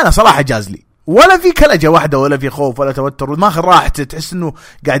انا صراحة جاز لي، ولا في كلجة واحدة ولا في خوف ولا توتر، وماخذ راحته، تحس انه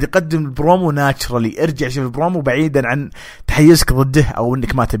قاعد يقدم البرومو ناتشرالي. ارجع شوف البرومو بعيدا عن تحيزك ضده او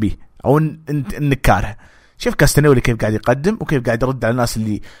انك ما تبيه او انك كاره. شوف كاستنيولي كيف قاعد يقدم وكيف قاعد يرد على الناس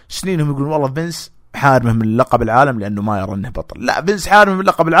اللي سنينهم يقولون والله فينس حارمه من لقب العالم لانه ما يرى انه بطل. لا، فينس حارمه من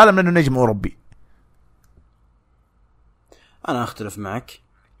لقب العالم لانه نجم اوروبي. انا اختلف معك،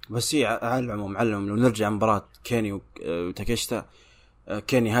 بس هي على العموم لو نرجع مباراة كيني وتاكيشتا.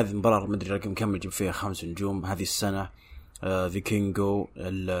 كيني هذه المباراة مدري رقم كم يجيب فيها 5 نجوم هذه السنة. فيكينجو،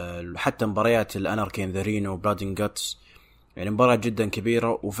 حتى مباريات الاناركين ذا رينو وبلادين جاتس يعني مباراة جدا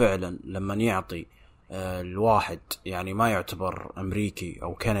كبيرة، وفعلا لما يعطي الواحد يعني ما يعتبر أمريكي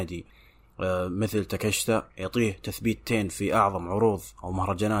أو كندي مثل تاكاشتا، يعطيه تثبيتين في أعظم عروض أو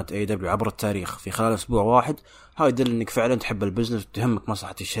مهرجانات AEW عبر التاريخ في خلال أسبوع واحد، هاي يدل أنك فعلا تحب البزنس وتهمك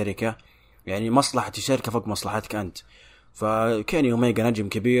مصلحة الشركة، يعني مصلحة الشركة فوق مصلحتك أنت. فكيني أوميجا نجم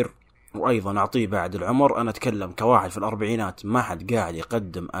كبير، وأيضا أعطيه بعد العمر. أنا أتكلم كواحد في الأربعينات ما حد قاعد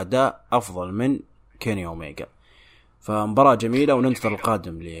يقدم أداء أفضل من كيني أوميجا. فمباراة جميلة وننتظر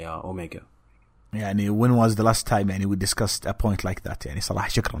القادم لأوميجا. يعني when was the last time يعني we discussed a point like that؟ يعني صراحة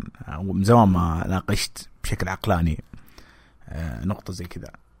شكرا، من زمان ما ناقشت بشكل عقلاني نقطة زي كذا.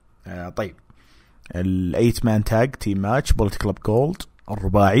 طيب ال8 man tag team match Bullet Club Gold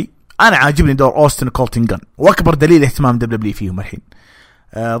الرباعي، أنا عاجبني دور أوستن وكولتن جان، وأكبر دليل اهتمام WWE فيهم الحين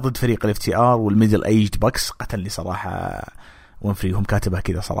ضد فريق ال FTR والميدل ايجد باكس. قتلني صراحة وينفري هم كاتبها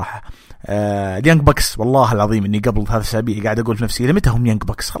كذا صراحة. اليانج باكس والله العظيم إني قبل 3 أسابيع قاعد أقول في نفسي لمتى هم يانج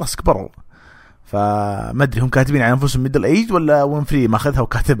باكس، خلاص كبروا. فما أدري هم كاتبين عن أنفسهم ميدل ايج ولا وينفري ما أخذها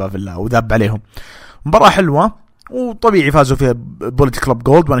وكاتبها في الله وذاب عليهم. مباراة حلوة وطبيعي فازوا فيها بوليت كلوب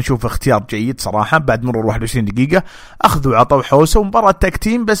جولد، وانا اشوف اختيار جيد صراحه بعد مرور 21 دقيقه. اخذوا عطوا حوسه ومباراه تاك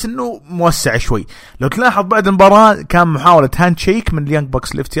تيم بس انه موسع شوي. لو تلاحظ بعد المباراه كان محاوله هاند شيك من اليانج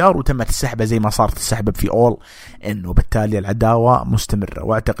بوكس الافتيار وتمت السحبه زي ما صارت السحبه في اول، انه بالتالي العداوه مستمره.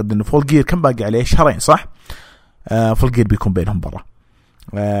 واعتقد انه فول جير كم باقي عليه شهرين صح؟ فول جير بيكون بينهم مباراه.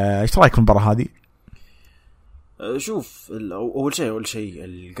 ايش رايك في المباراه هذه؟ شوف اول شيء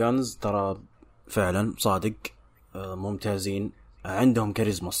الجانز ترى فعلا صادق ممتازين، عندهم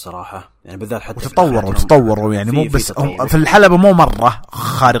كاريزما الصراحة يعني بالذات حتى تطوروا يعني مو بس في الحلبة مو مرة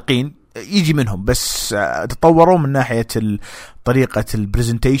خارقين يجي منهم، بس تطوروا من ناحية طريقة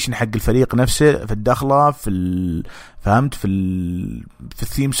البرزنتيشن حق الفريق نفسه في الدخلة فهمت في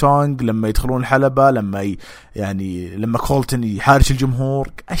الثيم سونج لما يدخلون الحلبة، لما كولتن يحارش الجمهور،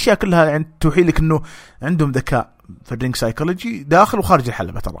 أشياء كلها يعني توحي لك إنه عندهم ذكاء في الرينج سايكولوجي داخل وخارج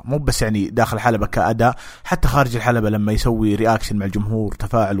الحلبة. ترى مو بس يعني داخل الحلبة كأداء، حتى خارج الحلبة لما يسوي رياكشن مع الجمهور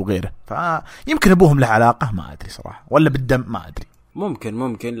تفاعل وغيره. فيمكن أبوهم له علاقة ما أدري صراحة، ولا بالدم ما أدري.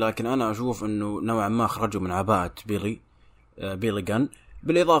 ممكن لكن أنا أشوف إنه نوعا ما خرجوا من عباءة بيلي جان،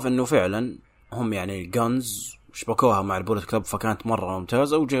 بالإضافة إنه فعلا هم يعني جانز شبكوها مع البوليت كلوب فكانت مرة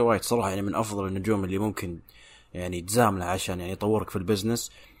ممتازة. وجاي وايت صراحة يعني من أفضل النجوم اللي ممكن يعني تزامله عشان يعني يطورك في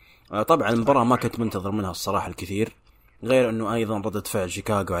البزنس. طبعا المباراة ما كنت منتظر منها الصراحة الكثير، غير انه ايضا ردة فعل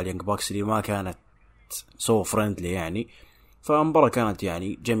شيكاغو على اليانج بوكس اللي ما كانت سو فريندلي يعني. فالمباراة كانت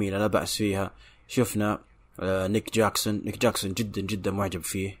يعني جميلة لا بأس فيها. شفنا نيك جاكسون جدا جدا معجب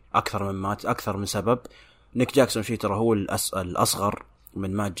فيه اكثر من سبب. نيك جاكسون شيء ترى هو الاصغر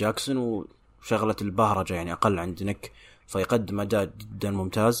من مات جاكسون، وشغلة البهرجة يعني اقل عند نيك، فيقدم اداء جدا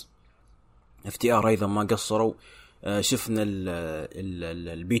ممتاز. FTR ايضا ما قصروا. شفنا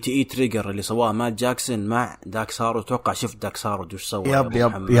البي تي اي تريجر اللي سواه مات جاكسون مع داك سارو. توقع شفت داك سارو وش سوى؟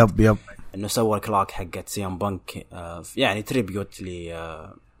 يب انه سوى الكلاك حقت سيام بانك، يعني تريبيوت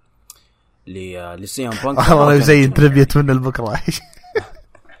لسيام بانك. والله زي تريبيوت من البكره.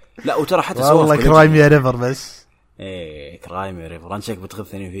 لا وترى حتى سوى والله كرايم يا ريفر، بس كرايم يا ريفر انشك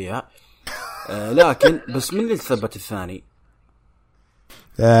بتغثني فيها. لكن بس من اللي ثبت الثاني؟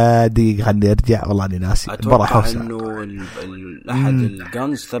 دقيقة خلني أرجع، والله أني ناسي. أتوقع أنه أحد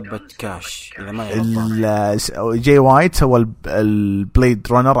الجانز ثبت كاش إذا ما يغلطان. جاي وايت سوى البليد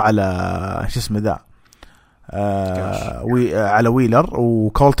رانر على شو اسمه ذا على ويلر،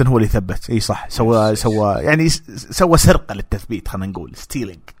 وكولتن هو اللي ثبت. اي صح، سوى سرقة للتثبيت، خلينا نقول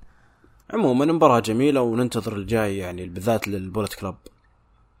ستيلينج. عموما مباراة جميلة وننتظر الجاي يعني بالذات للبولت كلوب.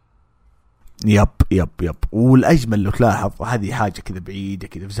 يب والأجمل لو تلاحظ هذه حاجة كذا بعيدة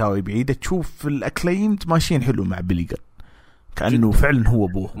كذا في زاوية بعيدة، تشوف الأكليمد ماشيين حلو مع بليغان كأنه فعلا هو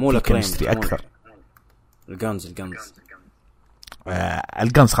أبوه. مو الكيمستري أكثر.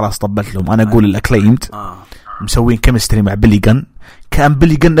 الجانز خلاص طبت لهم. أنا أقول الأكليمد مسوين كيمستري مع بليغان، كان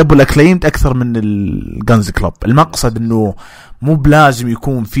بليغان أبو الأكليمد أكثر من الجانز كلوب. المقصد إنه مو بلازم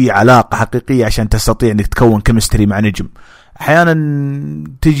يكون في علاقة حقيقية عشان تستطيع إنك تكون كيمستري مع نجم. أحيانا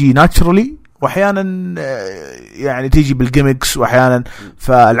تجي ناتشرالي واحيانا يعني تيجي بالجيمكس واحيانا.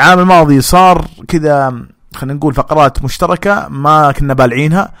 فالعام الماضي صار كذا خلينا نقول فقرات مشتركة ما كنا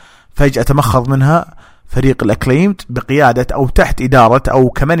بالعينها، فجأة تمخض منها فريق الأكليمد بقيادة أو تحت إدارة أو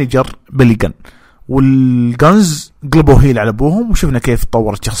كمانجر بليغان، والجانز قلبوا هيل على أبوهم، وشفنا كيف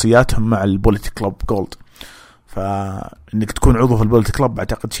تطورت شخصياتهم مع البوليت كلوب جولد. فإنك تكون عضو في البوليت كلوب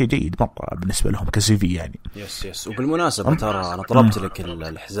أعتقد شيء جيد مرة بالنسبة لهم كسيفي يعني. يس وبالمناسبة ترى أنا طلبت لك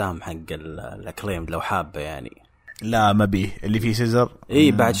الحزام حق الأكليمد لو حابة يعني. لا ما بيه اللي فيه سيزر.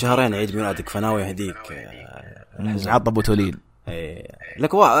 اي بعد شهرين عيد ميلادك فناوي يهديك عطب وتولين.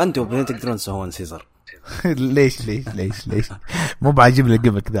 لك انتم تقدرون تسوون سيزر. ليش مو بعجبني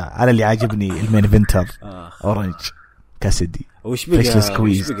القبك ذا. انا اللي عاجبني المين فينتر اورنج كاسدي. وش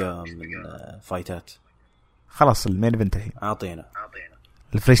بقى من فايتات؟ خلاص المين فينتر الحين اعطينا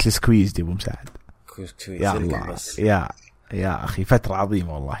الفريشلي سكويز دي ابو مساعد. يا الله بس. يا اخي فتره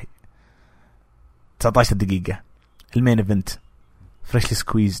عظيمه والله. 19 دقيقه المين ايفنت فريشلي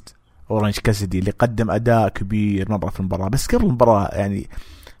سكويزد اورنج كاسدي اللي قدم اداء كبير مره في المباراه. بس قبل المباراه يعني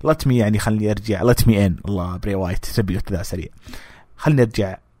لاتمي يعني خلني ارجع لاتمي ان الله بري وايت تبيوت ذا سريع. خلني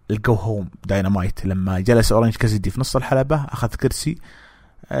ارجع الجو هوم داينمايت لما جلس اورنج كاسدي في نص الحلبه اخذ كرسي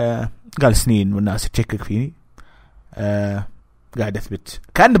قال سنين والناس تشكك فيني قاعد اثبت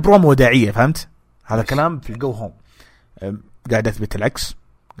كان برومو وداعيه. فهمت هذا كلام في الجو هوم. قاعد اثبت العكس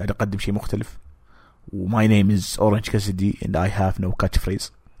قاعد اقدم شيء مختلف. وماي نيم از اورنج كاسدي اند اي هاف نو كاتش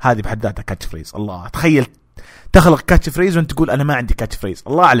فريز. هذه بحد ذاتها كاتش فريز. الله تخيل تخلق كاتش فريز وانت تقول انا ما عندي كاتش فريز.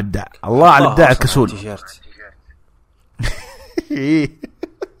 الله على الابداع. الله على الابداع الكسول.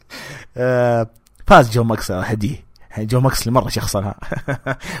 فاز جو ماكس هديه. جو ماكس اللي مرة شخصنها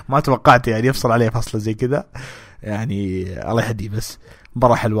ما توقعت يعني يفصل عليه فصلة زي كذا يعني. الله يهديه. بس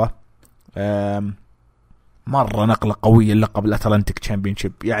مباراة حلوة مرة نقلة قوية اللقب الأتلانتيك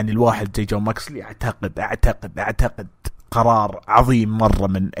تشامبيونشيب. يعني الواحد زي جو ماكسلي أعتقد قرار عظيم مرة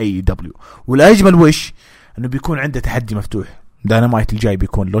من AEW. والأجمل وش أنه بيكون عنده تحدي مفتوح. داينمايت الجاي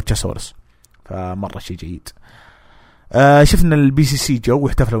بيكون لوتشاسورس فمرة شيء جيد. شفنا البي سي سي جو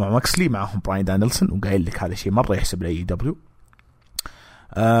واحتفلوا مع ماكسلي معهم براين دانيلسون وقايل لك هذا شيء مرة يحسب AEW.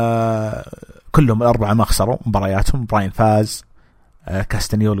 كلهم الأربعة ما خسروا مبارياتهم. براين فاز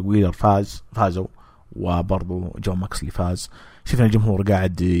كاستانيول وويلر فازوا وبرضو جو ماكسلي فاز. شفنا الجمهور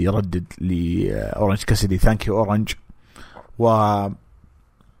قاعد يردد لأورنج كاسدي ثانك يو أورنج هو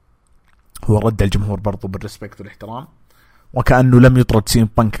رد الجمهور برضو بالرسبكت والاحترام وكأنه لم يطرد سين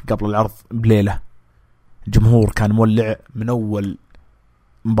بانك قبل العرض بليلة. الجمهور كان مولع من أول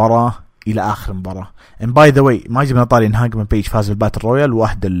مباراة إلى آخر مباراة. and by the way ما جبنا طاري إن هاجمان بيج فاز بالباتل رويال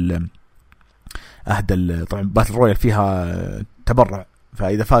وأهدى طبعا باتل رويال فيها تبرع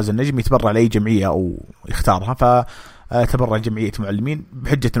فإذا فاز النجم يتبرع لأي جمعية أو يختارها فتبرع جمعية معلمين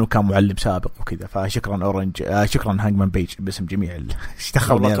بحجة أنه كان معلم سابق وكذا. فشكرا أورنج شكرا هانجمان بيج باسم جميع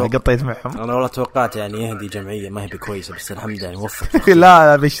اشتخلني أنا قطيت معهم. أنا والله توقعت يعني يهدي جمعية ما هي بكويسة بس الحمد لله وفق.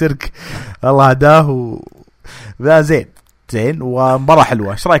 لا بالشرك الله هداه ذا زين ومباراة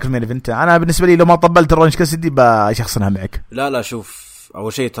حلوة. ايش رايك في المين ايفنت؟ انا بالنسبة لي لو ما طبلت اورنج كاسدي بشخصنها معك. لا شوف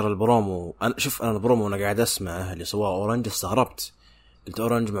اول شيء ترى البرومو انا البرومو وانا قاعد اسمع اللي سواه اورنج استغربت. قلت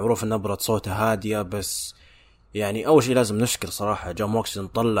اورنج معروف ان نبرة صوته هادية بس يعني اول شيء لازم نشكر صراحة جون موكسلي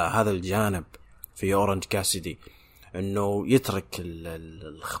طلع هذا الجانب في اورنج كاسدي انه يترك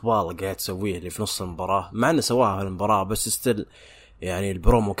الخبال قاعد تسويه اللي في نص المباراة مع انه سواها في المباراة بس ستيل يعني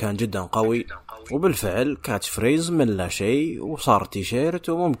البرومو كان جدا قوي وبالفعل كاتش فريز من لا شيء وصار تيشيرت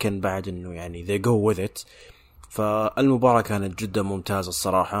وممكن بعد انه يعني they go with it. فالمباراة كانت جدا ممتازة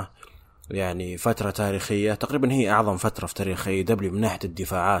الصراحة. يعني فترة تاريخية تقريبا هي اعظم فترة في تاريخ AEW من ناحية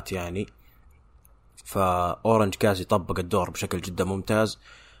الدفاعات يعني. فاورنج كاسي طبق الدور بشكل جدا ممتاز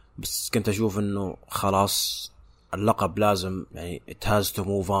بس كنت اشوف انه خلاص اللقب لازم يعني it has to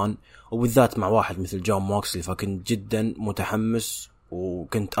move on وبالذات مع واحد مثل جون موكسلي. فكنت جدا متحمس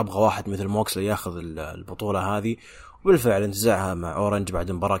وكنت أبغى واحد مثل موكسلي ياخذ البطولة هذه وبالفعل انتزعها مع أورنج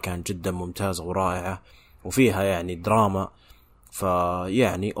بعد مباراة كانت جدا ممتازة ورائعة وفيها يعني دراما.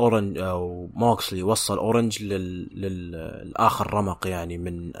 فيعني أورنج أو موكسلي وصل أورنج للآخر رمق يعني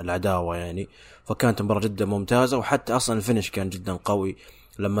من العداوة يعني. فكانت مباراة جدا ممتازة وحتى أصلا الفينش كان جدا قوي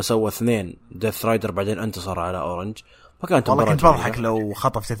لما سوى 2 ديث رايدر بعدين انتصر على أورنج. فكانت والله كنت بضحك لو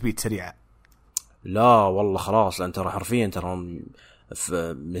خطف تثبيت سريع. لا والله خلاص أنت حرفيا ترى في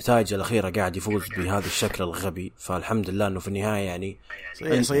النتائج الأخيرة قاعد يفوز بهذا الشكل الغبي. فالحمد لله أنه في النهاية يعني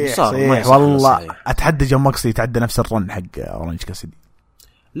صحيح والله أتحدى جون موكسلي يتعدى نفس الرن حق أورنج كاسدي.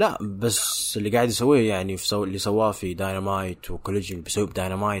 لا بس اللي قاعد يسويه يعني اللي سواه في داينمايت وكوليجن بيسوي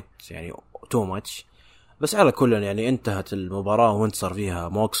بداينمايت يعني تو ماتش. بس على كل يعني انتهت المباراة وانتصر فيها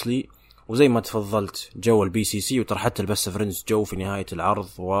موكسلي وزي ما تفضلت جو البي سي سي وترى حتى البست فريندز جو في نهاية العرض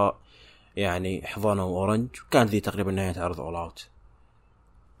ويعني حضانه أورنج. وكانت ذي تقريبا نهاية عرض أول أوت.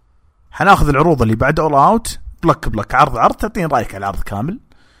 حناخذ العروض اللي بعد أول أوت بلك عرض تعطين رأيك على العرض كامل.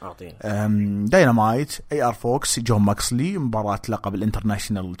 داينمايت AR فوكس جون ماكسلي مباراة لقب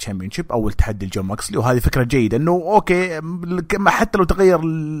الانترناشنال تشامبيونشيب أول تحدي لجون ماكسلي. وهذه فكرة جيدة إنه أوكي حتى لو تغير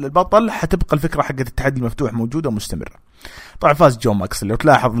البطل حتبقى الفكرة حقت التحدي المفتوح موجودة ومستمرة. طبعا فاز جون ماكسلي. لو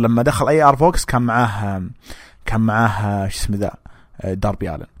تلاحظ لما دخل AR فوكس كان كان معاه شو اسمه ذا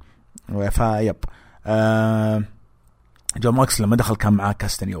داربي آلن. فيب جون ماكسلي لما دخل كان معاه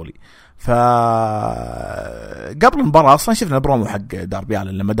كاستانيولي. فقبل المباراة أصلا شفنا برومو حق داربي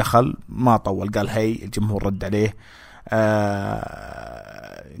آلن لما دخل ما طول، قال هاي، الجمهور رد عليه.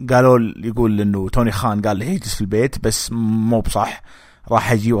 قالوا يقول إنه توني خان قال له يجلس في البيت، بس مو بصح،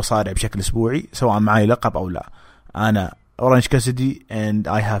 راح يجي وصارع بشكل أسبوعي سواء معي لقب أو لا. أنا أورانج كاسدي and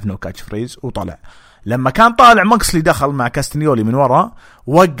I have no catch phrase. وطلع لما كان طالع ماكسلي دخل مع كاستنيولي من وراء،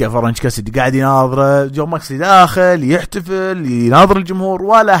 وقف أورانج كاسدي قاعد يناظر جون ماكسلي داخل يحتفل يناظر الجمهور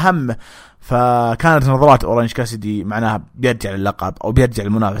ولا هم. فكانت نظرات أورانج كاسدي معناها بيرجع للقب أو بيرجع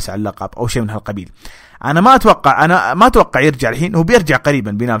المنافسة على اللقب أو شيء من هالقبيل. أنا ما أتوقع يرجع الحين، هو بيرجع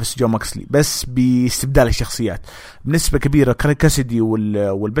قريبا بينافس جون ماكسلي بس باستبدال الشخصيات بنسبة كبيرة. كاسدي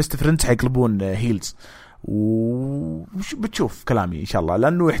والبست فريندز حيقلبون هيلز، وبتشوف كلامي إن شاء الله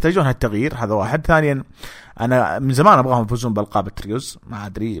لأنه يحتاجون هالتغيير. هذا واحد. ثانيا أنا من زمان أبغاهم يفوزون بألقاب التريوز، ما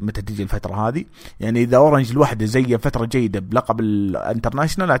أدري متى تجي الفترة هذه. يعني إذا أورنج الوحدة زي فترة جيدة بلقب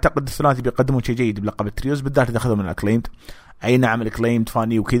الانترناشنال، أعتقد الثلاثي بيقدمون شيء جيد بلقب التريوز، بالذات إذا أخذوا من الأكليمد. أي نعم الأكليمد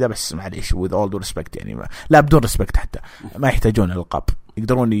فاني وكذا، بس معليش with all due respect يعني لا بدون respect حتى ما يحتاجون الألقاب،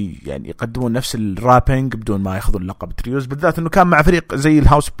 يقدرون يعني يقدمون نفس الرابينج بدون ما يأخذون لقب التريوز، بالذات إنه كان مع فريق زي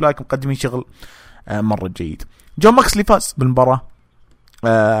الهاوس بلاك مقدمين شغل مرة جيد. جون ماكسلي فاز بالمباراة،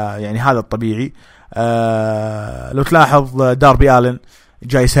 يعني هذا الطبيعي. لو تلاحظ داربي آلن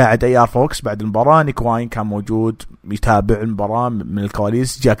جاي يساعد AR فوكس بعد المباراة. نيك واين كان موجود يتابع المباراة من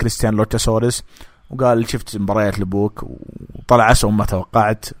الكواليس. جاء كريستيان لوتاسوريس وقال شفت مباريات لبوك وطلع أسوأ ما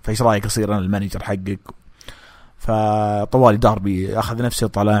توقعت، فايش رأيك أصير أنا المانجر حقك؟ فطوالي داربي أخذ نفسه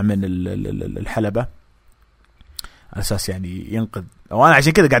طلع من الحلبة على أساس يعني ينقذ. وأنا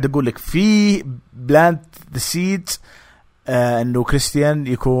عشان كذا قاعد أقول لك في بلانت ذا سيد إنه كريستيان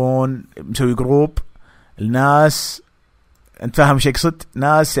يكون مسوي جروب الناس، أنت فاهم شيء أقصد؟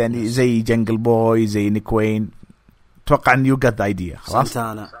 ناس يعني زي جنجل بوي زي نيك وين. أتوقع إن يو جت ذا ايديا خلاص.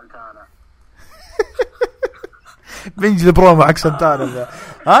 بنج البرومو حق سانتانا.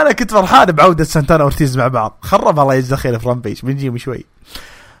 أنا كنت فرحان بعودة سانتانا وأورتيز مع بعض، خرب الله يجزاه خير في رامبيج بنجيهم شوي.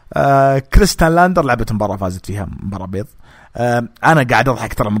 كريستيان لاندر لعبت مباراة فازت فيها مباراة بيض. أنا قاعد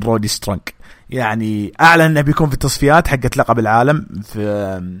أضحك ترى من رودي سترونج، يعني أعلن أنه بيكون في التصفيات حقت لقب العالم في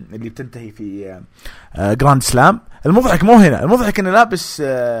اللي بتنتهي في جراند سلام. المضحك مو هنا، المضحك إنه لابس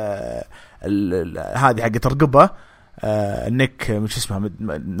هذه حقت رقبة نيك مش اسمها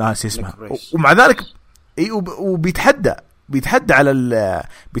ناس اسمها، ومع ذلك وبيتحدى على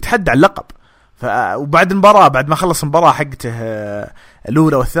اللقب. وبعد المباراة بعد ما خلص المباراة حقته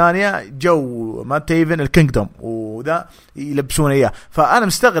الأولى والثانية جو ما تيفن الكينجدوم وذا يلبسونه إياه. فأنا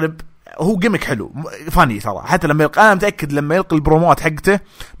مستغرب، هو جيمك حلو فاني ترى، حتى لما يلقى أنا متأكد لما يلقي البروموات حقته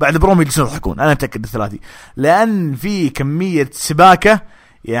بعد البرومو يجلسون يضحكون، أنا متأكد الثلاثي، لأن في كمية سباكة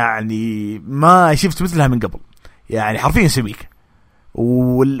يعني ما شفت مثلها من قبل، يعني حرفيا سبيك.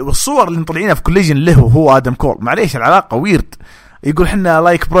 والصور اللي مطلعينها في كوليجن له هو آدم كول، معليش العلاقة ويرد، يقول حنا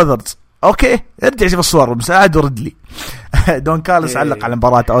لايك براذرز. اوكي ارجع شوف الصور مساعد ورد لي. دون كارلس علق على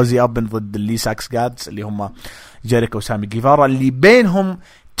مباراة اوزي ابن ضد اللي ساكس جادز اللي هم جيريكو وسامي جيفارا، اللي بينهم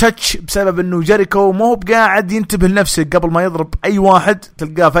تاتش بسبب انه جيريكو مو بقاعد ينتبه لنفسه قبل ما يضرب اي واحد،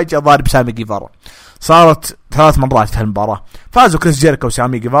 تلقاه فجأة ضارب سامي جيفارا. صارت 3 مرات في هالمباراة. فازوا كريس جيريكو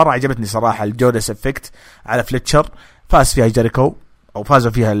وسامي جيفارا. عجبتني صراحة الجودس افكت على فليتشر، فاز فيها جيريكو او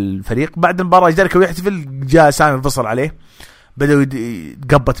فازوا فيها الفريق. بعد المباراة جيريكو يحتفل، جاء سامي انفصل عليه، بدأوا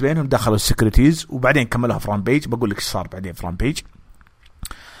يتقبط بينهم، دخلوا السكرتيز وبعدين كملوها في رامبيج. بقول لك ايش صار بعدين في رامبيج.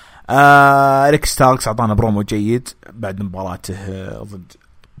 ريك ستاركس اعطانا برومو جيد بعد مباراته ضد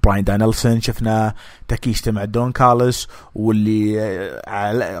براين دانيلسون. شفنا تاكيشتا مع دون كارلس،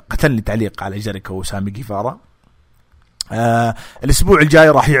 واللي قتلني تعليق على جيريكو وسامي جيفارا. الاسبوع الجاي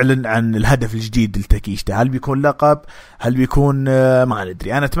راح يعلن عن الهدف الجديد لتاكيشتا، هل بيكون لقب، هل بيكون ما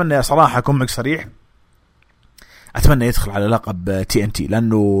ندري. انا اتمنى صراحه اكون معك صريح، اتمنى يدخل على لقب TNT،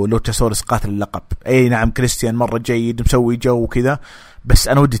 لانه لوتشاسورس قاتل اللقب. اي نعم كريستيان مره جيد مسوي جو وكذا، بس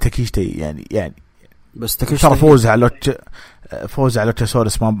انا ودي تاكيشتا يعني بس تاكيشتا فوز على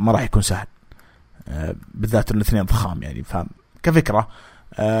لوتشاسورس ما راح يكون سهل، بالذات الاثنين ضخام يعني. فاهم كفكره.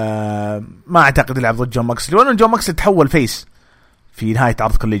 ما اعتقد يلعب ضد جون ماكسلي، لأنه جون ماكسلي تحول فيس في نهايه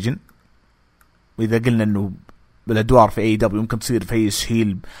عرض كوليجن، واذا قلنا انه بالادوار في AEW يمكن تصير فيس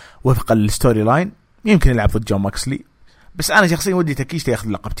هيل وفق الستوري لاين، يمكن يلعب ضد جون ماكسلي. بس انا شخصيا ودي تاكيشتا ياخذ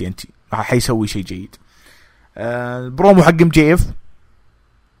لقب TNT، راح حيسوي شيء جيد. البرومو حق MJF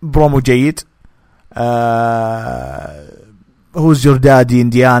برومو جيد. هو جوردادي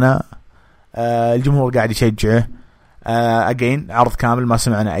انديانا، الجمهور قاعد يشجعه. اجين عرض كامل ما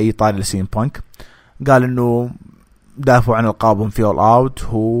سمعنا اي طاري لسين بانك. قال انه دافعوا عن القابهم في أول أوت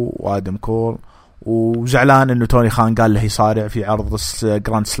هو وآدم كول، وزعلان انه توني خان قال له يصارع في عرض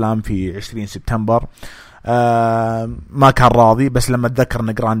جراند سلام في 20 سبتمبر. ما كان راضي، بس لما اتذكر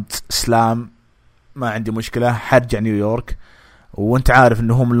ان جراند سلام ما عندي مشكلة، حرجع نيويورك، وانت عارف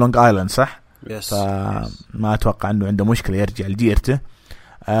انه هو من لونج ايلاند صح؟ فما اتوقع انه عنده مشكلة يرجع لديرته.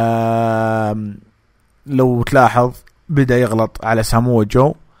 لو تلاحظ بدأ يغلط على سامو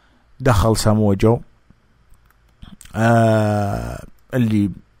جو، دخل سامو جو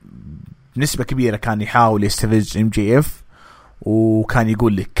اللي بنسبة كبيرة كان يحاول يستفز MJF، وكان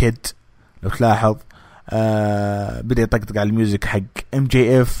يقول لك كيد لو تلاحظ. بدأ يطقطق على الميوزك حق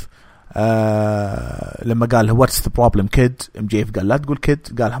MJF. لما قال what's the problem kid، MJF قال لا تقول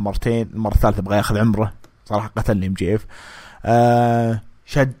كيد، قالها مرتين، المرة الثالثة بغى ياخذ عمره صراحة، قتلني MJF.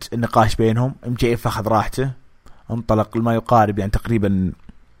 شد النقاش بينهم، MJF أخذ راحته، انطلق لما يقارب يعني تقريبا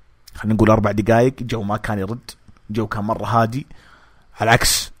خلينا نقول 4 دقائق. جو ما كان يرد، جو كان مرة هادي على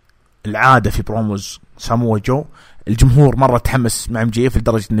عكس العادة في بروموز سامو جو. الجمهور مرة تحمس مع MJF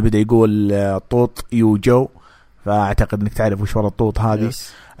لدرجة انه بدأ يقول طوط يو جو، فاعتقد انك تعرف وش ورا الطوط هذه.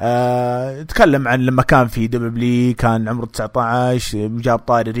 تكلم عن لما كان في WWE كان عمره 19، جاب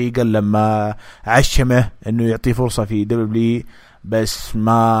طاري ريجل لما عشمه انه يعطيه فرصة في WWE بس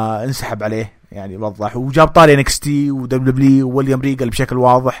ما انسحب عليه يعني وضح، وجاب طاري NXT و WWE وويليام ريجل بشكل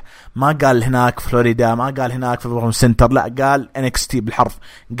واضح، ما قال هناك في فلوريدا، ما قال هناك في بروم سنتر، لا قال NXT بالحرف،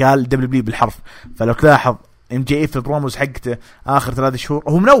 قال WWE بالحرف. فلو تلاحظ MJF في البروموز حقته آخر 3 شهور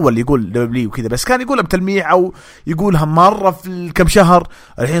هو من أول يقول WWE وكذا، بس كان يقولها بتلميع أو يقولها مرة في كم شهر،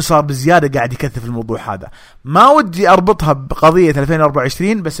 الحين صار بزيادة قاعد يكثف الموضوع هذا. ما ودي أربطها بقضية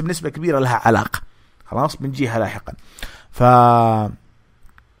 2024 بس بنسبة كبيرة لها علاقة، خلاص بنجيها لاحقا. ف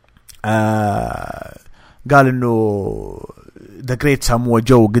قال إنه The Great Samoa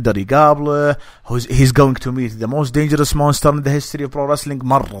Joe قدر يقابله، he's going to meet the most dangerous monster in the history of pro wrestling.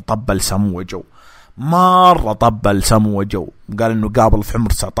 مرة طبل سامو جو، مرة طبل سامو جو، قال إنه قابل في عمر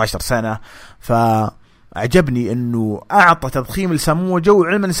 19 سنة. فأعجبني إنه أعطى تضخيم لسامو جو،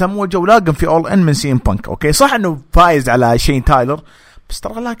 علما سامو جو لاقم في All In من سين بانك. أوكي صح إنه فايز على شين تايلر، بس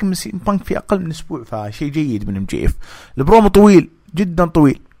ترى لاقم من سين بانك في أقل من أسبوع، فشيء جيد من MJF. البرومو طويل جدا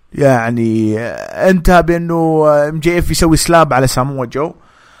طويل، يعني انتهى بأنه MJF يسوي سلاب على سامو جو.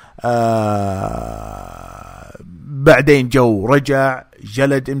 بعدين جو رجع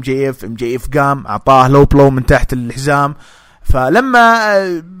جلد MJF قام أعطاه لو بلو من تحت الحزام. فلما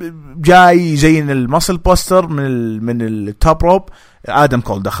جاي يزين المسل بوستر من التوب روب، آدم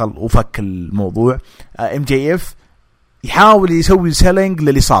كول دخل وفك الموضوع. MJF يحاول يسوي سيلينج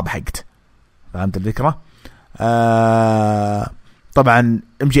للإصابة حقته، فهمت الفكرة؟ طبعا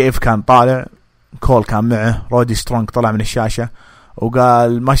MJF كان طالع، كول كان معه، رودي سترونج طلع من الشاشة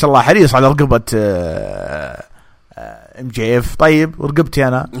وقال ما شاء الله حريص على رقبة MJF. طيب ورقبتي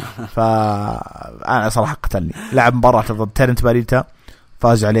أنا؟ فأنا صراحة قتلني. لعب مباراة ضد تيرنت باريتا،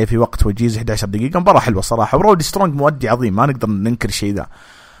 فاز عليه في وقت وجيز 11 دقيقة، مباراة حلوة صراحة، ورودي سترونج مؤدي عظيم ما نقدر ننكر الشيء ذا.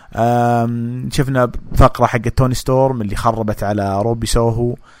 شفنا فقرة حق توني ستورم اللي خربت على روبي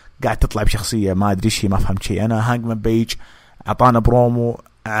سوهو، قاعد تطلع بشخصية ما أدري شيء، ما فهمت شيء أنا. هانجمان بيج أعطانا برومو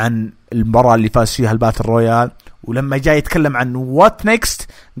عن المباراة اللي فاز فيها الباتل رويال، ولما جاي يتكلم عن وات نيكست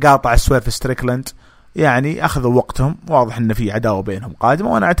قاطع سويرف ستريكلاند. يعني أخذوا وقتهم، واضح إن في عداوة بينهم قادمة،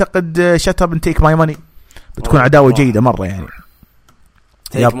 وأنا أعتقد شت أب تيك ماي ماني بتكون عداوة جيدة مرة يعني.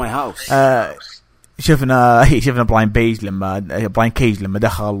 تيك ماي هاوس. شفنا براين كيج لما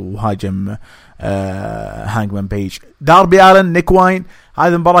دخل وهاجم هانجمان بيج. داربي آلن، نيك واين،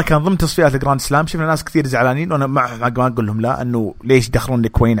 هذه المباراة كان ضمن تصفيات الجراند سلام. شفنا ناس كثير زعلانين، وانا ما اقول لهم لا، انه ليش يدخلون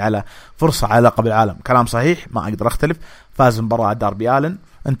نيك واين على فرصة على لقب العالم. كلام صحيح ما اقدر اختلف. فاز مباراة داربي آلن،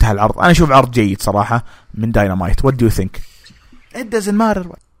 انتهى العرض. انا اشوف عرض جيد صراحة من داينمايت. what do you think? it doesn't matter.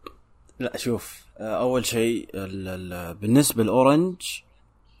 لا شوف، اول شيء بالنسبة لأورنج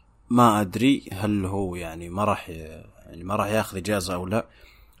ما ادري هل هو يعني ما راح ياخذ اجازة او لا،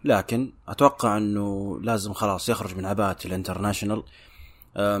 لكن اتوقع انه لازم خلاص يخرج من عباءة الانترناشنال.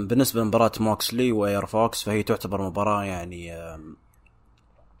 بالنسبة لمباراة موكسلي واير فوكس فهي تعتبر مباراة يعني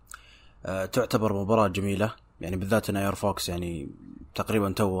تعتبر مباراة جميلة، يعني بالذات ان اير فوكس يعني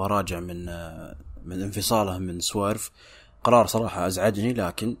تقريبا توه راجع من انفصاله من سويرف. قرار صراحة ازعجني،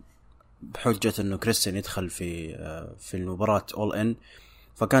 لكن بحجة انه كريستيان يدخل في المباراة اول ان،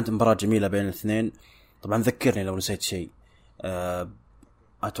 فكانت مباراة جميلة بين الاثنين. طبعا ذكرني لو نسيت شيء،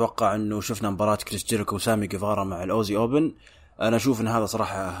 اتوقع انه شفنا مباراة كريس جيريكو وسامي جيفارا مع الاوزي اوبن. انا اشوف ان هذا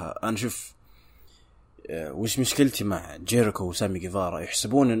صراحة، انا شوف وش مشكلتي مع جيريكو وسامي جيفارا،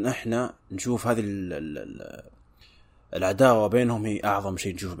 يحسبون ان احنا نشوف هذه العداوة بينهم هي أعظم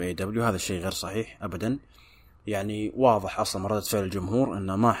شيء نشوفه ب AEW. هذا الشيء غير صحيح أبدا. يعني واضح أصلا ردة فعل الجمهور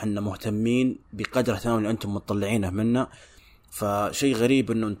إن ما حنا مهتمين بقدر اهتمام اللي أنتم مطلعينه منا. فشيء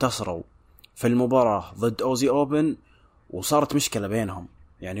غريب إنه انتصروا في المباراة ضد أوزي أوبن وصارت مشكلة بينهم.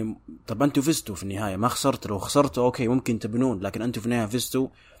 يعني طب أنتوا فزتوا في النهاية، ما خسرت. لو خسرتوا أوكي ممكن تبنون، لكن أنتوا في النهاية فزتوا.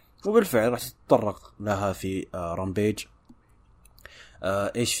 وبالفعل راح تتطرق لها في رامبيج.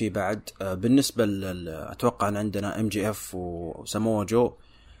 إيش في بعد؟ بالنسبة أتوقع أن عندنا MJF وساموا جو.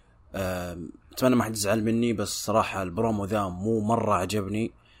 أتمنى ما حد يزعل مني، بس صراحة البرومو ذا مو مرة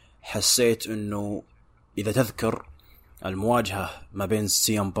عجبني. حسيت إنه إذا تذكر المواجهة ما بين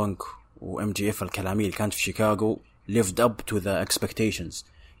CM Punk وMJF الكلامية اللي كانت في شيكاغو lived up to the expectations.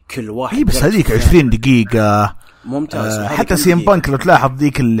 كل واحد بس هذيك 20 دقيقة ممتاز. حتى CM Punk لو تلاحظ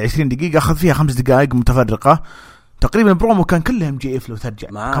ذيك 20 دقيقة أخذ فيها 5 دقائق متفرقة تقريبا. البرومو كان كله MJF لو ترجع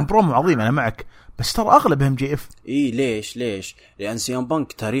كان برومو عظيم، أنا معك، بس ترى أغلب MJF. إيه ليش؟ لأن CM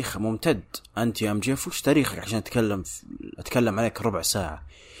Punk تاريخ ممتد. أنت يا MJF وش تاريخك عشان أتكلم عليك ربع ساعة؟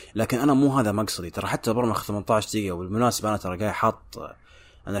 لكن أنا مو هذا مقصدي. ترى حتى برمخ 18 دقيقة. وبالمناسبة أنا ترى قاعد حاط،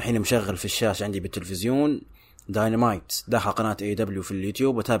 أنا الحين مشغل في الشاشة عندي بالتلفزيون داينمايت داخل قناة AEW في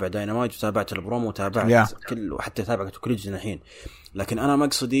اليوتيوب، وتابع داينمايت وتابعت البرومو وتابعت كل، وحتى تابعت كوليجن الحين. لكن أنا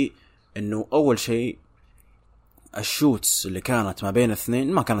مقصدي إنه أول شيء الشوتس اللي كانت ما بين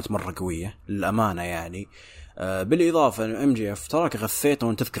اثنين ما كانت مرة قوية للأمانة يعني. بالإضافة إنه MJF تراك غثيت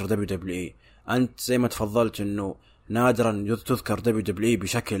وأنت تذكر WWE. أنت زي ما تفضلت إنه نادرا تذكر WWE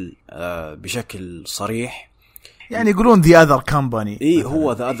بشكل صريح. يعني يقولون the other company. إيه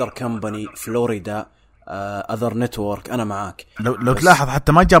هو the other company فلوريدا other network. أنا معاك. لو تلاحظ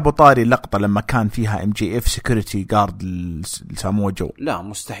حتى ما جابوا طاري اللقطة لما كان فيها MJF security guard لسامو جو. لا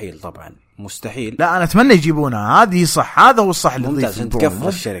مستحيل طبعا مستحيل. لا أنا أتمنى يجيبونها. هذه صح، هذا هو الصح اللي ممتاز. أنت تكفر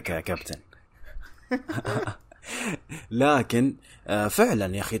الشركة يا كابتن. لكن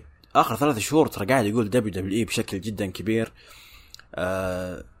فعلا يا أخي آخر 3 شهور ترى قاعد يقول WWE بشكل جدا كبير.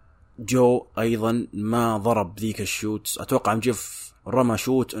 جو أيضا ما ضرب ذيك الشوت. أتوقع MJF رمى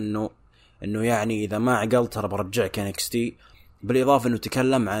شوت إنه يعني إذا ما عقلت ترى برجعك NXT. بالإضافة إنه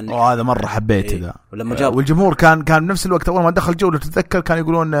تكلم عن هذا مرة حبيته ذا. ولما جاب والجمهور كان بنفس الوقت أول ما دخل جو لو تتذكر كان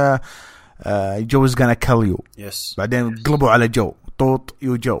يقولون جو is gonna kill you. بعدين قلبوا على جو طوط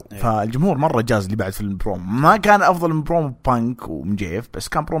يو جو. فالجمهور مرة جاز اللي بعد في البرومو. ما كان أفضل من برومو بانك ومجيف، بس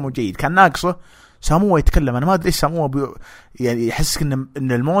كان برومو جيد. كان ناقصه ساموه يتكلم. أنا ما أدري ساموه يعني يحسك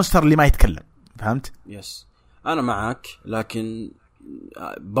إن المونستر اللي ما يتكلم. فهمت؟ أنا معك. لكن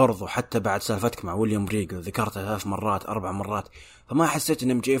برضو حتى بعد سالفتك مع ويليام ريجل ذكرتها 3 مرات 4 مرات، فما حسيت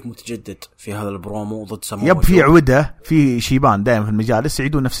ان MJF متجدد في هذا البرومو ضد سامو. في عودة في شيبان دائما في المجالس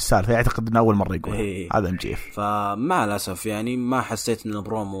يعيدون نفس السالفة. يعتقد ان اول مرة يقول هذا MJF. فمع الاسف يعني ما حسيت ان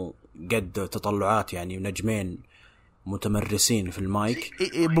البرومو قد تطلعات يعني نجمين متمرسين في المايك.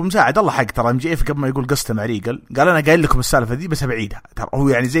 بمساعد الله حق. ترى MJF قبل ما يقول قصته مع ريجل قال انا قايل لكم السالفة دي بس ابعيدها. ترى هو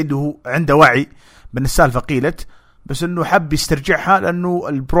يعني زي اللي هو عنده وعي بان السالفة قيلت، بس انه حب يسترجعها لانه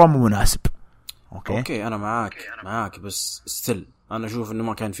البرومو مناسب. اوكي انا معاك بس ستيل انا اشوف انه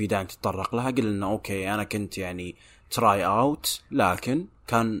ما كان في داعي تتطرق لها. قلنا اوكي انا كنت يعني تراي اوت، لكن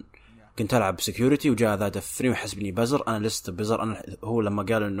كنت العب سكيورتي وجاء ذا دفري وحسبني بزر. انا لست بزر. انا هو لما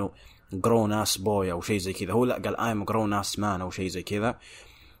قال انه جرون اس بوي او شيء زي كذا، هو لا قال ايم جرون اس مان او شيء زي كذا.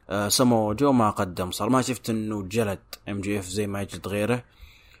 سمو جو ما قدم صار. ما شفت انه جلد MJF زي ما يجلد غيره.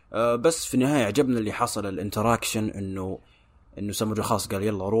 بس في النهاية عجبنا اللي حصل الانتراكشن انه سمو جو خاص قال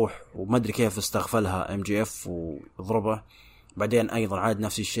يلا روح، وما ادري كيف استغفلها MJF وضربه. بعدين ايضا عاد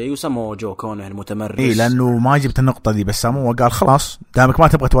نفس الشيء. وسمو جو كونه المتمرس لانه ما جبت النقطة دي، بس سمو قال خلاص دامك ما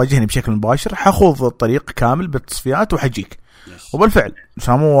تبغى تواجهني بشكل مباشر حخوض الطريق كامل بالتصفيات وحجيك. وبالفعل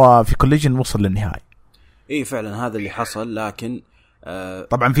سمو في كوليجن وصل للنهاية. فعلا هذا اللي حصل. لكن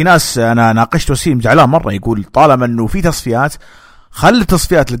طبعا في ناس انا ناقشت وسيم زعلان مرة يقول طالما انه في تصفيات خل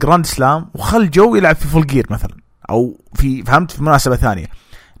تصفيات الجراند سلام وخل جو يلعب في فول جير مثلا، او في فهمت في مناسبة ثانية.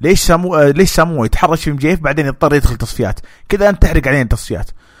 ليش سامو يتحرش في MJF بعدين يضطر يدخل تصفيات كذا؟ انت تحرق علينا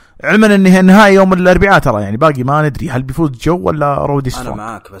التصفيات، علما ان النهائي يوم الاربعاء ترى يعني باقي ما ندري هل بيفوز جو ولا رودي سترونج. انا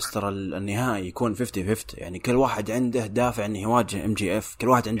معاك، بس ترى النهائي يكون 50-50 يعني كل واحد عنده دافع انه يواجه MJF. كل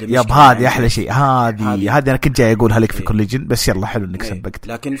واحد عنده مشكلة. يب هذه احلى شيء. هذه انا كنت جاي اقولها لك في كوليجن، بس يلا حلو انك سبقت.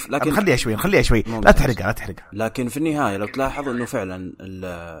 لكن خليها شوي لا تحرقها. لكن في النهايه لو تلاحظ انه فعلا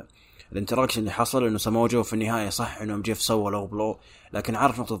الانتراكشن اللي حصل انه سامو جو في النهايه صح انه MJF سوى لو بلو، لكن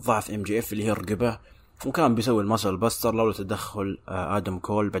عارف نقطه ضعف MJF اللي هي الرقبه، وكان بيسوي المسل باستر لولا تدخل آدم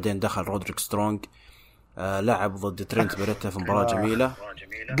كول. بعدين دخل رودريك سترونج لعب ضد ترينت بيريتا في مباراة جميلة.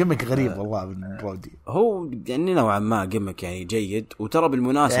 قمك غريب والله من رودي. هو يعني نوعا ما قمك يعني جيد. وترى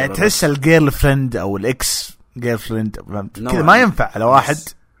بالمناسبة يعني تحس الجيرل فريند او الاكس جيرل فريند كذا ما ينفع على واحد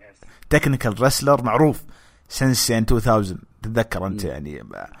تكنيكال رسلر معروف سنس 2000 تتذكر انت يعني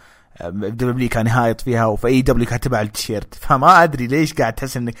دبليو كان هايط فيها وفي اي دبليو كاتبها على التيشيرت. فما ادري ليش قاعد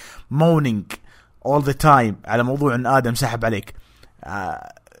تحس انك مونينج all the time على موضوع ان ادم سحب عليك.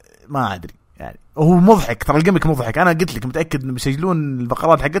 ما ادري يعني هو مضحك ترى الجيمك مضحك. انا قلت لك متاكد انه بيسجلون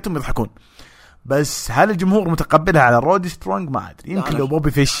الفقرات حقتهم يضحكون بس هل الجمهور متقبلها على رودي سترونج ما ادري. يمكن لو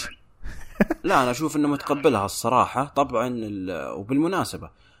بوبي فيش لا انا اشوف انه متقبلها الصراحه طبعا. وبالمناسبه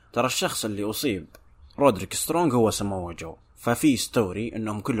ترى الشخص اللي اصيب رودريك سترونج هو ساموا جو ففي ستوري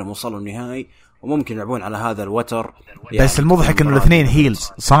انهم كلهم وصلوا النهائي وممكن يلعبون على هذا الوتر يعني. بس المضحك انه الاثنين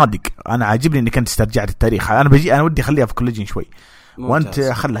هيلز صادق. انا عاجبني انك انت استرجعت التاريخ. انا ودي اخليها في كوليجن شوي وانت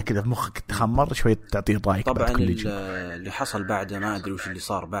خلها كده في مخك تخمر شوي تعطيه رايك. طبعا اللي حصل بعده ما ادري وش اللي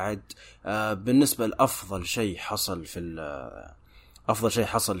صار بعد. بالنسبه لافضل شيء حصل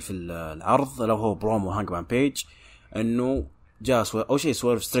في العرض لو هو برومو هانجمان بيج انه جاء او شيء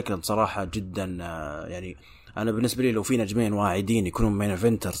سويرف ستريكلاند صراحه جدا يعني انا بالنسبه لي لو في نجمين واعدين يكونون مين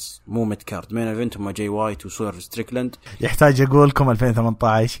ايفنترز مو ميد كارد مين ايفنت هم جاي وايت وسويرف ستريكلاند. يحتاج اقول لكم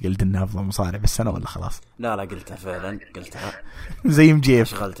 2018 قلت انها افضل مصارع بالسنه ولا خلاص؟ لا قلتها فعلا قلتها زي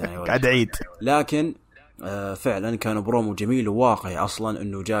مجيف يعني قاعد عيد. لكن فعلا كان برومو جميل وواقعي اصلا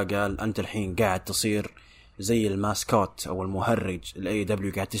انه جاء قال انت الحين قاعد تصير زي الماسكوت او المهرج الاي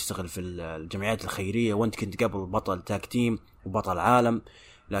دبليو قاعد تشتغل في الجمعيات الخيريه وانت كنت قبل بطل تاك تيم وبطل عالم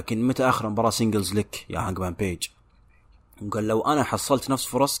لكن متى اخر مباراه سينجلز لك يا هانجمان بيج. وقال لو انا حصلت نفس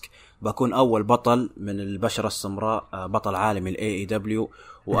فرصك بكون اول بطل من البشره السمراء بطل عالمي الاي دبليو.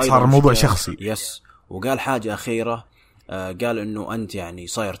 صار الموضوع شخصي يس. وقال حاجه اخيره قال انه انت يعني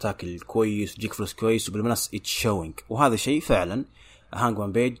صاير تاكل كويس وجيك فلوس كويس وبالمناسبه اتس شوينج وهذا شيء فعلا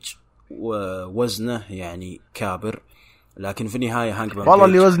هانجمان بيج ووزنه يعني كابر لكن في النهايه هانجمان والله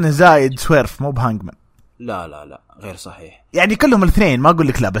اللي وزنه زايد سويرف مو بهانجمان. لا غير صحيح يعني كلهم الاثنين ما اقول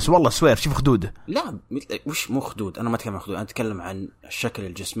لك لا بس والله سويرف شوف خدوده. لا وش مو خدود انا ما اتكلم عن خدود انا اتكلم عن الشكل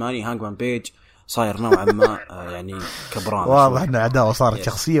الجسماني. هانجمان بيج صاير نوعا ما يعني كبران واضح ان العداوه صارت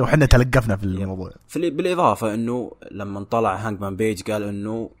شخصيه وحنا تلقفنا في الموضوع. بالاضافه انه لما طلع هانجمان بيج قال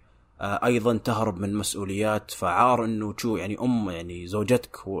انه ايضا تهرب من مسؤوليات فعار انه تشوف يعني يعني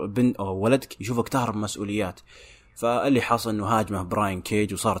زوجتك وبنت او ولدك يشوفك تهرب من مسؤوليات. فاللي حصل انه هاجمه براين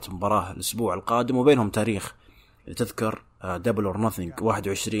كيج وصارت مباراه الاسبوع القادم وبينهم تاريخ تذكر دبل اور نثينج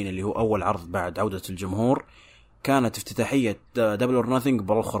 21 اللي هو اول عرض بعد عوده الجمهور. كانت افتتاحيه دبل اور نثينج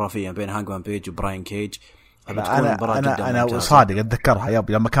مباراه خرافيه بين هانجمان بيج وبراين كيج. انا صادق اتذكرها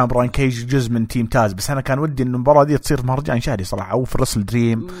يابي لما كان براين كيج جزء من تيم تاز بس انا كان ودي انه المباراه دي تصير في مهرجان شهري صراحه او في رسل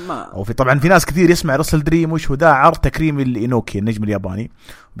دريم او في طبعا في ناس كثير يسمع رسل دريم وش هو ذا عرض تكريم الانوكي النجم الياباني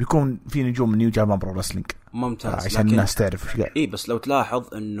بيكون في نجوم من نيو جابان برو رسلينج ممتاز عشان الناس تعرف وش قال. بس لو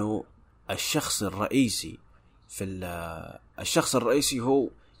تلاحظ انه الشخص الرئيسي هو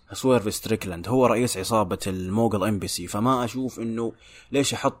سويرف ستريكلاند هو رئيس عصابه الموغل امبسي. فما اشوف انه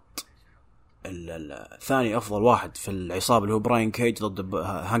ليش احط الثاني افضل واحد في العصابه اللي هو براين كيج ضد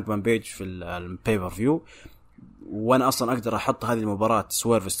هانجمان بيج في البيبر فيو وانا اصلا اقدر احط هذه المباراه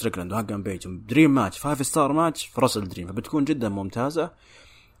سويرف ستريكلاند وهانجمان بيج دريم ماتش 5 ستار ماتش في راسل دريم فبتكون جدا ممتازه.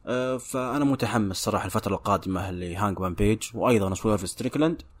 فانا متحمس صراحه الفتره القادمه لهانجمان بيج وايضا سويرف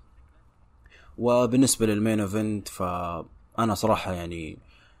ستريكلاند. وبالنسبه للمين ايفنت فانا صراحه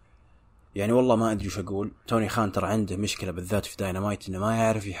يعني والله ما ادري وش اقول. توني خان ترى عنده مشكله بالذات في داينمايت انه ما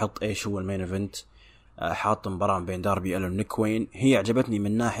يعرف يحط ايش هو المين ايفنت. حاط مباراه بين داربي ألين ونيك وين هي عجبتني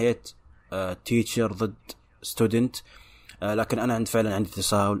من ناحيه تيتشر ضد ستودنت لكن انا فعلا عندي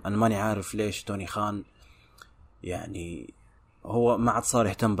تساؤل. انا ماني عارف ليش توني خان يعني هو ما عاد صار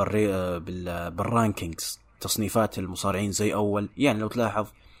يهتم بالرانكينجز تصنيفات المصارعين زي اول. يعني لو تلاحظ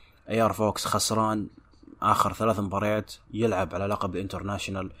ايار فوكس خسران اخر 3 مباريات يلعب على لقب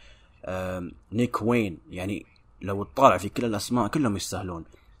الانترناشنال. نيك وين يعني لو تطالع في كل الاسماء كلهم يستاهلون.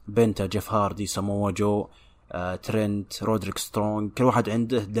 بنتا جيف هاردي ساموا جو ترينت رودريك سترونج كل واحد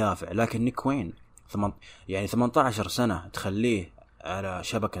عنده دافع. لكن نيك وين يعني 18 سنة تخليه على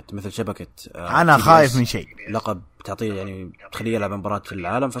شبكة مثل شبكة أنا خايف من شيء لقب تعطيه يعني تخليه يلعب مباراة في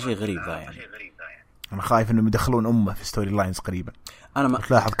العالم فشيء غريب ذا يعني. أنا خايف إنهم يدخلون أمه في ستوري لاينز قريبا. أنا ما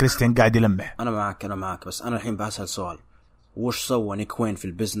تلاحظ كريستيان قاعد يلمح. أنا معك بس أنا الحين بسأل سؤال وش سوى نيك وين في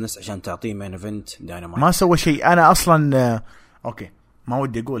البزنس عشان تعطيه مين ايفنت داينامايت؟ ما سوى شيء. أنا أصلا أوكي ما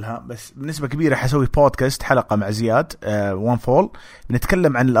ودي أقولها بس بنسبة كبيرة حسوي بودكاست حلقة مع زياد وان فول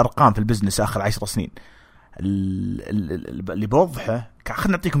بنتكلم عن الأرقام في البزنس آخر 10 سنين. اللي بوضحه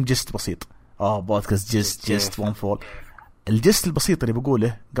خلنا نعطيكم جست بسيط. بودكاست جست وان فول. الجست البسيط اللي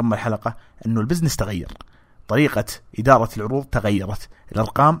بقوله قبل الحلقة إنه البزنس تغير. طريقة إدارة العروض تغيرت.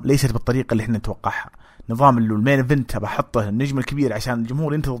 الأرقام ليست بالطريقة اللي احنا نتوقعها. نظام اللي المين ايفنت بحطه النجم الكبير عشان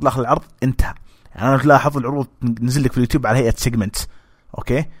الجمهور ينتظر داخل العرض انتهى. يعني انا تلاحظ العروض نزل لك في اليوتيوب على هيئه سيجمنت،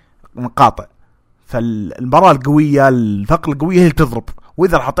 اوكي، مقاطع. فالمباراه القويه الفقره القويه هي اللي تضرب،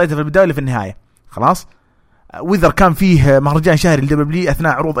 واذا حطيتها في البدايه ولا في النهايه خلاص، واذا كان فيه مهرجان شهري للدبليو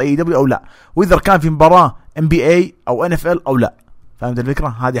اثناء عروض اي دبليو او لا، واذا كان في مباراه ام بي اي او ان اف ال او لا. فهمت الفكره؟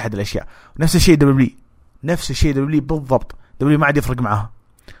 هذه احد الاشياء. نفس الشيء دبليو، نفس الشيء دبليو بالضبط. دبليو ما عاد يفرق معها،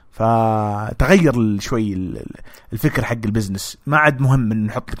 فتغير شوي الفكر حق البزنس. ما عاد مهم ان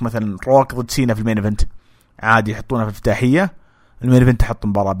نحط لك مثلا روك ضد سينا في المين ايفنت، عادي يحطونها في الافتتاحيه. المين ايفنت تحط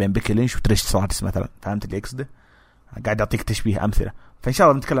مباراه بين بيكي لينش وتريش ستراتس مثلا. فهمت اللي اقصده؟ قاعد اعطيك تشبيه امثله، فان شاء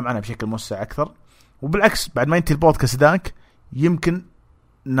الله نتكلم عنها بشكل موسع اكثر. وبالعكس بعد ما ينتهي البودكاست ذاك يمكن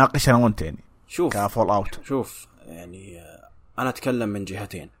نناقش انا وانت يعني شوف كفول اوت. شوف يعني انا اتكلم من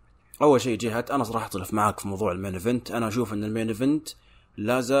جهتين. اول شيء جهه انا صراحه اختلف معك في موضوع المين ايفنت. انا اشوف ان المين ايفنت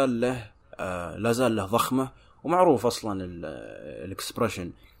لا زال له ضخمه، ومعروف اصلا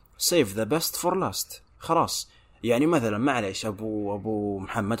الاكسبريشن سيف ذا بيست فور لاست. خلاص يعني مثلا معليش ابو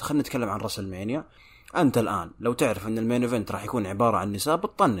محمد، خلينا نتكلم عن راس المانيا. انت الان لو تعرف ان المين ايفنت راح يكون عباره عن نساء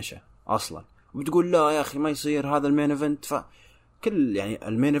بتطنشه اصلا، وبتقول لا يا اخي ما يصير هذا المين ايفنت. فكل يعني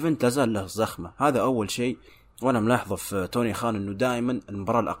المين ايفنت لازال له زخمه، هذا اول شيء. وانا ملاحظه في توني خان انه دائما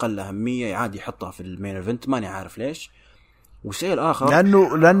المباراه الاقل اهميه عادي يحطها في المين ايفنت، ماني عارف ليش. والشيء الاخر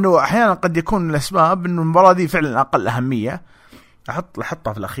لانه احيانا قد يكون الاسباب انه المباراه دي فعلا اقل اهميه،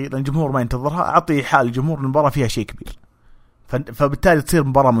 احطها في الاخير لان الجمهور ما ينتظرها، اعطي حال الجمهور المباراه فيها شيء كبير، فبالتالي تصير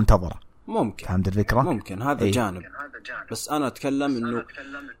مباراه منتظره. ممكن، فهمت الفكره؟ ممكن هذا جانب. بس انا اتكلم انه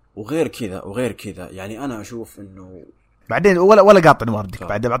وغير كذا يعني انا اشوف انه بعدين ولا قاطع واردك.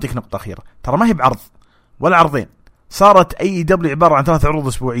 بعد بعطيك نقطه اخيره، ترى ما هي بعرض ولا عرضين، صارت اي دبليو عباره عن 3 عروض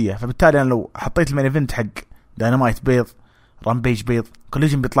اسبوعيه. فبالتالي انا لو حطيت المين ايفنت حق داينمايت بيض، رامبيج بيض،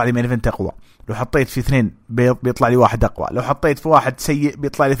 كوليجن بيطلع لي مين ايفنت اقوى. لو حطيت في 2 بيض بيطلع لي 1 اقوى. لو حطيت في 1 سيء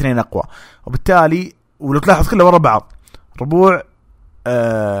بيطلع لي 2 اقوى. وبالتالي ولو تلاحظ كله ورا بعض، ربوع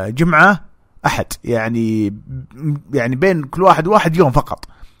جمعه احد، يعني بين كل واحد يوم فقط.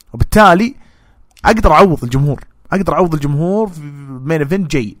 وبالتالي اقدر اعوض الجمهور في مين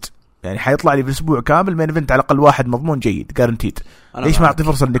ايفنت جيد. يعني حيطلع لي في الاسبوع كامل مين ايفنت على الاقل واحد مضمون جيد جارنتيد. ليش ما اعطي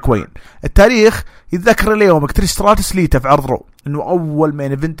فرصه لنكوين؟ التاريخ يتذكر اليوم تريش ستراتس ليته في عرض رو انه اول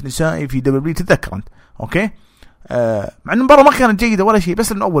مين ايفنت نسائي في دبليو، تتذكر انت؟ اوكي، مع ان المباراه ما كانت جيده ولا شيء،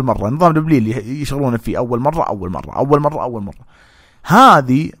 بس انه اول مره نظام دبليو اللي يشغلونه فيه اول مره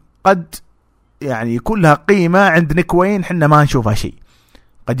هذه قد يعني يكون لها قيمه عند نكوين حنا ما نشوفها شيء.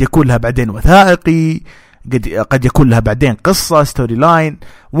 قد يكون لها بعدين وثائقي، قد يكون لها بعدين قصة ستوري لاين.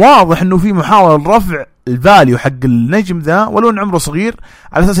 واضح انه في محاولة رفع الفاليو حق النجم ذا ولو ان عمره صغير،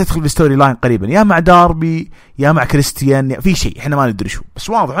 على اساس يدخل في ستوري لاين قريبا، يا مع داربي يا مع كريستيان، في شيء احنا ما ندري شو. بس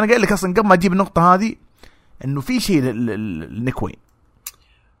واضح، انا قايل لك اصلا قبل ما اجيب النقطة هذه انه في شيء لنكوين.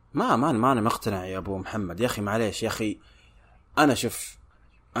 ما انا مقتنع يا ابو محمد يا اخي. معليش يا اخي، انا شوف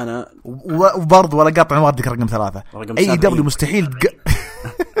انا وبرضه ولا قاطع موردك رقم 3 اي دبليو مستحيل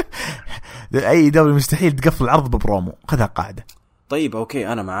اي دبليو مستحيل تقفل العرض ببرومو، خذها قاعده. طيب اوكي،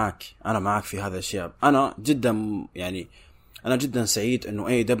 انا معك في هذا الشيء. انا جدا سعيد انه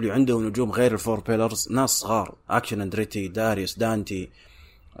اي دبليو عنده نجوم غير الفور بيلرز، ناس صغار، اكشن اندريتي، داريوس دانتي،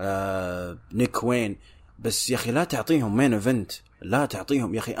 نيك وين. بس يا اخي لا تعطيهم مين ايفنت، لا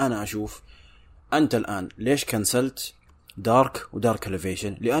تعطيهم يا اخي. انا اشوف انت الان ليش كنسلت دارك ودارك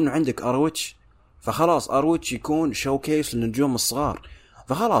اليفيشن؟ لانه عندك اروتش، فخلاص اروتش يكون شوكيس للنجوم الصغار.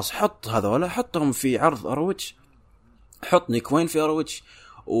 فخلاص حط هذولا، حطهم في عرض اروتش، حط نيك وين في اروتش.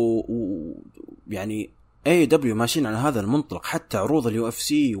 يعني اي دبليو ماشيين على هذا المنطلق. حتى عروض اليو اف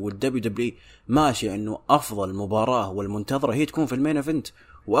سي والدبليو دبليو ماشي انه افضل مباراه والمنتظره هي تكون في المين ايفنت.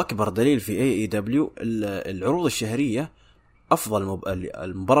 واكبر دليل في اي دبليو العروض الشهريه، افضل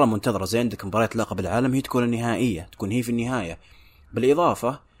المباراه المنتظره زي عندك مباراه لقب العالم هي تكون النهائيه، تكون هي في النهايه.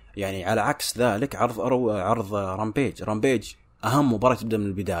 بالاضافه يعني على عكس ذلك عرض رامبيج اهم مباراه تبدا من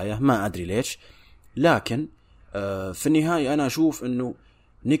البدايه، ما ادري ليش. لكن في النهايه انا اشوف انه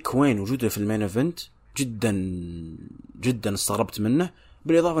نيك وين وجوده في المين ايفنت جدا استغربت منه.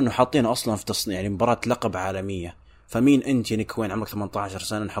 بالاضافه انه حاطينه اصلا في تصنيع يعني مباراه لقب عالميه. فمين انت نيك وين عمرك 18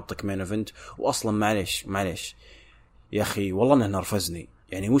 سنه نحطك مين ايفنت؟ واصلا معليش يا اخي والله انه نرفزني.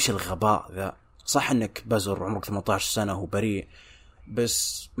 يعني وش الغباء ذا؟ صح انك بزر عمرك 18 سنه وبريء،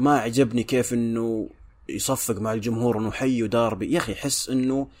 بس ما عجبني كيف انه يصفق مع الجمهور انه حي وداربي. يا اخي حس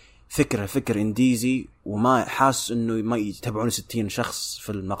انه فكر انديزي، وما حاس انه ما يتابعون 60 شخص في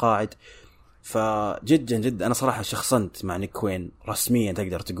المقاعد. فجدا انا صراحه شخصنت مع نيك وين رسميا،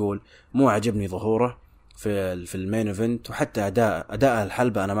 تقدر تقول مو عجبني ظهوره. في المين ايفنت، وحتى اداء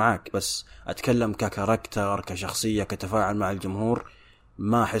الحلبة انا معك، بس اتكلم ككاركتر كشخصية كتفاعل مع الجمهور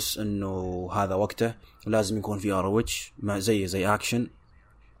ما احس انه هذا وقته. لازم يكون في هروج زي اكشن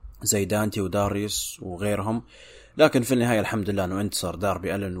زي دانتي وداريوس وغيرهم. لكن في النهاية الحمد لله انه انتصر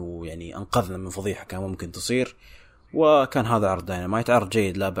داربي ألن، ويعني انقذنا من فضيحة كان ممكن تصير، وكان هذا عرض داينمايت، عرض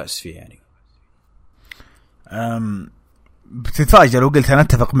جيد لا بأس فيه يعني. بتتفاجئ لو قلت انا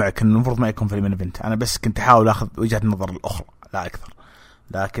اتفق معك انه المفروض ما يكون في المين ايفنت، انا بس كنت احاول اخذ وجهة النظر الاخرى لا اكثر.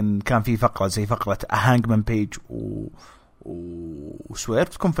 لكن كان في فقرة زي فقرة هانجمان بيج وسوير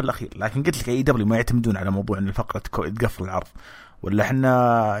تكون في الاخير، لكن قلت لك اي دبليو ما يعتمدون على موضوع ان الفقرة تقفل العرض، ولا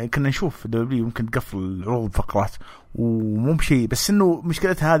احنا كنا نشوف دبليو ممكن تقفل العروض بفقرات ومو بشيء، بس انه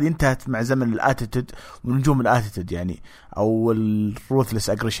مشكلتها هذه انتهت مع زمن الاتيتود ونجوم الاتيتود يعني، او الروثلس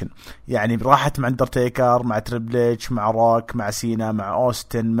اجريشن يعني، راحت مع اندرتيكر مع تريبل اتش مع روك مع سينا مع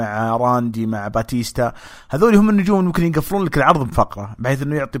اوستن مع راندي مع باتيستا. هذول هم النجوم اللي ممكن يقفلون لك العرض بفقره بحيث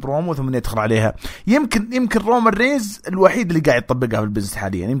انه يعطي برومو ثم يدخل عليها. يمكن رومان رينز الوحيد اللي قاعد يطبقها في البزنس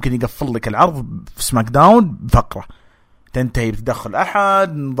حاليا، يمكن يقفل لك العرض في سماك داون بفقره تنتهي بتدخل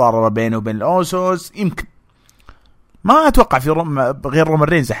احد مضاربه بينه وبين الاوسوس. يمكن ما اتوقع في غير رومان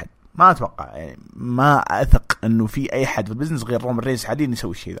رينز احد، ما اتوقع يعني، ما اثق انه في اي حد في البزنس غير رومان رينز حاليا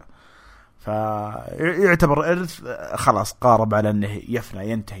يسوي الشيء ذا. فيعتبر ارث خلاص قارب على انه يفنى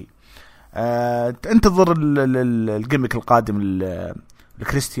ينتهي. انتظر الجيمك القادم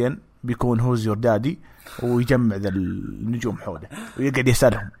لكريستيان، بيكون هوز يور دادي ويجمع ذا النجوم حوله ويقعد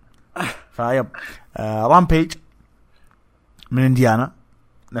يسألهم. فيب رامبيج من انديانا،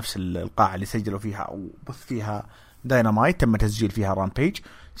 نفس القاعة اللي سجلوا فيها أو بث فيها داينمايت، تم تسجيل فيها رامبيج.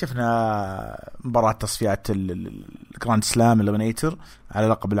 شفنا مباراة تصفيات الجراند سلام الإليمينيتر على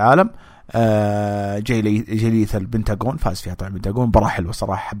لقب العالم. جيليث البنتاغون فاز فيها طبعا. البنتاغون مباراة حلوة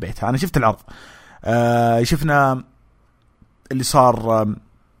صراحة حبيتها، أنا شفت العرض. شفنا اللي صار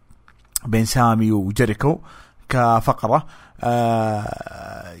بين سامي وجيريكو كفقرة،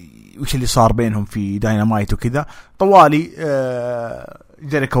 وش اللي صار بينهم في داينامايت وكذا طوالي.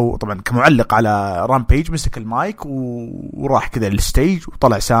 جيريكو طبعا كمعلق على رامبيج مسك المايك وراح كذا للستيج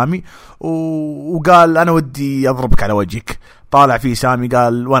وطلع سامي وقال انا ودي اضربك على وجهك. طالع فيه سامي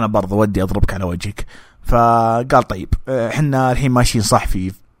قال وانا برضه ودي اضربك على وجهك. فقال طيب احنا الحين ماشيين صح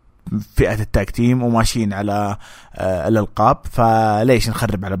في فئة التاك تيم وماشيين على الالقاب، فليش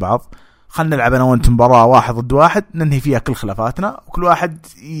نخرب على بعض؟ خلنا نلعب انا وانت مباراة 1 ضد 1 ننهي فيها كل خلافاتنا وكل واحد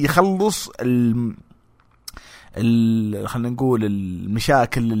يخلص خلنا نقول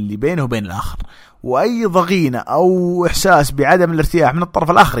المشاكل اللي بينه وبين الآخر، وأي ضغينة أو إحساس بعدم الارتياح من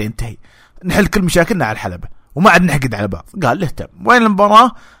الطرف الآخر ينتهي، نحل كل مشاكلنا على الحلبة وما عاد نحقد على بعض. قال له تم. وين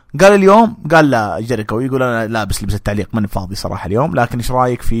المباراة؟ قال اليوم. قال لا جيريكو يقول أنا لابس لبس التعليق ماني فاضي صراحة اليوم، لكن إيش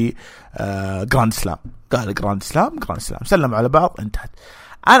رأيك في جراند سلام؟ قال جراند سلام. سلموا على بعض انتهت.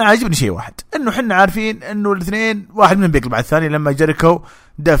 أنا عاجبني شيء واحد، إنه حنا عارفين إنه الاثنين واحد منهم بيقلب على الثاني. لما جيريكو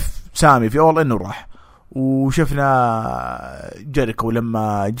دف سامي في أول إنه راح، وشفنا جيريكو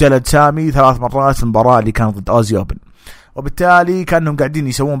لما جلد سامي 3 مرات في المباراة اللي كانت ضد أوزي أوبن، وبالتالي كانهم قاعدين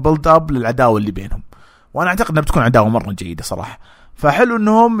يسوون بيلد أب للعداوة اللي بينهم، وأنا أعتقد أنها بتكون عداوة مرة جيدة صراحة. فحلو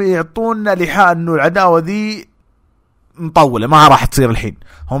إنهم يعطونا لحاء إنه العداوة ذي مطولة ما راح تصير الحين،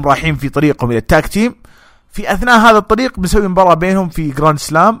 هم رايحين في طريقهم إلى التاك تيم، في أثناء هذا الطريق بيسوي مباراة بينهم في جراند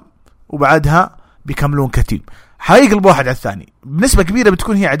سلام وبعدها بيكملون كتيم، حيقلب واحد على الثاني. بنسبة كبيرة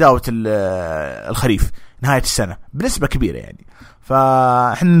بتكون هي عداوة الخريف نهاية السنة بنسبة كبيرة يعني،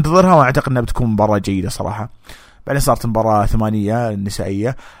 فاحنا ننتظرها واعتقد انها بتكون مباراة جيدة صراحة. بعدين صارت مباراة 8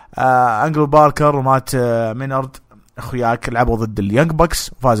 النسائية، أنجلو باركر ومات مينارد اخوياك لعبوا ضد اليانج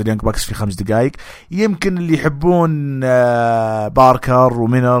باكس وفاز اليانج باكس في 5 دقائق. يمكن اللي يحبون باركر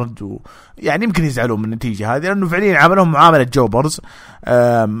ومينارد يعني يمكن يزعلون من النتيجة هذه، لأنه فعليا عملهم معاملة جوبرز،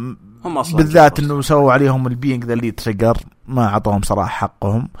 بالذات انه سووا عليهم البينج ذا اللي تريجر، ما عطوهم صراحة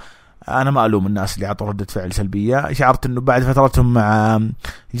حقهم. انا ما الوم الناس اللي عطوا ردة فعل سلبية، شعرت انه بعد فترتهم مع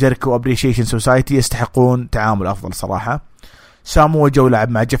جيريكو ابريشيشن سوسايتي يستحقون تعامل افضل صراحة. سامو جو لعب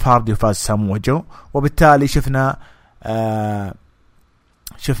مع جيف هاردي وفاز سامو جو، وبالتالي شفنا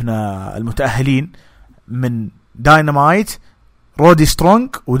المتأهلين من داينمايت رودي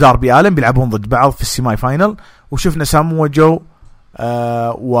سترونج وداربي آلن بيلعبون ضد بعض في السيماي فاينل، وشفنا سامو جو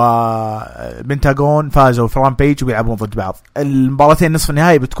وبنتاغون فازوا في رامبيج وبيلعبون ضد بعض. المباراتين نصف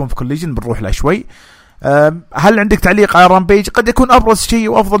النهائي بتكون في كوليجن، بنروح لها شوي. هل عندك تعليق على رامبيج؟ قد يكون أبرز شيء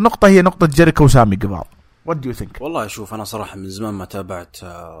وأفضل نقطة هي نقطة جيريكو وسامي قبار. What do you think؟ والله شوف أنا صراحة من زمان ما تابعت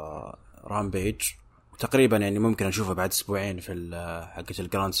رامبيج، تقريبا يعني ممكن أشوفه بعد أسبوعين في حقة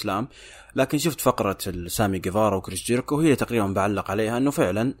الجراند سلام، لكن شفت فقرة سامي جيفارا وكريس جيريكو هي تقريبا بعلق عليها أنه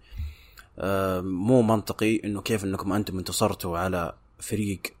فعلا مو منطقي انه كيف انكم انتم انتصرتوا على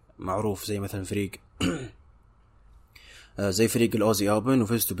فريق معروف زي مثلا فريق زي فريق الأوزي أوبن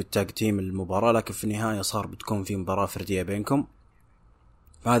وفزتوا بالتاج تيم المباراة، لكن في النهاية صار بتكون في مباراة فردية بينكم.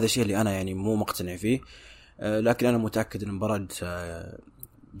 فهذا الشيء اللي أنا يعني مو مقتنع فيه. لكن أنا متأكد أن مباراة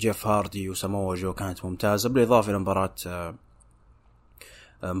جيف هاردي وساموا جو كانت ممتازة، بالإضافة إلى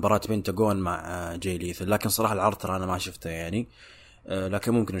مباراة بنتاغون مع جاي ليثل. لكن صراحة العرض ترى أنا ما شفته يعني،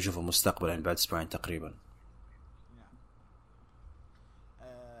 لكن ممكن نشوفه مستقبلا يعني بعد أسبوعين تقريبا.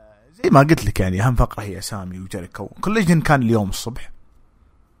 زي ما قلت لك يعني أهم فقرة هي سامي وجيريكو. كوليجن كان اليوم الصبح،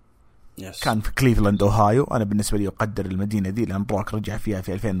 كان في كليفلاند أوهايو. أنا بالنسبة لي أقدر المدينة دي لأن روك رجع فيها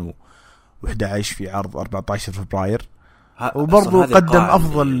في 2011 في عرض 14 فبراير، وبرضو قدم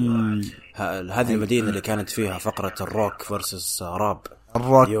أفضل. هذه المدينة اللي كانت فيها فقرة الروك فيرسس راب،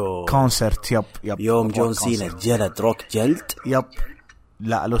 الروك كونسرت. يب يوم جون سينا جلد روك جلد. يب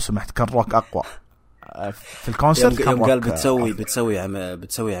لا لو سمحت كان روك أقوى في الكونسرت. يوم قال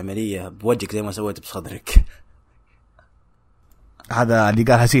بتسوي عملية بوجهك زي ما سويت بصدرك. هذا اللي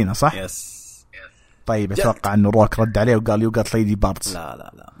قالها سينا صح؟ يس. طيب اتوقع انه روك رد عليه وقال يو جات ليدي باردز.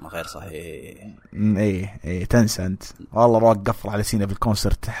 لا ما غير صحيح. ايه تنسى انت. والله روك قفل على سينا في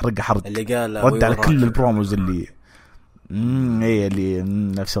الكونسرت، حرق اللي قال رد على كل البروموز اللي اللي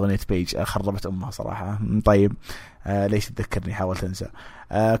نفس اغنية بيج خربت امها صراحة. طيب ليش تذكرني حاولت انسى.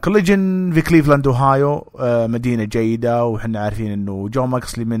 كوليجن في كليفلاند اوهايو، مدينة جيدة، وحنا عارفين انه جو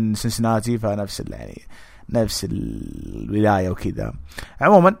ماكسلي من سنسناتي، فنفس يعني نفس الولاية وكذا.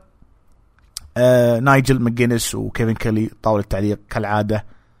 عموما نايجل ماجينيس وكيفن كيلي طاولة تعليق كالعادة،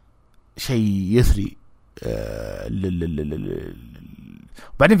 شيء يثري.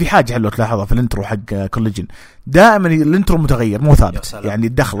 وبعدين في حاجة حلوة تلاحظها في الانترو حق كوليجن، دائما الانترو متغير مو ثابت، يعني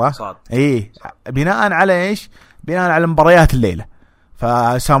الدخلة بناء على ايش؟ بناء على مباريات الليلة.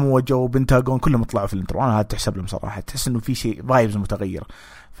 فسامو وجو بنتاغون كلهم طلعوا في الانترو، انا هذا تحسب لهم صراحة، تحس انه في شيء فايبز متغير،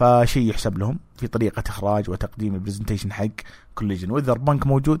 فشيء يحسب لهم في طريقة إخراج وتقديم البرزنتيشن حق كوليجن، وإذا بانك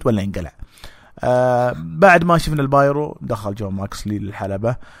موجود ولا انقلع. بعد ما شفنا البايرو دخل جو ماكسلي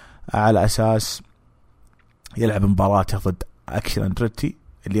للحلبة على أساس يلعب مباراة ضد أكشن أندريتي،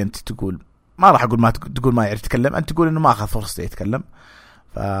 اللي أنت تقول ما راح أقول ما تقول ما يعرف يتكلم، أنت تقول إنه ما أخذ فرصة يتكلم.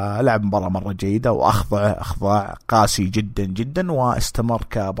 فلعب مباراة مرة جيدة وأخضع قاسي جدا جدا، واستمر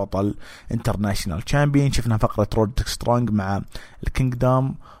كبطل انترناشنال تشامبيون. شفنا فقرة رود سترونج مع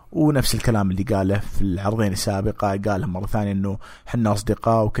الكينجدام، ونفس الكلام اللي قاله في العرضين السابقة قاله مرة ثانية انه حنا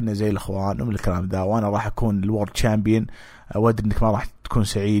اصدقاء وكنا زي الاخوان ومن الكلام ذا، وانا راح اكون الورد تشامبيون. وادري انك ما راح تكون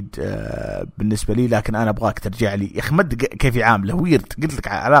سعيد بالنسبة لي، لكن انا ابغاك ترجع لي. يا اخي مد كيف يعامله ويرد، قلت لك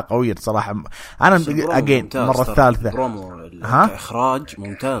علاقة ويرد صراحة. انا اجين مرة الثالثة اخراج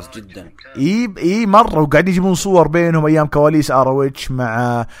ممتاز جدا. اي مرة، وقاعد يجيبون صور بينهم ايام كواليس ارويتش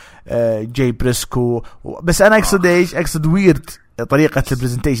مع جاي بريسكو. بس انا اقصد ايش؟ اقصد ويرد طريقة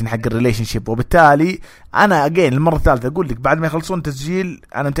البرزنتيشن حق الريليشن شيب. وبالتالي أنا أجين المرة الثالثة أقول لك بعد ما يخلصون تسجيل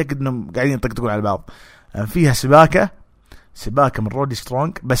أنا متأكد إنهم قاعدين يطقطقون على بعض. فيها سباكة من رودي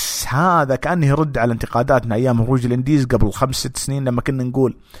سترونج، بس هذا كأنه يرد على انتقاداتنا أيام هروج الانديز قبل 5-6 سنين، لما كنا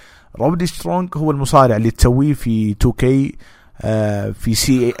نقول رودي سترونج هو المصارع اللي تسويه في 2K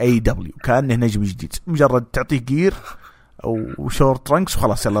في AEW، كأنه نجم جديد، مجرد تعطيه جير أو شورت ترانكس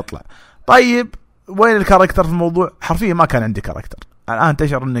وخلاص يلا اطلع. طيب وين الكاركتر في الموضوع؟ حرفيا ما كان عندي كاركتر. الآن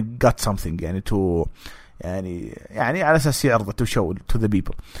تشعر إنك got something يعني to يعني على أساس يعرض to show to the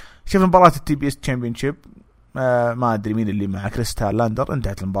people. شوف مباراة الTBS Championship، ما أدري مين اللي مع كريستال لاندر،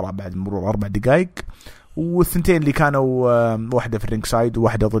 انتهت المباراة بعد مرور 4 دقائق، والثنتين اللي كانوا واحدة في الرينج سايد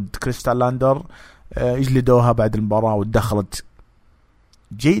وواحدة ضد كريستال لاندر يجلدوها بعد المباراة، ودخلت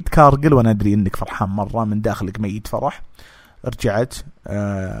جيد كارجل، وأنا أدري إنك فرحان مرة من داخلك ميت فرح. رجعت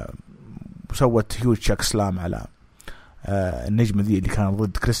وسوت هيوج شاك سلام على النجمة ذي اللي كان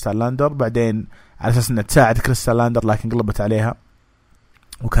ضد كريستال لاندر، بعدين على أساس أنها تساعد كريستال لاندر لكن قلبت عليها،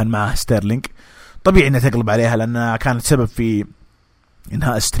 وكان معها ستيرلينج. طبيعي أنها تقلب عليها لأنها كانت سبب في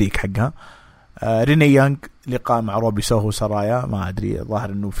إنهاء ستريك حقها. ريني يانغ لقاء مع روبي سوهو سرايا، ما أدري ظاهر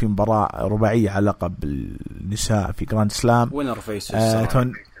إنه في مباراة رباعية على لقب النساء في جراند سلام. وينر فيسز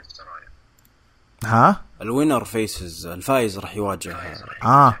الوينر فيسز الفايز راح يواجه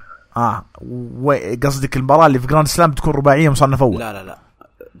قصدك المباراة اللي في جراند سلام بتكون رباعية مصنفة أول؟ لا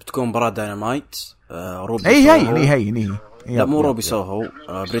بتكون مباراة داينمايت روبي هي لا مو روبي سوهو،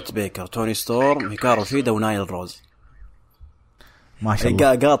 بريت بيكر، توني ستورم، هيكارو شيدا ونايل روز. ما شاء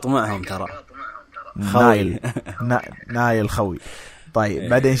الله قاط معهم ترى نايل خوي. طيب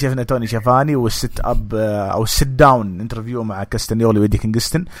بعدين شفنا توني شافاني والست اب او الست داون انترفيو مع كاستنيولي وإيدي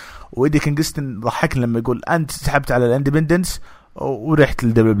كينغستون. وإيدي كينغستون ضحكنا لما يقول انت سحبت على الاندبندنس ورحت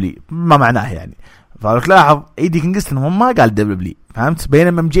للدبليو ما معناه يعني. فلك لاحظ ايدي كينغستون هم ما قال دبليو، فهمت؟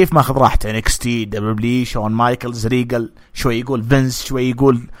 بينما جيف ماخذ راحته انكس تي دبليو شون مايكلز ريجل، شوي يقول فينس شوي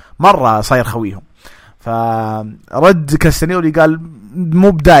يقول مره صاير خويهم. فرد كاستانيولي قال مو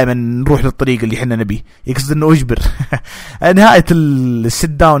دائما نروح للطريق اللي احنا نبيه، يقصد انه اجبر. نهايه السيت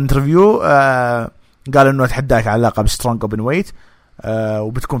داون انترفيو قال انه اتحداك على لقب سترونج اوبن ويت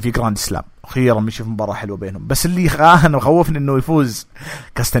وبتكون في جراند سلام، خيرا بنشوف مباراه حلوه بينهم. بس اللي انا مخوفني انه يفوز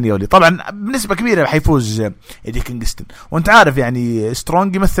كاستانيولي، طبعا بنسبه كبيره حيفوز ايدي كينغستون، وانت عارف يعني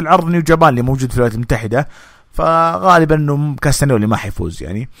سترونج يمثل عرض نيو جابان اللي موجود في الولايات المتحده، فغالبا انه كاستانيولي ما حيفوز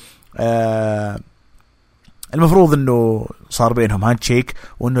يعني. المفروض انه صار بينهم هاند شيك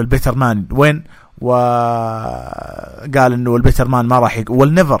وانه البيتر مان وين، وقال انه البيتر مان ما راح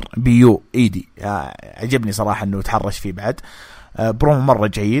والنيفر بيو ايدي. عجبني صراحه انه تحرش فيه بعد. برومو مره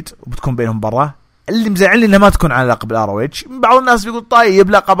جيد وبتكون بينهم برا. اللي مزعلني انها ما تكون على لقب الAROH. بعض الناس بيقول طيب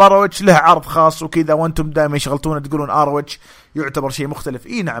لقب AROH له عرض خاص وكذا وانتم دائما يشغلتونا تقولون AROH يعتبر شيء مختلف.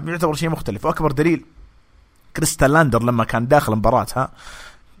 اي نعم يعتبر شيء مختلف، واكبر دليل كريستال لاندر لما كان داخل مباراتها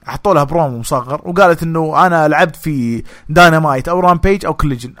حطوا لها برومو مصغر وقالت انه انا لعبت في داينمايت او رامبيج او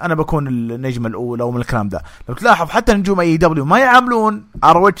كوليجن، انا بكون النجمه الاولى ومن الكلام ده. لو تلاحظ حتى نجوم AEW ما يعاملون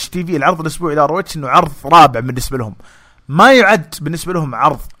AROH تي في العرض الاسبوعي AROH انه عرض رابع بالنسبه لهم، ما يعد بالنسبه لهم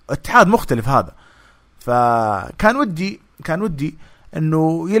عرض اتحاد مختلف هذا. فكان ودي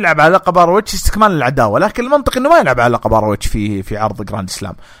انه يلعب على لقب AROH استكمال العداوه، لكن المنطق انه ما يلعب على لقب AROH في عرض جراند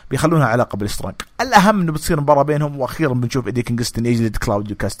سلام، بيخلونها على لقب الاسترانك. الاهم انه بتصير مباراه بينهم، واخيرا بنشوف ايدي كينغستون يجلد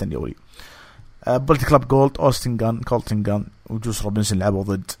كلاوديو كاستانيولي. بولت كلاب جولد اوستن جان كولتن جان وجوس روبنسون لعبوا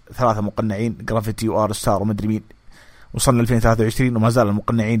ضد 3 مقنعين جرافيتي وار ستار ومدري مين. وصلنا 2023 وما زال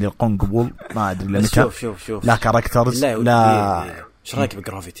المقنعين يلقون قبول، ما ادري لمتى. شوف لا كاركترز لا. ايش رايك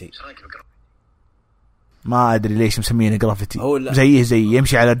بجرافيتي؟ ما ادري ليش مسمينه جرافيتي، زي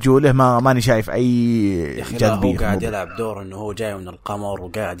يمشي على رجوله، ماني شايف اي جاذبيه. هو قاعد يلعب دور انه هو جاي من القمر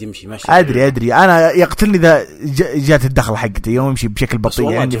وقاعد يمشي ماشي. ادري انا يقتلني اذا جات الدخله حقتي يوم يمشي بشكل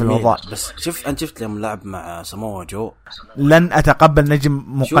بطيء عندي في الوضع. بس شوف انت شفت لما لعب مع سمو جو، لن اتقبل نجم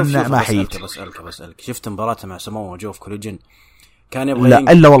مقنع ما حيت. بسألك شفت مباراته مع سمو جو في كوليجن؟ كان يبغى لا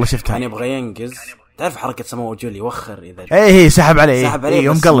الا والله شفتها. كان يبغى ينقز، تعرف حركه سمو جو اللي يوخر اذا ايه سحب عليه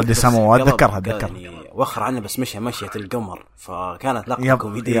يوم قلد سمو، اتذكرها يعني وخر عنه بس مشية القمر، فكانت لقطة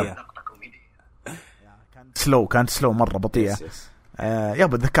كوميدية. كانت سلو مرة بطيئة.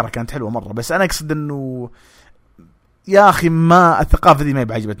 يابا اتذكرها كانت حلوة مرة. بس انا اقصد انه يا اخي ما الثقافة دي ما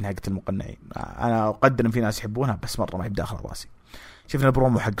بعجبتني حقت المقنعين. انا اقدر ان في ناس يحبونها بس مرة ما هي بداخل راسي. شفنا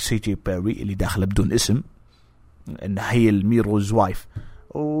البرومو حق سي جي بيري اللي داخله بدون اسم، انها هي الميروز وايف،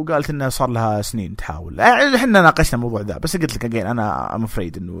 وقالت انها صار لها سنين تحاول. احنا ناقشنا الموضوع ذا، بس قلت لك انا ام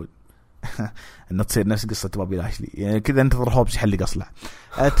افريد انه انه تصير نفس قصه بابي لاشلي يعني كذا. انتظر هوبس يحل قصله.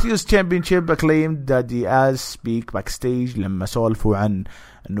 تريوس تشامبيونشيب اكليم دادي از سبيك باك ستيج لما سولفوا عن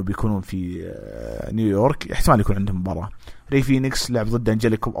انه بيكونون في نيويورك، احتمال يكون عندهم مباراه. ري فينيكس لعب ضد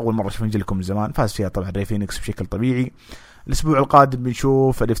انجليكوم، اول مره شوف انجليكوم من زمان، فاز فيها طبعا ري فينيكس بشكل طبيعي. الاسبوع القادم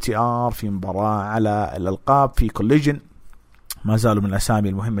بنشوف FTR في مباراه على الالقاب في كوليجن، ما زالوا من الاسامي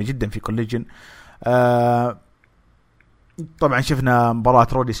المهمه جدا في كوليجن. طبعا شفنا مباراة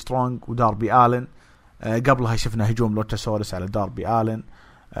رودي سترونج وداربي آلن. قبلها شفنا هجوم لوتاسورس على داربي آلن.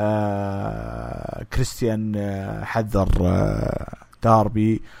 كريستيان حذر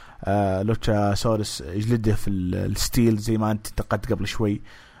داربي. لوتاسورس جلده في الستيل زي ما انت انتقدت قبل شوي.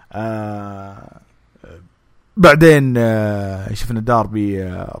 بعدين شفنا داربي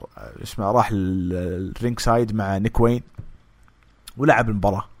اسمه راح الرينج سايد مع نيك وين ولعب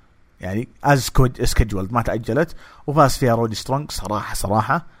المباراة يعني اسكجولد ما تأجلت، وفاز فيها رودي سترونج.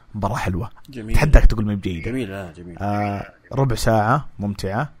 صراحة مباراة حلوة، تحداك تقول ما بجيدة. جميل. ربع ساعة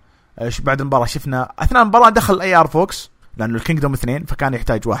ممتعة. بعد المباراة شفنا أثناء المباراة دخل AR فوكس لأنه الكينجدوم 2، فكان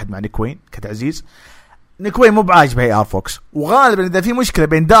يحتاج واحد مع نيكوين كتعزيز. نيكوين مو بعاجبه AR فوكس، وغالبا إذا في مشكلة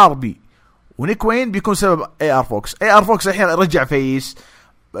بين داربي ونيكوين بيكون سبب AR فوكس الحين رجع فيس،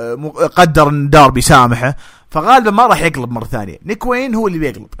 قدر ان داربي سامحه، فغالبا ما راح يقلب مرة ثانية. نيكوين هو اللي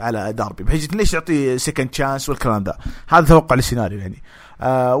بيقلب على داربي بحيث ليش يعطي سيكند شانس والكلام ده. هذا توقع للسيناريو يعني.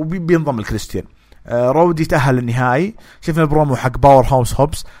 وبينضم الكريستيان. رودي تأهل النهائي. شفنا البرومو حق باور هاوس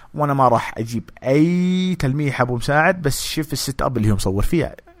هوبس، وانا ما راح اجيب اي تلميح ابو مساعد، بس شوف السيت اب اللي هو مصور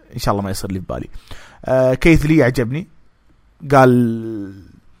فيه ان شاء الله ما يصير لي في بالي. كيث لي عجبني، قال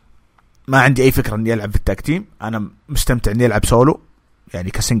ما عندي اي فكرة اني العب في التاك تيم، انا مستمتع اني العب سولو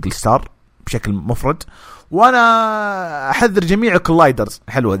يعني كسنجل ستار بشكل مفرد. وانا احذر جميع الكولايدرز،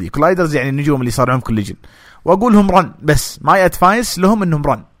 حلوه دي كولايدرز يعني النجوم اللي صار عندهم كوليجن، واقول لهم رن، بس ما ادفايس لهم انهم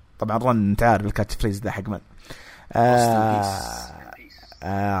رن. طبعا رن انت عارف الكاتش فريز ده حق من.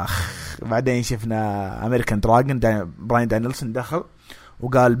 بعدين شفنا أمريكان دراجون براين دانيلسون دخل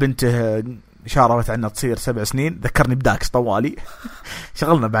وقال بنته شارفت عنا تصير 7 سنين، ذكرني بداكس طوالي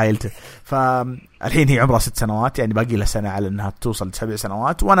شغلنا بعائلته. فالحين هي عمرها 6 سنوات، يعني باقي لها سنة على انها توصل 7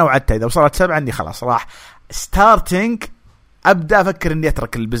 سنوات، وانا وعدتها اذا وصلت 7 عندي خلاص راح ستارتنج ابدا افكر اني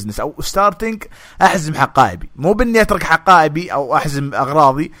اترك البزنس، او ستارتنج احزم حقائبي، مو باني اترك حقائبي او احزم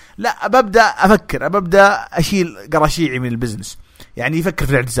اغراضي، لا ببدا افكر، ببدا اشيل قراشيعي من البزنس، يعني يفكر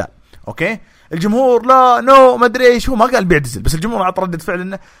في الاعتزال. اوكي الجمهور لا نو ما ادري ايش، هو ما قال بيعتزل، بس الجمهور عطى ردة فعل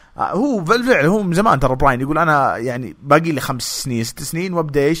انه هو بالفعل هو من زمان ترى براين يقول انا يعني باقي لي 5 سنين 6 سنين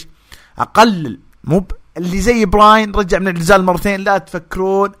وابدا ايش اقلل، مو اللي زي براين رجع من الاعتزال مرتين، لا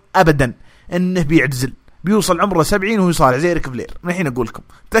تفكرون ابدا انه بيعتزل، بيوصل عمره 70 وهو يصارع زي ريك فلير. من الحين اقول لكم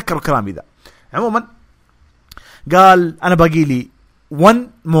تذكروا كلامي ذا. عموما قال انا باقي لي 1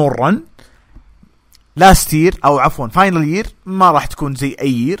 مور رن لاست يير، او عفوا فاينل يير، ما راح تكون زي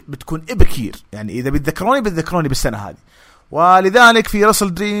اي يير، بتكون ايبك يير، يعني اذا بتذكروني بالسنه هذه. ولذلك في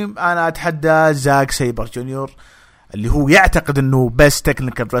راسل دريم انا اتحدى زاك سايبر جونيور اللي هو يعتقد انه بيست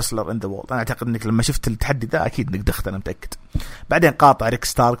تكنيكال رسلر ان ذا وورلد. انا اعتقد انك لما شفت التحدي ده اكيد انك دخت، انا متاكد. بعدين قاطع ريك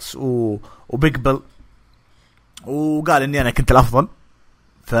ستاركس وبيج بيل وقال اني انا كنت الافضل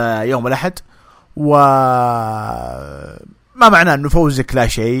في يوم الاحد، ما معناه انه فوزك لا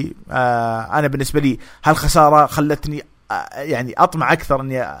شيء. انا بالنسبه لي هالخساره خلتني يعني اطمع اكثر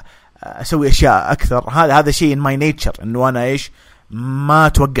اني اسوي اشياء اكثر. هذا شيء in my nature، انه انا ايش ما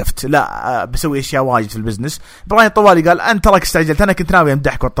توقفت، لا بسوي اشياء واجد في البزنس. براين طوالي قال انت تراك استعجلت، انا كنت ناوي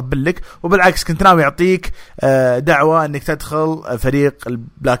امدحك واطبل لك، وبالعكس كنت ناوي اعطيك دعوه انك تدخل فريق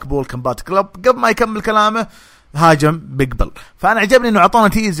البلاك بول كومبات كلوب. قبل ما يكمل كلامه هاجم بيج بيل. فانا عجبني انه اعطانا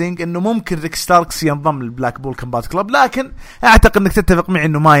تيزنج انه ممكن ريك ستاركس ينضم للبلاك بول كومبات كلوب، لكن اعتقد انك تتفق معي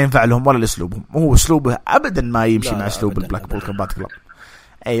انه ما ينفع لهم ولا اسلوبهم، وهو اسلوبه ابدا ما يمشي مع اسلوب البلاك بول كومبات كلوب.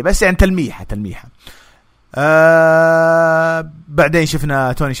 اي بس يعني تلميحه. بعدين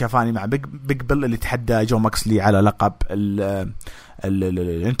شفنا توني شافاني مع بيج بيل اللي تحدى جو ماكسلي على لقب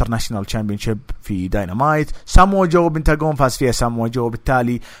الانترناشنال تشامبيونشيب في داينمايت. سامو جو بنتاغون فاز فيها سامو جو.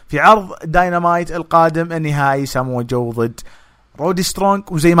 بالتالي في عرض داينمايت القادم النهائي سامو جو ضد رودي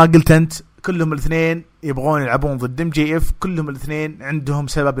سترونج، وزي ما قلت انت كلهم الاثنين يبغون يلعبون ضد ام جي اف، كلهم الاثنين عندهم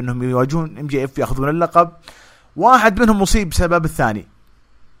سبب انهم يواجهون ام جي اف ياخذون اللقب. واحد منهم مصيب بسبب الثاني،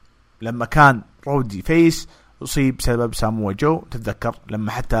 لما كان رودي فيس أصيب بسبب سامو جو، تتذكر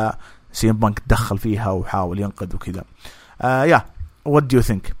لما حتى سيم بانك تدخل فيها وحاول ينقذ وكذا. يا what do you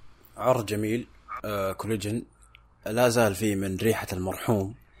think؟ عرض جميل. كوليجن لا زال فيه من ريحة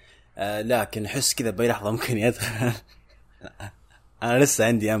المرحوم، لكن حس كذا بأي لحظة ممكن يدخل أنا لسه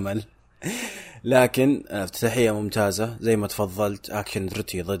عندي أمل. لكن افتتاحية ممتازة زي ما تفضلت. أكشن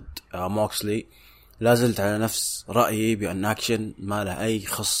درتي ضد موكسلي، لا زلت على نفس رأيي بأن أكشن ما له أي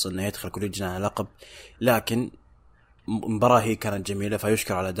خص أنه يدخل كوليجن على لقب، لكن مباراة هي كانت جميلة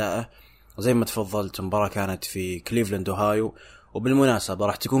فيشكر على أدائه. زي ما تفضلت مباراة كانت في كليفلاند أوهايو، وبالمناسبة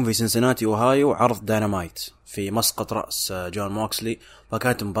راح تكون في سنسناتي أوهايو عرض داينمايت في مسقط رأس جون موكسلي،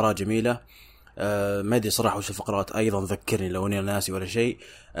 فكانت مباراة جميلة. ما أدري صراحة وش الفقرات أيضا ذكرني لو أني ناسي ولا شيء.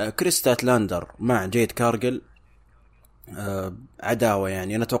 كريس تاتلاندر مع جيد كارجل عداوة،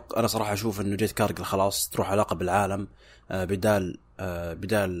 يعني أنا صراحة أشوف إنه جيد كارجل خلاص تروح على لقب العالم بدال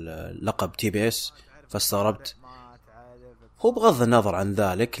لقب تي بي اس، فاستغربت. هو بغض النظر عن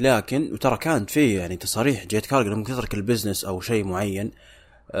ذلك، لكن وترى كانت فيه يعني تصاريح جيد كارجل ممكن تترك البزنس أو شيء معين،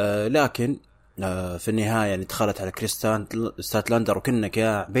 لكن في النهاية يعني دخلت على ستاتلاندر وكنا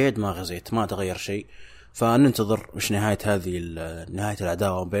كعبيد ما غزيت، ما تغير شيء. فننتظر مش نهاية نهاية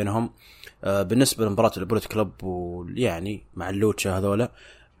العداوة بينهم. بالنسبة لمباراة البوليت كلوب ويعني مع اللوتشا هذولا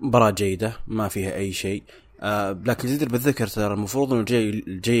مباراة جيدة ما فيها أي شيء. لكن جدير بالذكر ترى المفروض إنه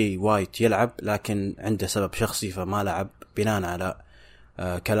جاي وايت يلعب، لكن عنده سبب شخصي فما لعب بناء على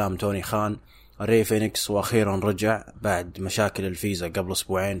كلام توني خان. ري فينيكس وأخيرا رجع بعد مشاكل الفيزا قبل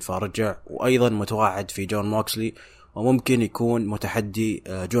أسبوعين فرجع، وأيضا متوعد في جون موكسلي، وممكن يكون متحدي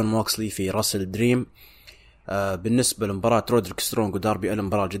جون موكسلي في راسل دريم. بالنسبة لمباراة رودريك سترونج وداربي ألين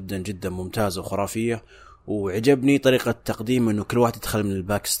مباراة جدا جدا ممتازة وخرافية، وعجبني طريقة تقديم إنه كل واحد يدخل من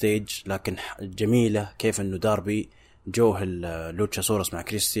الباك ستيج، لكن جميلة كيف إنه داربي جوه اللوتشاسورس مع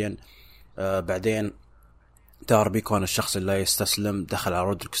كريستيان. بعدين داربي كان الشخص اللي لا يستسلم، دخل على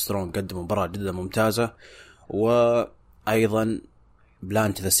رودريك سترونج قدم مباراة جدا ممتازة. وأيضا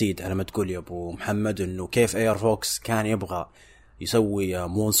بلانت ذا سيد على ما تقول يا أبو محمد، إنه كيف اير فوكس كان يبغى يسوي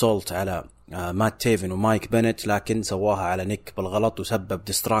مونسولت على مات تيفن ومايك بنت، لكن سواها على نيك بالغلط وسبب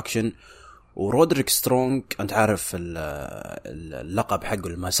ديستراكشن. ورودريك سترونج انت عارف اللقب حقه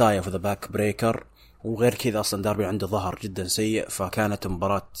المسايا في ذا باك بريكر، وغير كذا أصلا داربي عنده ظهر جدا سيء، فكانت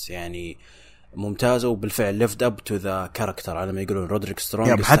مباراة يعني ممتازة، وبالفعل ليفت اب تو ذا كاركتر على ما يقولون رودريك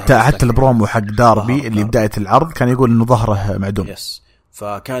سترونج. حتى البرومو حق داربي اللي بداية العرض كان يقول إنه ظهره معدوم. يس،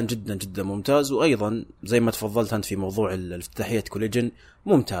 فكان جدا جدا ممتاز. وأيضا زي ما تفضلت أنت في موضوع الافتتاحية كوليجن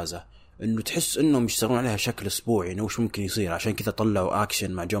ممتازة، إنه تحس إنهم يشتغلون عليها شكل أسبوعي إنه وش ممكن يصير، عشان كذا طلعوا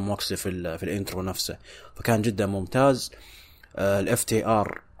أكشن مع جون موكسلي في الانترو نفسه، فكان جدا ممتاز. الاف تي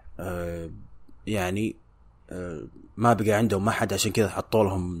ار يعني ما بقى عندهم أحد، عشان كذا حطوا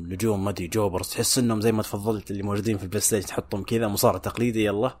لهم نجوم مدي جوبرز، تحس إنهم زي ما تفضلت اللي موجودين في البلاي ستيشن تحطهم كذا مصارع تقليدي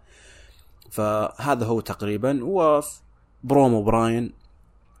يلا. فهذا هو تقريبا. وبرومو براين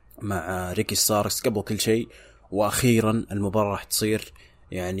مع ريكي ستاركس قبل كل شيء. وأخيرا المباراة راح تصير،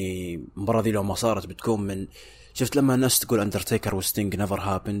 يعني المباراة دي لو ما صارت بتكون من شفت لما الناس تقول أندرتيكر وستينج نيفر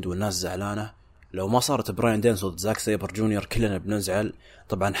هابند والناس زعلانة، لو ما صارت براين دينز ضد زاك سيبر جونيور كلنا بنزعل.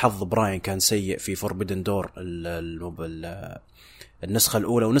 طبعا حظ براين كان سيء في فوربيدن دور النسخة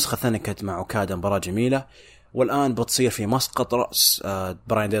الأولى، والنسخة الثانية كانت مع اوكادا مباراة جميلة. والآن بتصير في مسقط رأس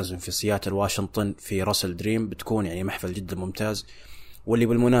براين دينز في سياتل واشنطن في راسل دريم، بتكون يعني محفل جدا ممتاز. واللي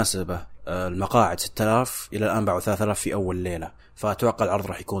بالمناسبة المقاعد 6000 إلى الآن باعوا 3000 في أول ليلة، فأتوقع العرض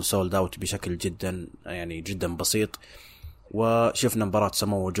راح يكون سولد أوت بشكل جدا يعني جدا بسيط. وشفنا مباراة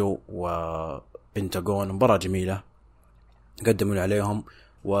سامو جو وبنتاغون، مباراة جميلة قدموا عليهم.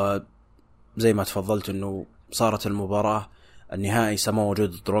 وزي ما تفضلت إنه صارت المباراة النهائي سامو جو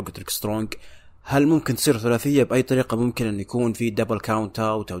ضد رودريك سترونج. هل ممكن تصير ثلاثية بأي طريقة؟ ممكن أن يكون في دبل كاونت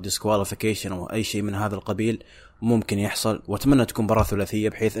أوت أو ديسكواليفيكيشن أو أي شيء من هذا القبيل ممكن يحصل. وأتمنى تكون مباراة ثلاثية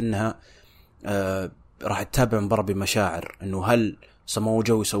بحيث أنها راح تتابع مباراة بمشاعر، أنه هل سامو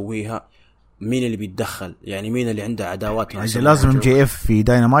جو يسويها، مين اللي بيتدخل، يعني مين اللي عنده عداوات مع سامو جو. لازم جي اف في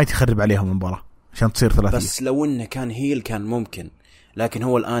داينمايت يخرب عليهم المباراة عشان تصير ثلاثية. بس لو إنه كان هيل كان ممكن، لكن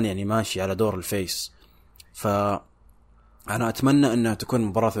هو الآن يعني ماشي على دور الفيس. أنا أتمنى أنها تكون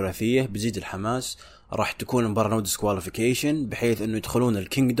مباراة ثلاثية بزيد الحماس. راح تكون مباراة نو ديسكواليفيكيشن بحيث أنه يدخلون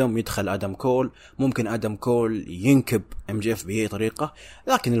الكينجدوم، يدخل آدم كول، ممكن آدم كول ينكب ام جي اف بأي طريقة،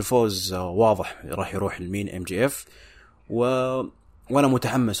 لكن الفوز واضح راح يروح لمين ام جي اف. وأنا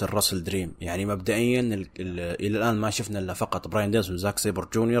متحمس الراسل دريم، يعني مبدئيا إلى الآن ما شفنا إلا فقط براين دينز وزاك سيبر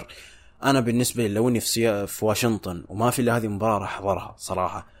جونيور. أنا بالنسبة لي لو إني في واشنطن وما في إلا هذه المباراة راح أحضرها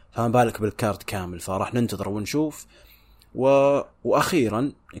صراحة، فما بالك بالكارت كامل، فراح ننتظر ونشوف.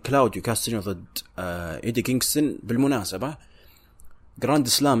 وأخيرا كلاوديو كاستنيو ضد إيدي كينغستون. بالمناسبة جراند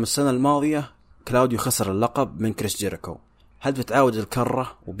سلام السنة الماضية كلاوديو خسر اللقب من كريس جيريكو، هل بتعاود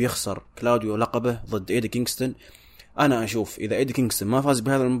الكرة وبيخسر كلاوديو لقبه ضد إيدي كينغستون؟ أنا أشوف إذا إيدي كينغستون ما فاز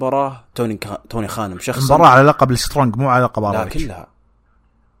بهذه المباراة توني خانم شخصا. مباراة على لقب السترونج مو على لقب لا كلها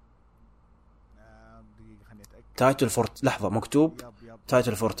تايتل فور، لحظة مكتوب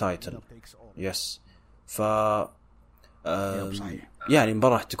تايتل فور تايتل يس. يعني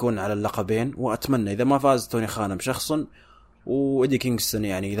مباراة تكون على اللقبين، وأتمنى إذا ما فاز توني خانم شخصا، وإيدي كينغستون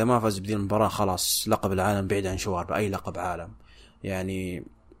يعني إذا ما فاز بذي المباراة خلاص لقب العالم بعيد عن شوار بأي لقب عالم يعني.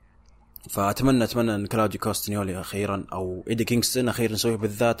 فأتمنى أن كلاوديو كاستنيولي أخيرا أو إيدي كينغستون أخيرا نسويه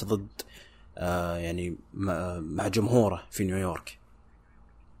بالذات ضد يعني مع جمهوره في نيويورك.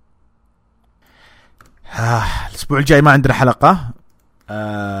 الأسبوع الجاي ما عندنا حلقة،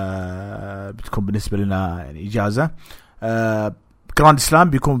 بتكون بالنسبة لنا يعني إجازة. جراند سلام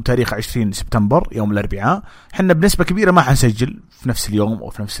بيكون بتاريخ 20 سبتمبر يوم الأربعاء. حنا بنسبة كبيرة ما حنسجل في نفس اليوم أو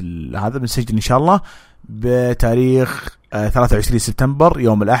في نفس هذا، بنسجل إن شاء الله بتاريخ 23 سبتمبر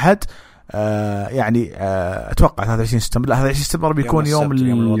يوم الأحد. يعني أتوقع 23 سبتمبر، لا 23 سبتمبر بيكون يوم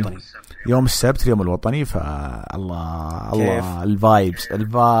الوطني، يوم السبت اليوم الوطني. فالله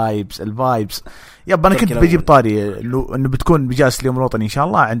الفايبس يبا. أنا كنت بجيب طاري إنه بتكون بجلسة اليوم الوطني إن شاء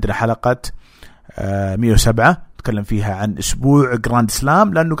الله عندنا حلقة 107 نتكلم فيها عن أسبوع جراند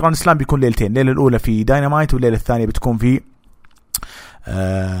سلام، لأنه جراند سلام بيكون ليلتين، الليلة الأولى في داينمايت والليلة الثانية بتكون في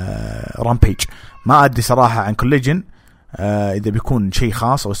رامبيج. ما أدري صراحة عن كوليجن إذا بيكون شيء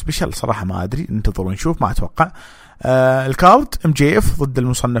خاص أو سبيشال، صراحة ما أدري، ننتظر ونشوف، ما أتوقع. الكارد ام جي اف ضد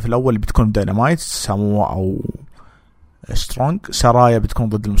المصنف الأول اللي بتكون داينمايت، سامو أو سترونج. سرايا بتكون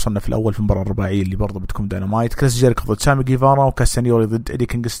ضد المصنف الأول في المباراة الرباعية اللي برضه بتكون داينمايت. كريس جيريكو ضد سامي جيفارا، وكاستانيولي ضد إيدي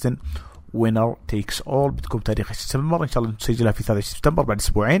كينغستون. وينر تيكس أول بتكون تاريخ سبتمبر إن شاء الله، نسجلها في 23 سبتمبر بعد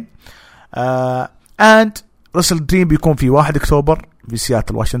أسبوعين. and رسل دريم بيكون في 1 أكتوبر في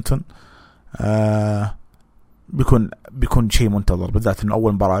سياتل واشنطن. بيكون شيء منتظر، بالذات إنه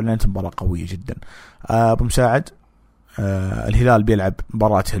أول مباراة لأنها مباراة قوية جدا. أبو مساعد، الهلال بيلعب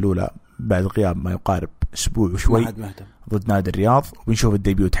مباراة الأولى بعد غياب ما يقارب أسبوع وشوي ضد نادي الرياض، وبنشوف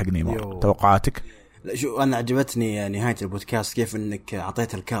الديبيوت حق نيمار. توقعاتك؟ شو انا عجبتني نهايه البودكاست كيف انك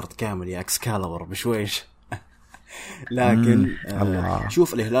اعطيت الكارت كامل يا اكسكالبر بشويش. لكن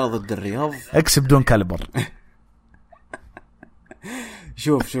شوف الهلال ضد الرياض اكس بدون كالبر.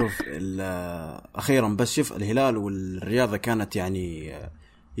 شوف اخيرا بس شوف الهلال والرياضه كانت يعني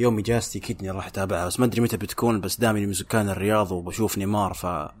يوم اجازتي كدني راح اتابعها، بس ما ادري متى بتكون، بس دامي من سكان الرياض وبشوف نيمار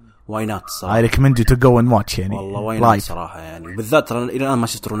واي نوت صراحه. I recommend you to go and watch يعني والله واي نوت صراحه يعني، بالذات الى الان ما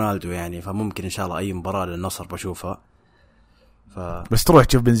شفت رونالدو يعني، فممكن ان شاء الله اي مباراه للنصر بشوفها. بس تروح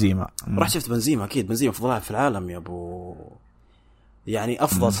تشوف بنزيما. راح شفت بنزيما اكيد، بنزيما افضل لاعب في العالم يا ابو، يعني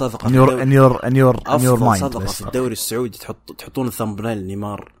افضل صفقه افضل صفقه في الدوري السعودي. تحطون الثمبنيل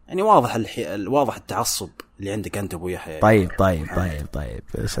نيمار يعني، واضح التعصب اللي عندك انت ابو يحيى. طيب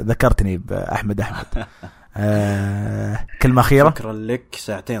ذكرتني باحمد كلمه اخيره. شكرا لك.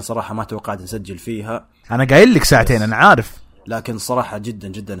 ساعتين صراحه ما توقعت نسجل فيها، انا قايل لك ساعتين انا عارف، لكن صراحه جدا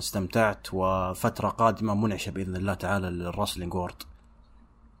جدا استمتعت، وفتره قادمه منعشه باذن الله تعالى للرسلينج وورد.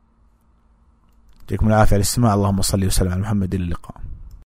 يعطيكم العافيه على الاستماع، اللهم صل وسلم على محمد. الى اللقاء.